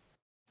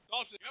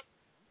 Dolphin, yep.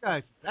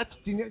 Guys,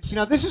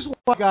 now this is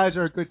why guys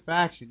are a good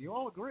faction. You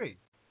all agree.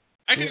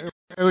 I can agree.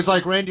 It was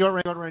like Randy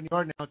Orton.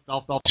 Now it's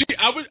Dolph. See,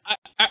 I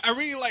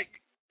really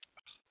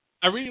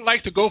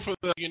like to go for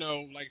the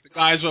like the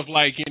guys of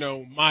like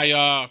my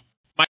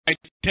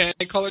tan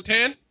color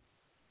tan,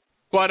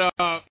 but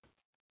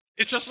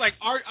it's just like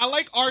I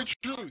like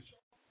R-Truth.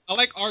 I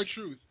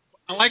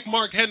like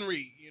Mark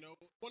Henry. I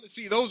want to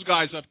see those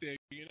guys up there.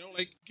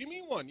 Like give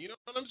me one. You know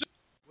what I'm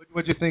saying?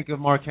 What'd you think of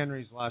Mark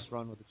Henry's last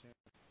run with the champion?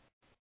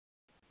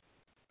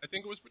 I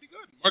think it was pretty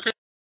good. Mark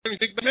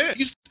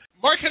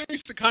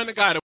Henry's the kind of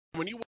guy that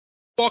when you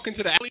walk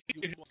into the alley,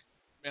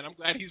 man, I'm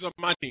glad he's on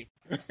my team.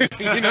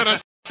 You know what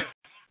I'm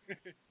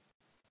saying?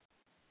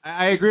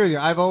 I agree with you.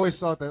 I've always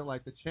thought that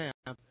like the champ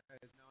is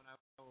known how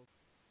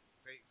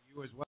great you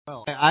as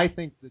well. I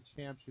think the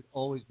champ should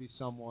always be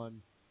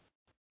someone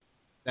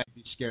that'd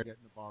be scared to get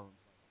in the barroom.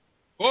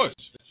 Of course.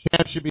 The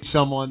champ should be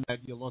someone that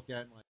you look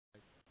at and like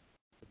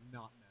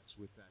not mess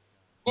with that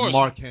guy. Of course.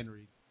 Mark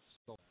Henry.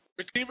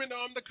 Even though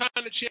I'm the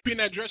kind of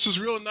champion that dresses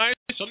real nice,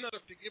 I'm not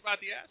going to give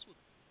out the ass with.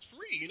 It's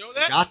free, you know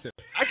that? Got to.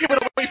 I give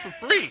it away for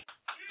free.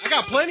 I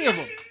got plenty of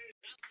them.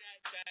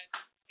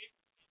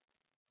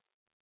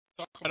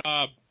 Talk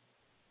about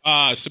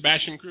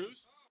Sebastian Cruz.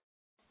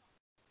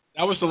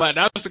 That was the guy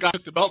I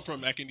took the belt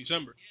from back in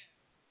December.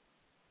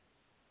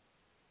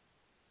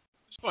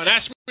 It's fun.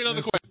 Ask me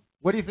another question.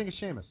 What do you think of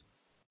Sheamus?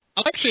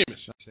 I like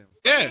Sheamus.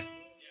 Yeah.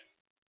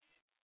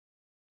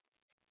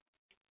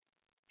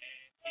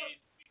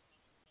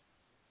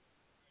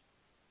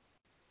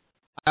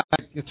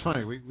 It's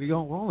funny. We're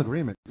all in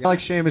agreement. I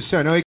like Sheamus too.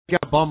 I know he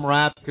got bum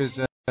rap because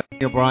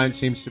O'Brien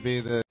seems to be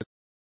the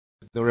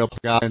real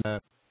guy in the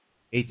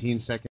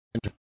 18 seconds,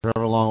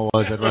 however long it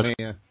was at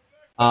WrestleMania.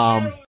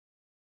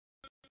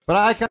 But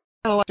I kind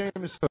of like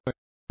Sheamus too.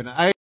 And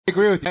I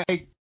agree with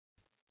you.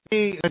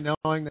 Me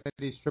knowing that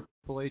he's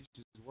Triple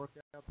H's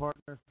workout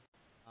partner,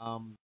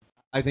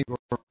 I think we're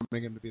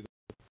forming him to be the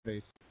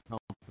face of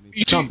the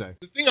company someday.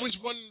 The thing I was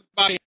wondering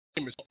about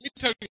Sheamus, let me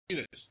tell you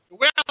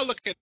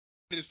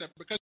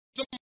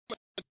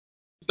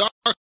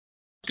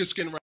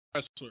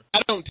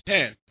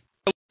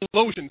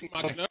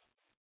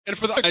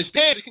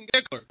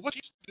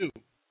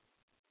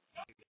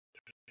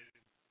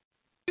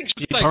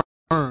like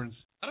Burns.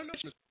 I don't know.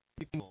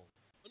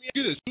 Let me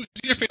do this. Who's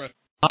your favorite?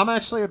 I'm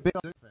actually a big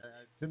fan.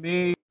 To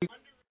me,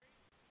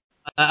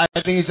 I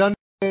think he's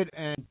underrated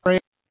and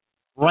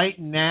right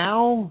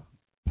now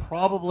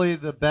probably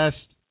the best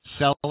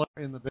seller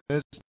in the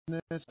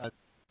business. I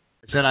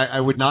said I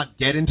would not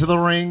get into the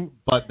ring,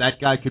 but that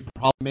guy could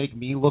probably make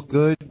me look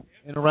good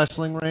in a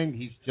wrestling ring.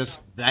 He's just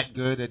that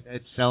good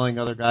at selling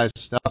other guys'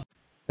 stuff.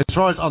 As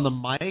far as on the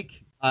mic,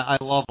 I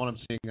love what I'm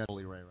seeing at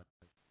Bully Ray right now.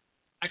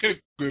 I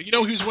could agree. You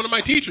know, he was one of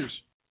my teachers.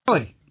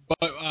 Really? But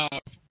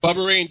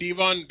Bubba Ray and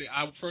Devon,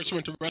 I first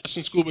went to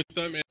wrestling school with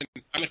them, and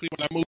ironically,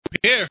 when I moved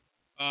here,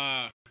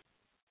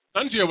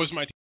 Nunzio was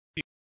my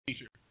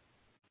teacher.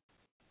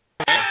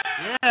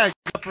 Yeah,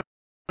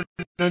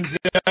 Nunzio.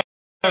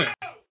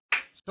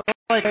 So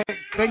like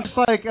things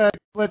like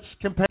let's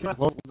compare. It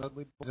was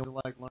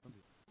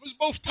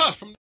both tough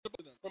from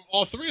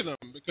all three of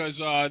them because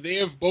they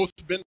have both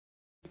been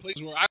in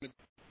places where I've been.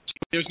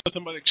 There's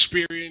nothing but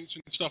experience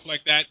and stuff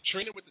like that.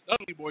 Training with the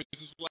Dudley boys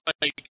is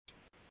like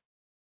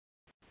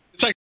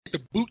it's like the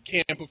boot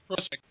camp of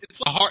wrestling. It's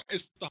the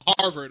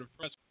Harvard of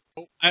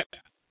wrestling. I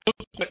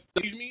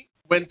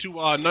went to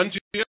Nunzio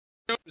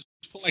just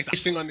put like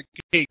icing on the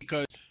cake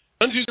because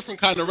Nunzio's a different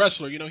kind of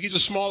wrestler. You know, he's a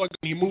smaller guy.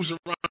 He moves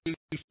around really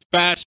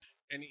fast,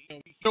 and he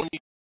showed me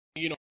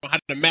how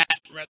to mat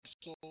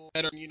wrestle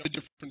better.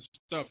 Different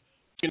stuff.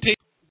 You can take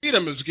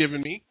freedom has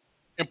given me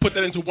and put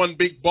that into one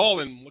big ball,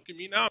 and look at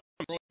me now.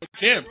 I'm a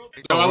champ.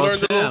 I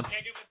learned a little.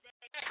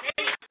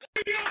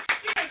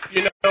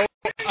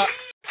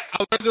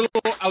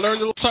 I learned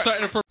a little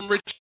something from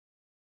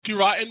Richie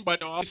Rotten,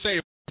 but I'll say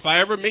if I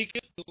ever make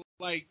it,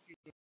 like,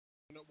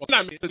 well,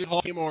 not make it Hall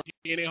of Fame or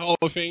DNA Hall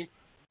of Fame,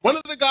 one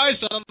of the guys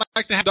that I'd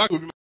like to have Doug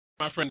would be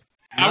my friend.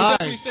 I would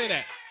definitely say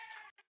that.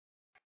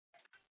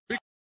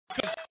 Because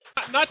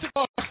not to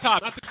go off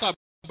top,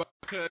 but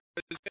because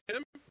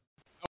him,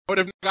 I would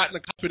have gotten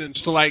the confidence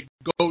to like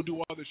go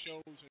do other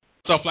shows and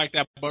stuff like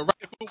that. But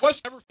if it was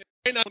ever,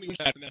 right now,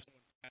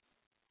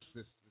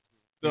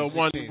 the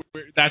one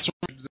where that's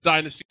where the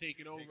dynasty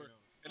taking over,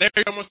 and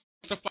everyone wants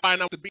to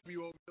find out the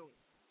BBO doing.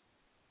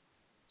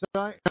 So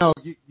I know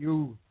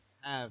you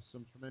have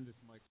some tremendous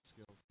mic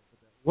skills.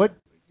 What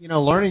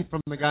learning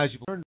from the guys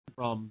you've learned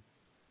from,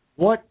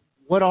 what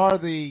are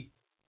the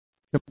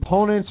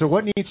components or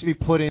what needs to be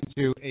put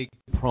into a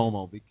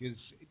promo? Because,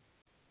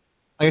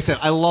 like I said,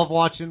 I love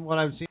watching what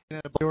I've seen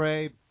at a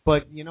Blu-ray,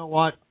 but you know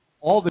what?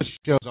 All the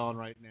shows on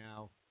right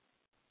now,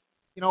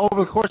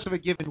 over the course of a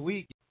given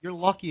week, you're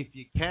lucky if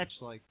you catch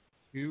like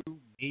 2,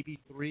 maybe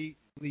 3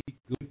 really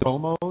good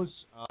promos.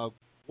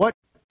 What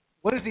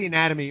is the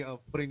anatomy of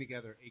putting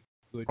together a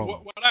good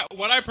promo?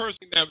 What I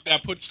personally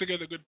that puts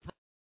together good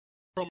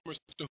promos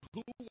to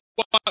who,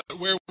 what,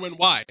 where, when,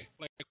 why.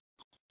 Like,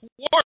 who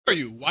are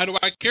you? Why do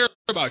I care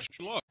about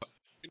you?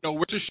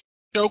 Where's the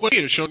show going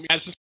to show me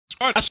as a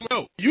subscriber? That's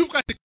no. You've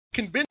got to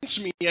convince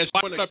me as I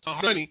want to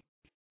accept money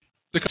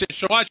to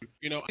show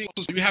you. You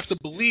have to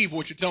believe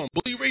what you're telling him.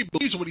 Bully Ray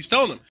believes what he's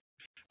telling him.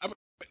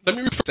 Let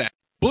me refer that.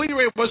 Bully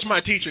Ray was my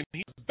teacher, and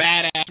he's a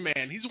badass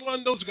man. He's one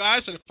of those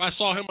guys, and if I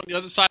saw him on the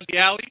other side of the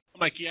alley,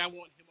 I'm like, yeah, I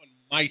want him on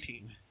my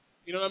team.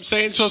 You know what I'm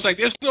saying? So it's like,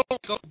 there's no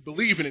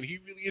believing it.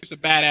 He really is a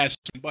badass,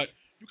 but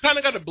you kind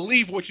of got to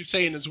believe what you're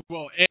saying as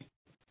well. And,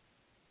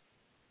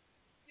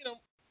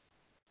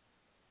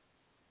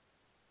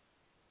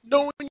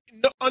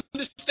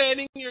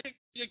 understanding your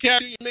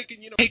character, you're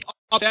making, take up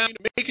down,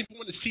 making you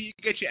want to see you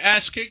get your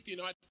ass kicked.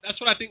 That's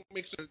what I think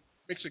makes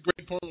a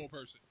great promo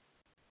person.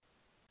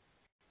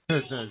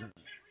 Let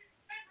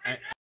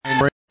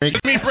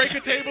me break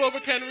a table over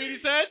Ken Reed, he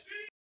said.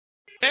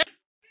 Yeah.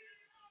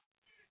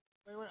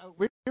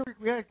 We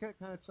had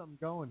kind of something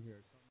going here,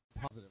 something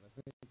positive. I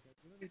think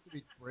we don't need to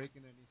be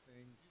breaking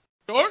anything.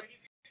 Sure.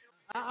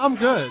 I'm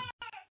good.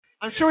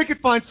 I'm sure we could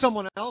find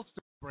someone else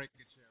to break a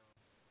chair.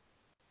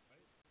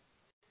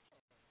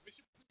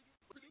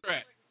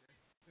 Right.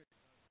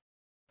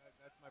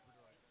 That's my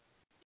producer.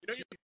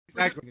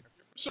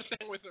 You're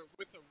sitting with a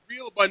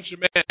real bunch of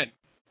men.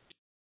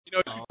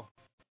 We're gonna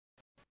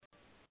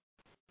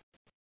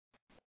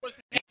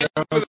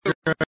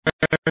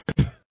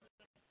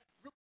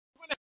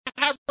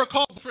have her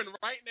call boyfriend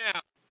right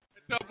now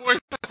and tell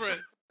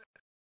boyfriend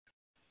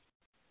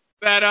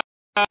that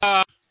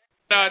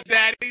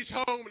daddy's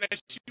home and that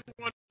she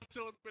wants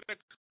to with a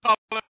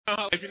couple of her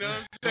life. You know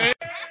what I'm saying?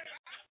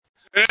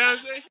 You know what I'm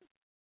saying?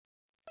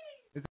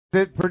 Is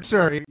it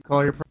producer? You can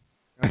call your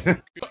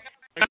friend.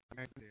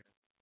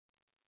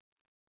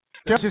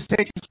 Just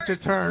taking such a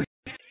turn.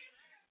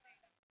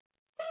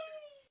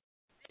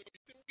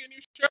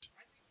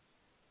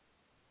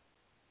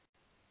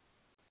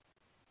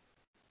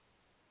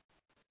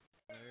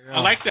 I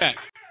like that.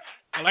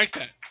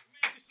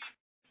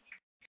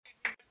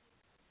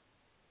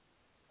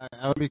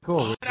 That would be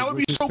cool. That would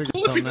be so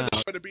cool if you did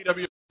that for the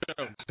BW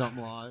show.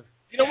 Something live.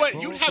 You know what?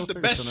 You'd have the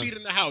best seat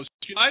in the house.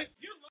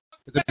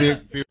 It's a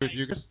big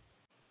review.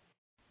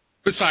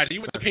 Besides, you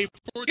went to pay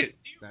for it.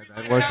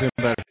 That works even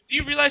better. Do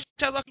you realize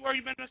how lucky you are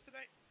you've been with us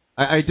today?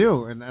 I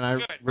do, and I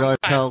realize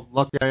how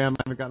lucky I am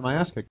I haven't gotten my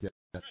ass kicked yet.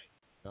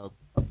 So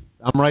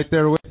I'm right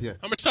there with you.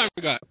 How much time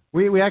we got?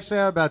 We actually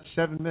have about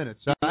 7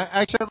 minutes. So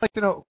I'd like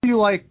to know, who you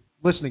like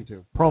listening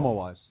to,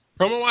 promo-wise?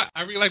 Promo-wise,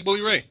 I really like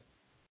Bully Ray.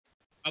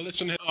 I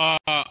listen to him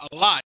a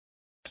lot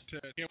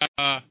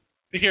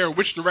to hear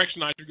which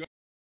direction I should go.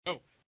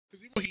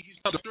 Because he's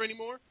not there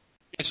anymore,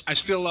 I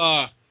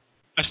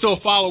still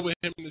follow with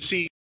him to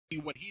see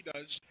what he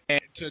does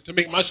and to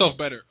make myself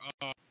better.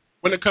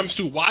 When it comes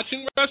to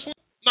watching wrestling,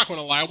 I'm not going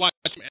to lie, I watch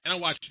him and I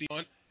watch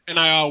Dion, and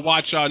I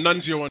watch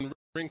Nunzio and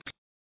Ring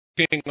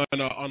King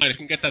on I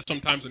can get that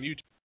sometimes on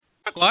YouTube.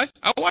 I'm not going to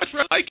lie, I watch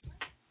what I like.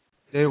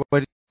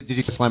 Did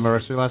you get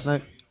Slammiversary last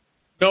night?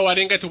 No, I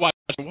didn't get to watch.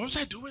 What was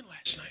I doing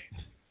last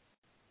night?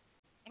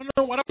 I don't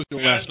know what I was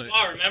doing last night.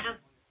 Remember?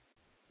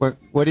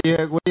 What do you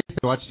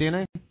think? Watch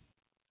TNA?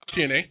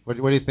 TNA. What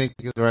do you think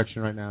the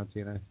direction right now in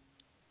TNA?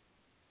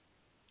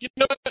 You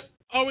know what?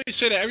 I always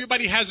say that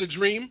everybody has a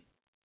dream.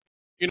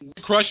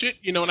 Crush it.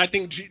 And I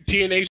think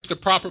TNA is the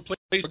proper place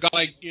for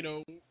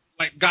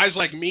guys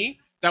like me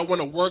that want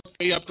to work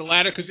way up the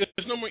ladder, because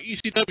there's no more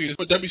ECW, there's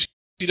more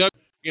WCW.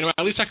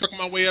 At least I can work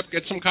my way up,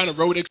 get some kind of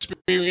road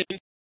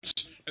experience,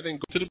 and then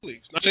go to the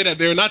leagues. Not say that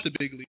they're not the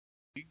big leagues.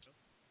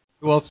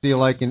 Who else do you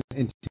like in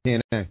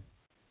TNA?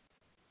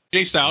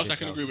 Jay Styles, I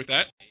can agree with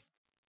that.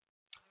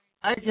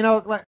 I'm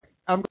glad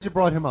you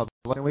brought him up.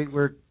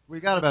 We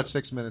got about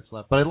 6 minutes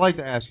left, but I'd like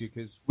to ask you,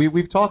 because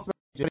we've talked about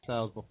Jay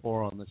Styles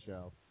before on the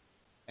show,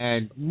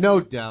 and no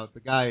doubt the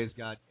guy has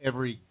got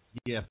every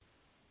gift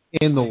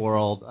in the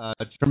world,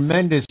 a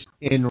tremendous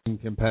in-ring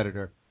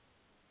competitor.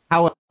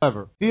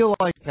 However, feel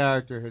like the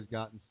character has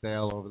gotten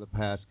stale over the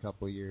past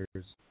couple of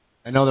years.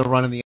 I know they're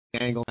running the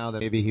angle now that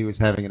maybe he was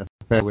having an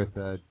affair with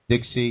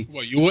Dixie.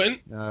 Well, you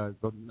wouldn't?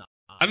 But no,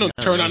 I don't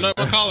turn on my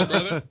collar,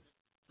 brother.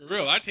 For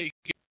real, I take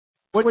it.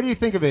 What do you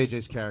think of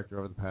AJ's character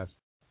over the past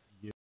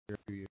year or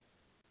 2 years?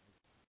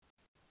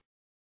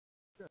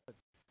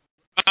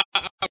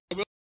 I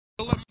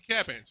will let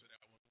Cap answer that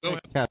one. Go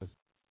ahead. Cap.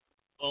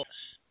 Well,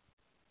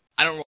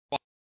 I don't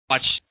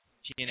watch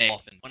TNA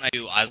often. When I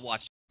do, I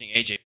watch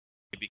AJ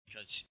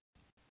because,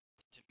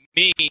 to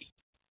me,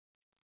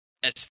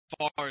 as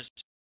far as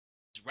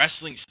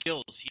wrestling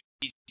skills,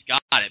 he's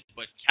got it.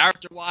 But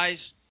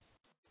character-wise,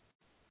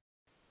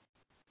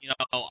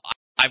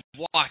 I've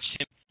watched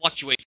him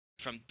fluctuate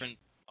from different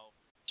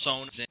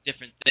personas and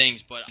different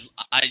things. But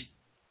I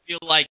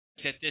feel like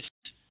that if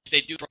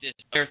they do this,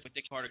 with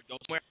Dick Carter go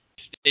somewhere,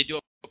 they do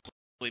it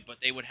quickly, but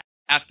it would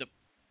have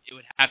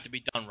to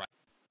be done right.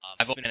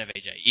 I've opened an of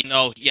AJ, even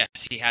though yes,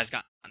 he has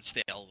gotten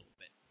stale a little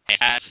bit.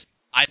 I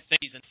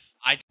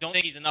don't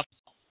think he's enough.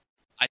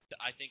 I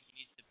think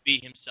he needs to be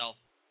himself.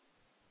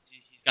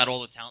 He's got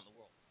all the talent in the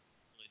world.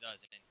 He really does,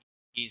 and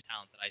he's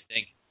talented. I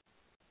think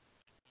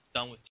he's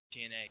done with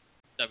TNA.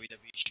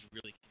 WWE should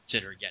really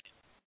consider getting.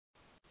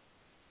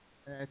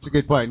 That's a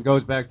good point. It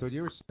goes back to what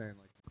you were saying,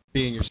 like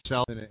being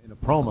yourself in a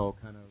promo,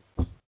 kind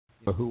of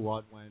who,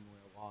 what, when,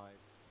 where, why.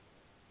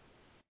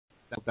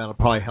 That'll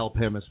probably help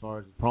him as far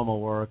as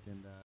promo work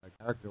and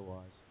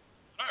character-wise.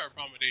 I have a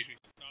problem with AJ.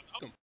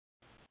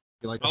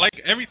 I like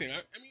everything.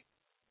 I mean,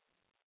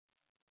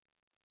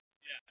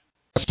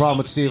 yeah. A problem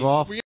with Steve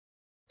Off? We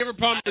have a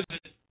problem with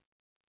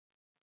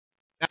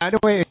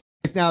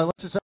Now,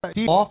 let's just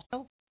Steve Off?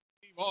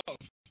 Steve Off.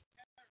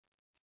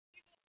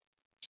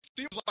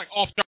 Steve was like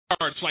off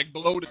charts, like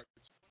below the.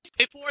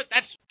 Before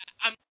that's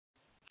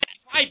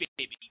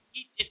crybaby.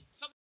 If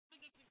something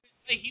doesn't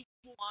say, he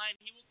will whine,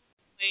 he will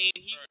complain,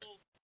 he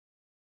will.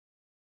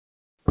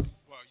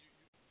 Well, you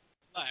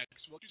relax.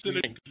 Well,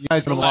 you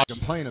guys don't want to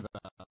complain about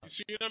it.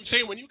 You see what I'm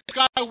saying? When you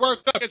got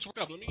worked up, it's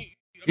worked up. I'm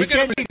gonna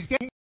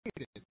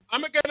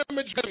get him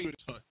a job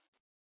this time.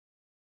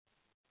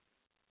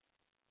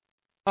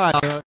 All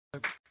right.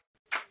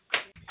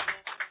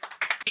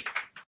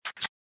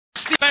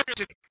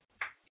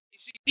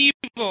 Steve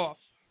Off.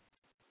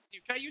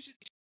 Can I use his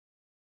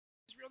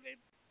real name?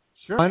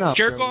 Sure. Why not?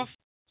 Jerk Off.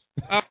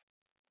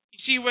 You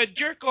see, when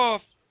Jerk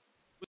Off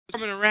was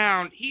coming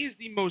around, he is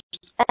the most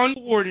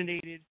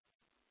uncoordinated,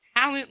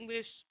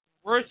 talentless,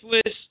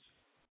 worthless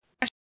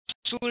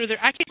wrestler there.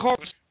 I can't call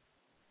him.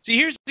 See,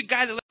 here's the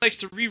guy that likes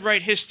to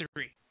rewrite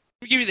history.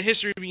 Let me give you the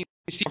history of me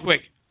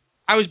quick.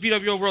 I was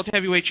BWO World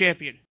Heavyweight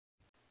Champion.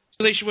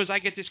 The relation was I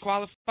get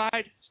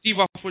disqualified. Steve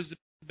Off was the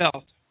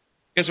belt.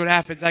 Guess what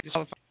happens? I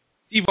disqualified.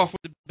 Steve Off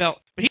with the belt.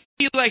 But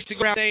he likes to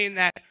go around saying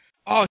that,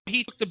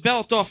 he took the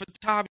belt off of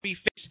Tommy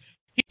Face.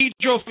 He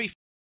drove me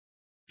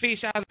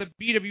Face out of the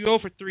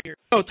BWO for 3 years.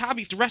 No,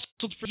 Tommy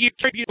wrestled for years,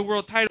 beat the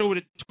world title with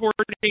a torn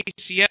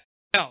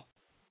ACL.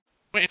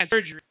 Went and had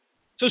surgery.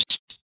 So,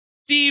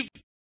 Steve,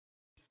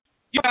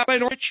 you got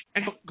Glenn Orange,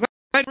 and Glenn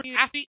Orange is the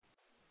athlete?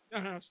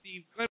 No,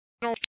 Steve. Glenn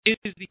Orange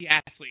is the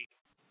athlete.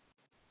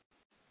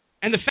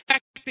 And the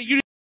fact that you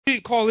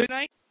didn't call in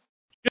tonight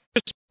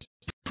just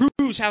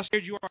proves how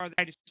scared you are that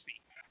I just speak.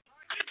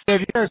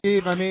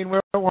 Steve, I mean,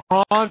 we're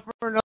on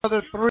for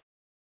another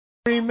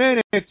 3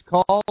 minutes.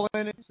 Call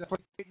in at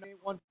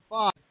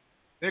 815.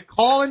 They're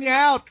calling you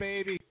out,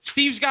 baby.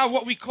 Steve's got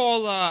what we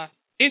call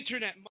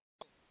internet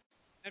money.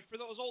 And for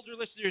those older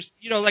listeners,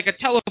 like a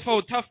telephone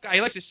telephone tough guy.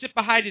 He likes to sit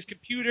behind his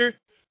computer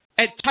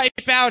and type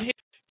out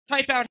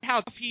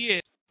how tough he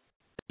is.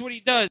 That's what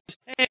he does.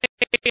 Hey,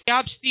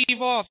 I'm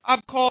Steve Off.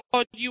 I'm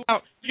calling you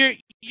out. You're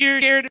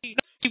here to me.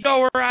 You know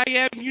where I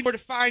am. You know where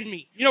to find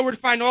me. You know where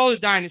to find all the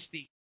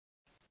Dynasty.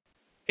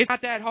 It's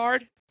not that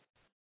hard.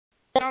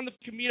 You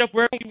can meet up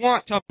wherever you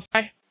want, tough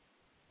guy.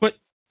 But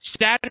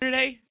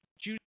Saturday,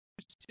 June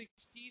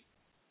 16th,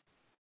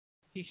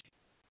 you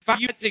have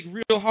to think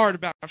real hard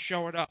about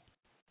showing up.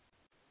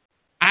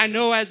 I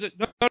know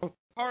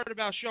hard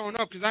about showing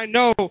up because I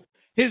know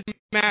his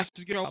mask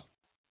is going up.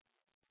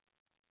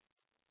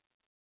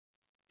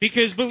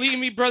 Because believe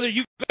me, brother,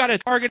 you got a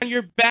target on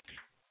your back.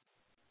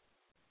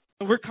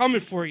 And we're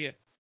coming for you.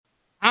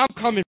 I'm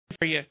coming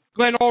for you.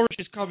 Glenn Ulrich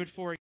is coming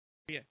for you.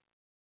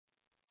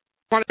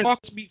 Want to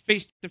talk to me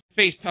face to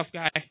face, tough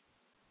guy.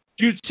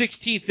 June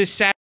 16th this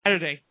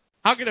Saturday.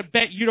 I'm gonna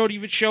bet you don't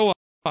even show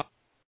up.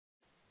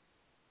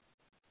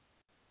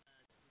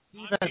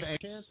 Steve have any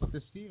chance?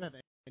 Does Steve have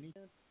any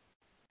chance?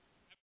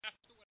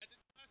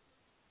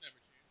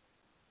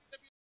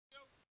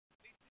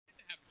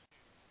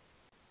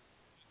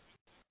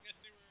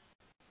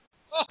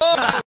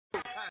 Oh!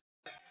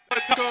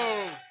 Let's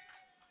go.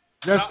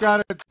 Just got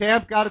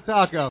a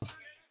taco.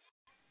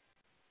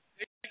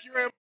 Thank you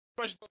very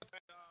much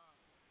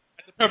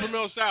at the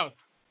Peppermill South.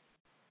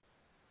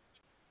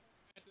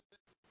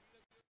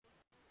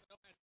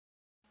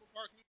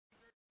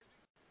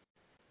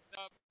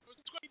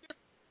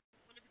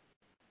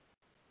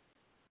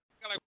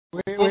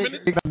 We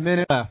got a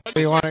minute left.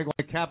 You want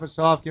to cap us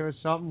off? Give us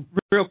something?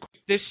 Real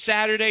quick. This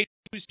Saturday,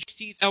 June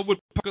 16th, Elwood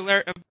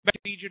Park,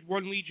 Legion,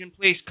 One Legion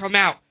Place. Come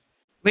out.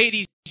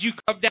 Ladies, you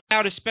come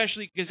down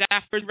especially because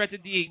after we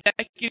rented the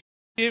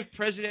executive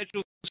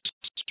presidential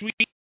suite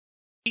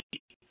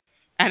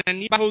at a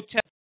nearby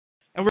hotel.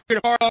 And we're going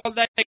to party all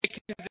night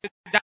because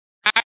the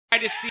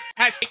Dynasty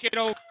has taken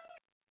over.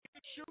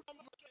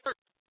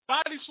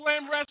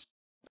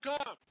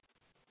 BodySlamWrestling.com.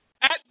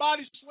 At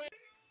BodySlam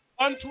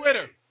on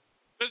Twitter.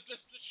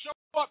 Just show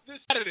up this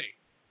Saturday.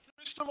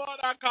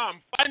 TrishSamar.com.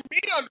 Find me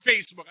on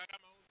Facebook. I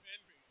got my own fan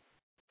page.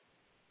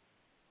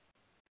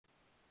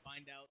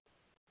 Find out the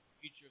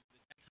future of the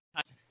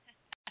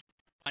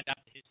find out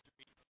the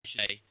history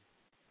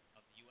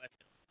of the U.S.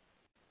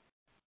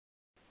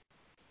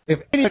 If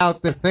anyone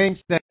out there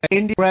thinks that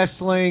indie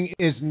wrestling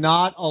is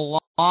not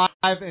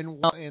alive and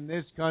well in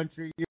this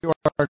country, you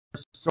are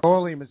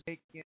sorely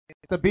mistaken.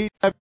 The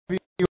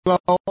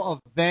BWO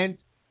event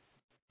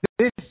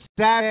this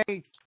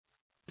Saturday,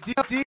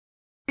 DFD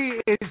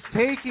is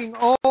taking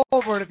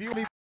over. And if you want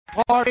to be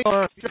part of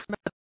or just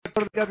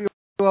go to the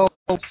WO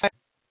website,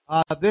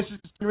 this is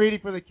Ken Reedy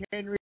for the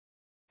Ken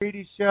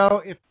Reedy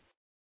Show. If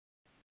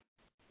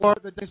for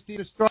the Dynasty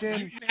Destruction,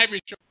 you can have your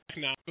show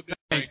now.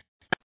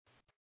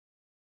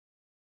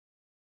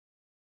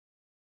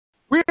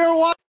 We are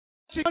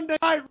watching Monday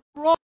Night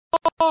Raw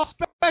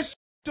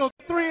special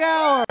 3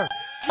 hour.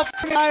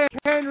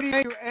 Ken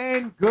Reedy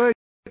and good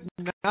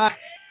night.